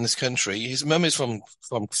to play in this country. His mum is from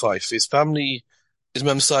Fife. His family, his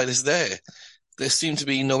mum's side is there. There seemed to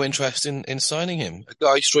be no interest in signing him. A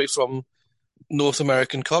guy straight from North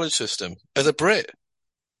American college system as a Brit.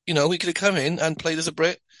 He could have come in and played as a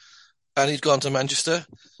Brit, and he'd gone to Manchester.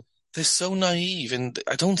 They're so naive, and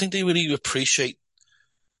I don't think they really appreciate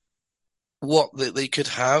what they could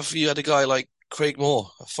have. You had a guy like Craig Moore,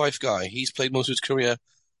 a Fife guy. He's played most of his career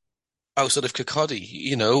outside of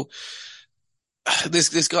Kirkcaldy.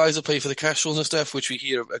 There's guys that play for the Castles and stuff, which we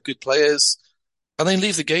hear are good players, and they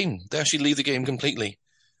leave the game. They actually leave the game completely.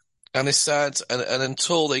 And it's sad. And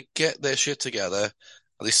until they get their shit together,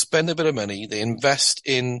 they spend a bit of money, they invest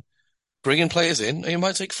in bringing players in, and it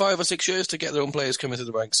might take 5 or 6 years to get their own players coming to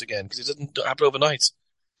the ranks again, because it doesn't happen overnight.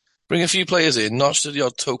 Bring a few players in, not just the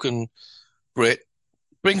odd token Brit.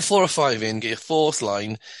 Bring 4 or 5 in, get your fourth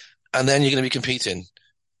line, and then you're going to be competing.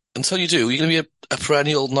 Until you do, you're going to be a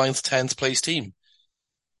perennial 9th, 10th place team,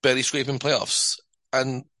 barely scraping playoffs.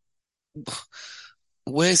 And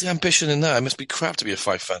where's the ambition in that? It must be crap to be a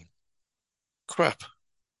Fife fan. Crap.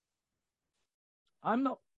 I'm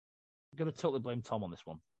not going to totally blame Tom on this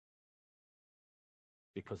one,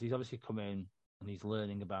 because he's obviously come in and he's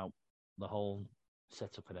learning about the whole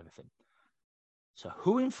setup and everything. So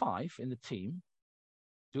who in Fife in the team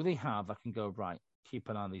do they have that can go, right, keep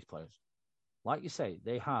an eye on these players? Like you say,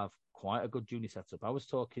 they have quite a good junior setup. I was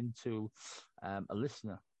talking to a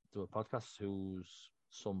listener to a podcast whose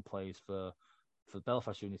son plays for the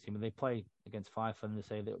Belfast junior team, and they play against Fife, and they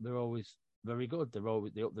say that they're always very good. They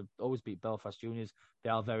always beat Belfast juniors. They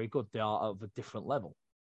are very good. They are of a different level.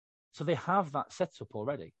 So they have that setup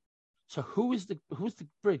already. So who's the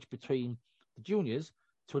bridge between the juniors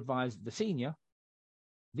to advise the senior?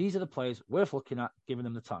 These are the players worth looking at, giving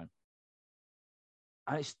them the time.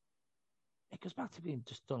 And it goes back to being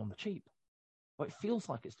just done on the cheap. Or it feels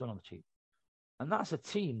like it's done on the cheap. And that's a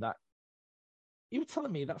team that, you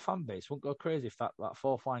telling me that fan base won't go crazy if that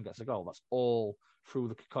fourth line gets a goal. That's all through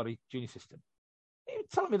the Kirkcaldy junior system. You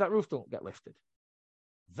telling me that roof don't get lifted?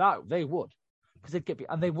 That they would. Because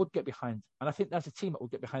they would get behind. And I think that's a team that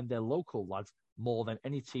would get behind their local lads more than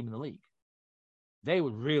any team in the league. They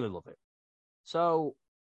would really love it. So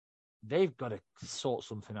they've got to sort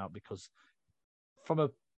something out, because from a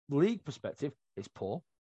league perspective, it's poor.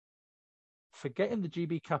 Forgetting the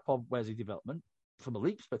GB cap of Wesley development, from a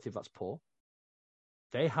league perspective, that's poor.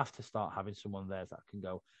 They have to start having someone there that can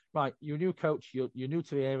go, right, you're a new coach, you're new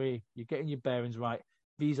to the area, you're getting your bearings right.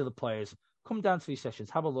 These are the players. Come down to these sessions,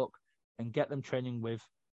 have a look, and get them training with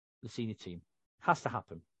the senior team. Has to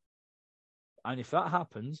happen. And if that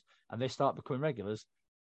happens and they start becoming regulars,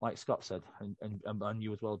 like Scott said, and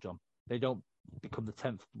you as well, John, they don't become the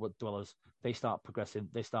 10th dwellers. They start progressing.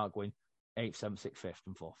 They start going 8th, 7th, 6th, 5th,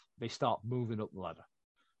 and 4th. They start moving up the ladder.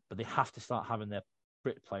 But they have to start having their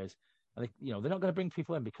Brit players. And they're not going to bring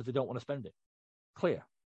people in because they don't want to spend it. Clear.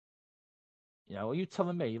 Are you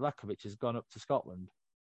telling me Lakovic has gone up to Scotland?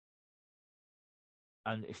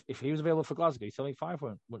 And if he was available for Glasgow, you're telling me Fife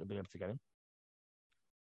wouldn't have been able to get him?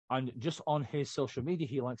 And just on his social media,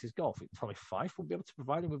 he likes his golf. You're telling me Fife won't be able to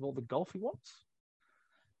provide him with all the golf he wants?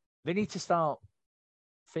 They need to start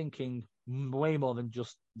thinking way more than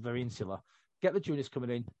just very insular. Get the juniors coming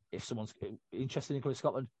in. If someone's interested in coming to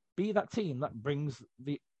Scotland, be that team that brings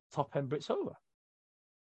the top end Brits over.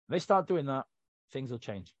 If they start doing that, things will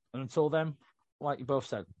change. And until then, like you both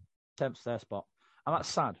said, 10th's their spot. And that's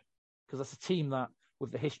sad, because that's a team that,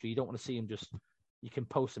 with the history, you don't want to see them you can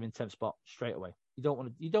post them in 10th spot straight away. You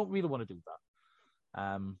don't really want to do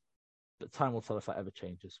that. But time will tell if that ever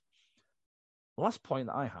changes. The last point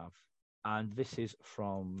that I have, and this is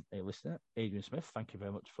from a listener, Adrian Smith. Thank you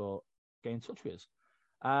very much for getting in touch with us.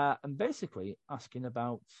 And basically asking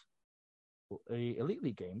about the Elite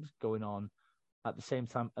League games going on at the same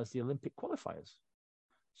time as the Olympic qualifiers.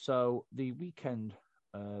 So the weekend,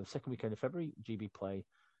 second weekend of February, GB play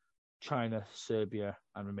China, Serbia,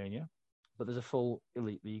 and Romania. But there's a full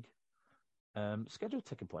Elite League schedule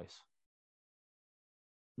taking place.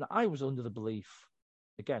 Now, I was under the belief,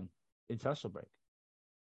 again, international break.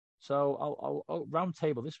 So I'll round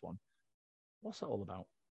table this one. What's that all about?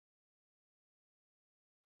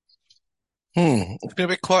 It's been a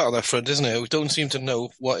bit quiet on that front, isn't it? We don't seem to know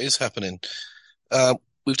what is happening.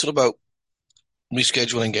 We've talked about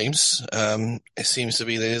rescheduling games. It seems to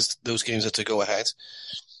be those games are to go ahead.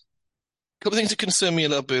 A couple of things that concern me a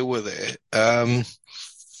little bit with it.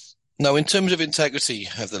 Now, in terms of integrity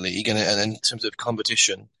of the league and in terms of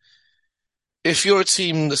competition, if you're a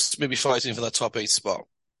team that's maybe fighting for that top 8 spot,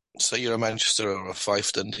 say you're a Manchester or a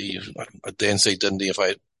Fife Dundee, I dare say Dundee if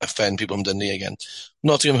I offend people from Dundee again,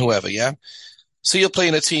 Nottingham, whoever, yeah? So you're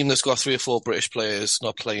playing a team that's got 3 or 4 British players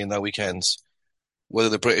not playing their weekends, whether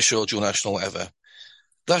they're British or dual national, whatever.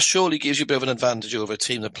 That surely gives you a bit of an advantage over a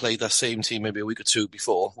team that played that same team maybe a week or 2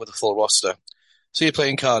 before with a full roster. So you're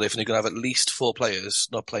playing Cardiff and you're going to have at least 4 players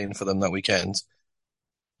not playing for them that weekend,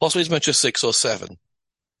 possibly as much as 6 or 7.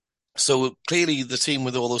 So clearly the team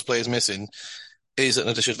with all those players missing is at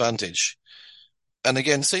a disadvantage. And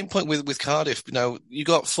again, same point with Cardiff. Now, you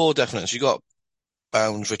got 4 definites. You got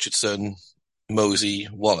Bounds, Richardson, Mosey,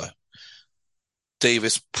 Waller.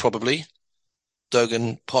 Davis, probably.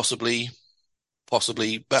 Duggan, possibly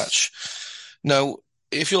Batch. Now,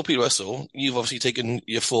 if you're Pete Russell, you've obviously taken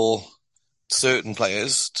your 4 certain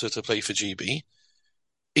players to play for GB.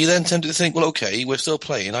 You then tempted to think, well, okay, we're still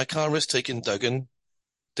playing. I can't risk taking Duggan,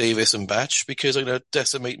 Davis and Batch because I'm going to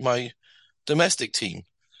decimate my domestic team.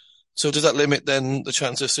 So does that limit then the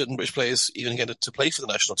chance of certain British players even getting to play for the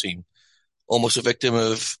national team? Almost a victim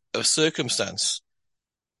of circumstance.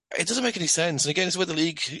 It doesn't make any sense. And again, it's where the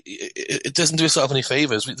league, it doesn't do itself any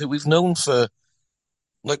favours. We've known for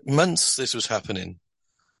like months this was happening.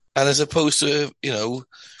 And as opposed to,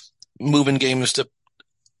 moving games to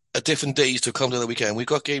a different days to come to the weekend, we've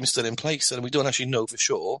got games still in place and we don't actually know for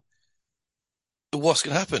sure what's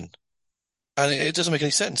going to happen. And it doesn't make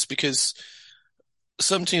any sense because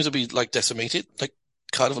some teams will be like decimated, like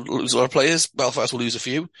Cardiff will lose a lot of players, Belfast will lose a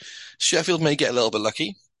few. Sheffield may get a little bit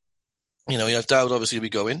lucky. You have Dowd obviously will be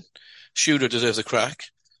going. Shooter deserves a crack.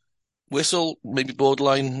 Whistle, maybe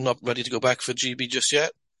borderline, not ready to go back for GB just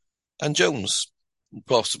yet. And Jones,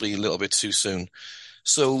 possibly a little bit too soon.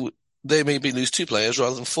 So they maybe lose 2 players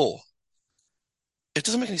rather than 4. It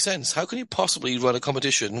doesn't make any sense. How can you possibly run a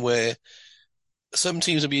competition where some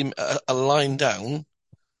teams are being aligned down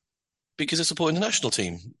because they're supporting the national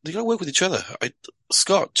team? They got to work with each other.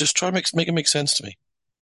 Scott, just try and make it make sense to me.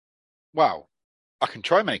 Well, I can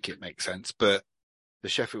try and make it make sense, but the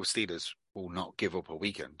Sheffield Steelers will not give up a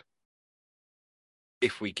weekend.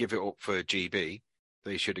 If we give it up for GB,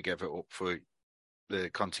 they should have given it up for the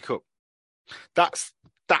Conti Cup. That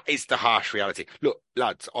is the harsh reality. Look,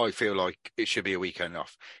 lads, I feel like it should be a weekend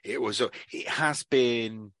off. It has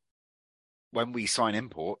been. When we sign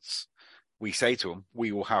imports, we say to them,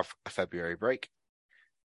 we will have a February break.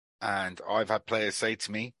 And I've had players say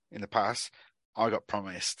to me in the past, I got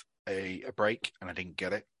promised a break and I didn't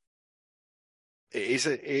get it. It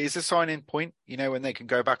is a sign-in point, when they can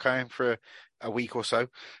go back home for a week or so, and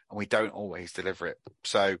we don't always deliver it.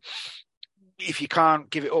 So if you can't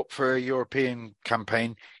give it up for a European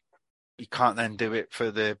campaign, you can't then do it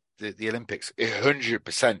for the Olympics.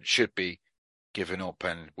 100% should be given up,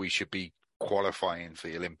 and we should be qualifying for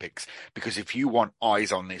the Olympics, because if you want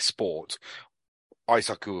eyes on this sport, ice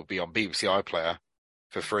hockey will be on BBC iPlayer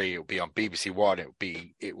for free. It will be on BBC One.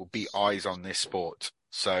 It will be eyes on this sport.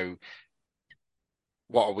 So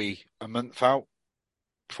what are we, a month out,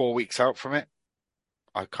 4 weeks out from it?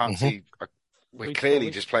 I can't see. We're clearly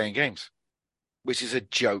just playing games, which is a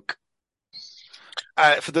joke.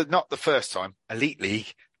 Not the first time, Elite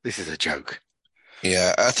League, this is a joke.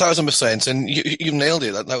 Yeah, 1,000%. And you nailed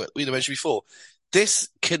it. Like we mentioned before, this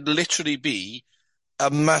could literally be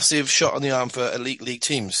a massive shot on the arm for Elite League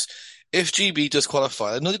teams. If GB does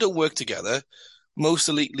qualify, I know they don't work together. Most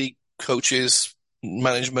Elite League coaches,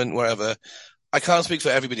 management, wherever, I can't speak for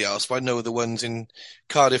everybody else, but I know the ones in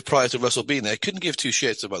Cardiff prior to Russell being there couldn't give 2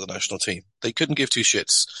 shits about the national team. They couldn't give 2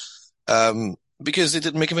 shits because they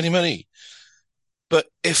didn't make them any money. But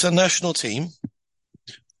if the national team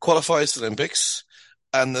qualifies for the Olympics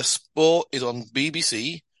and the sport is on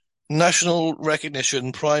BBC, national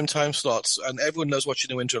recognition, prime time slots, and everyone knows watching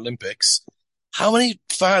the Winter Olympics, how many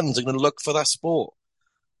fans are going to look for that sport?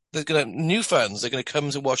 New fans, they're going to come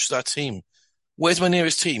to watch that team. Where's my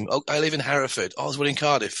nearest team? Oh, I live in Hereford. Oh, we're in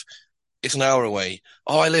Cardiff. It's an hour away.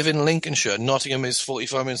 Oh, I live in Lincolnshire. Nottingham is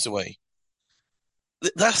 45 minutes away.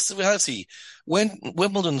 That's the reality. When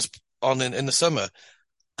Wimbledon's on in the summer,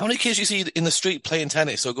 how many kids you see in the street playing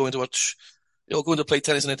tennis or going to play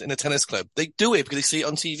tennis in a tennis club? They do it because they see it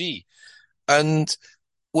on TV. And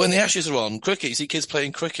when the Ashes are on, cricket, you see kids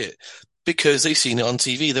playing cricket because they've seen it on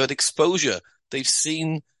TV. They've had exposure. They've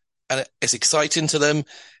seen, and it's exciting to them.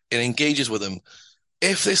 It engages with them.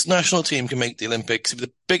 If this national team can make the Olympics, it'll be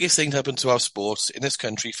the biggest thing to happen to our sports in this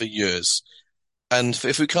country for years. And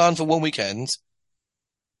if we can for one weekend,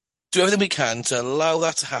 do everything we can to allow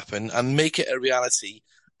that to happen and make it a reality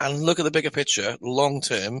and look at the bigger picture long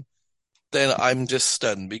term, then I'm just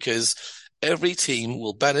stunned because every team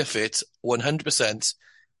will benefit 100%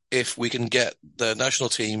 if we can get the national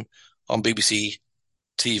team on BBC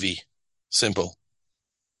TV. Simple.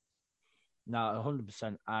 No,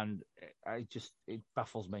 100%. And it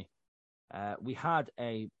baffles me. We had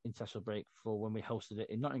a international break for when we hosted it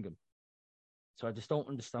in Nottingham. So I just don't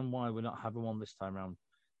understand why we're not having one this time around.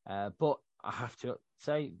 But I have to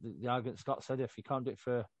say, the argument Scott said, if you can't do it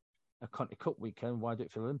for a Conti Cup weekend, why do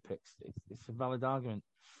it for the Olympics? It's a valid argument.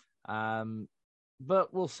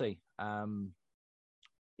 But we'll see.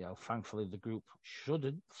 Thankfully, the group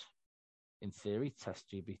shouldn't, in theory, test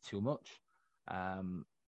GB too much. And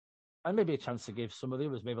maybe a chance to give some of the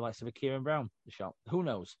others, maybe like Kieran Brown, a shot. Who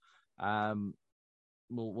knows?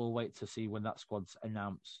 We'll wait to see when that squad's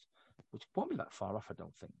announced, which won't be that far off, I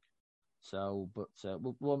don't think. So, but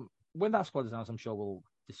when that squad is announced, I'm sure we'll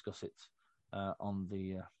discuss it on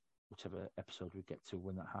the whichever episode we get to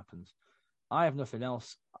when that happens. I have nothing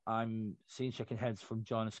else. I'm seeing shaking heads from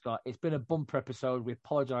John and Scott. It's been a bumper episode. We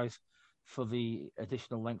apologise for the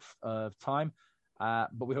additional length of time,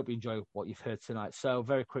 but we hope you enjoy what you've heard tonight. So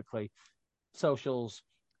very quickly, socials,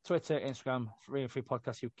 Twitter, Instagram, 3 and 3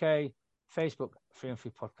 Podcast UK, Facebook, 3 and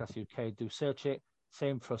 3 Podcast UK. Do search it.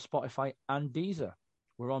 Same for Spotify and Deezer.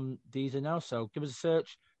 We're on Deezer now, so give us a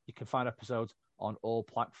search. You can find episodes on all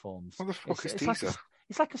platforms. What the fuck is Deezer?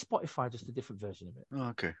 It's like a Spotify, just a different version of it. Oh,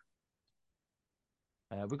 okay.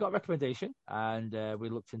 We got a recommendation, and we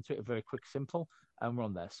looked into it. Very quick, simple, and we're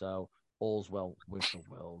on there. So all's well with the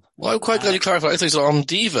world. Well, I'm quite glad you clarified. I thought it was on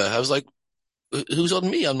Diva. I was like, who's on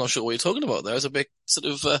me? I'm not sure what you're talking about there. I was a bit sort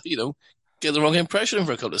of, get the wrong impression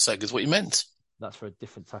for a couple of seconds, what you meant. That's for a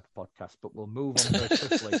different type of podcast, but we'll move on very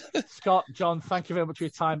quickly. Scott, John, thank you very much for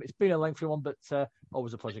your time. It's been a lengthy one, but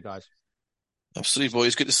always a pleasure, guys. Absolutely,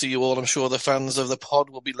 boys. Good to see you all. I'm sure the fans of the pod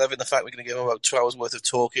will be loving the fact we're going to give them about 2 hours worth of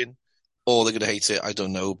talking, or they're going to hate it. I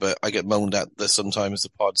don't know, but I get moaned at that sometimes the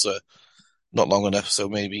pods are not long enough, so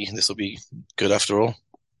maybe this will be good after all.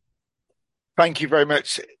 Thank you very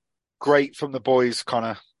much. Great from the boys,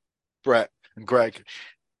 Connor, Brett, and Greg.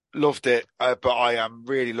 Loved it, but I am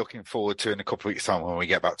really looking forward to in a couple of weeks' time when we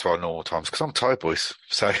get back to our normal times, because I'm tired, boys.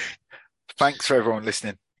 So thanks for everyone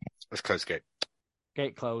listening. Let's close the gate.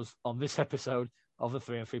 Gate closed on this episode of the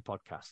 3 and 3 Podcast.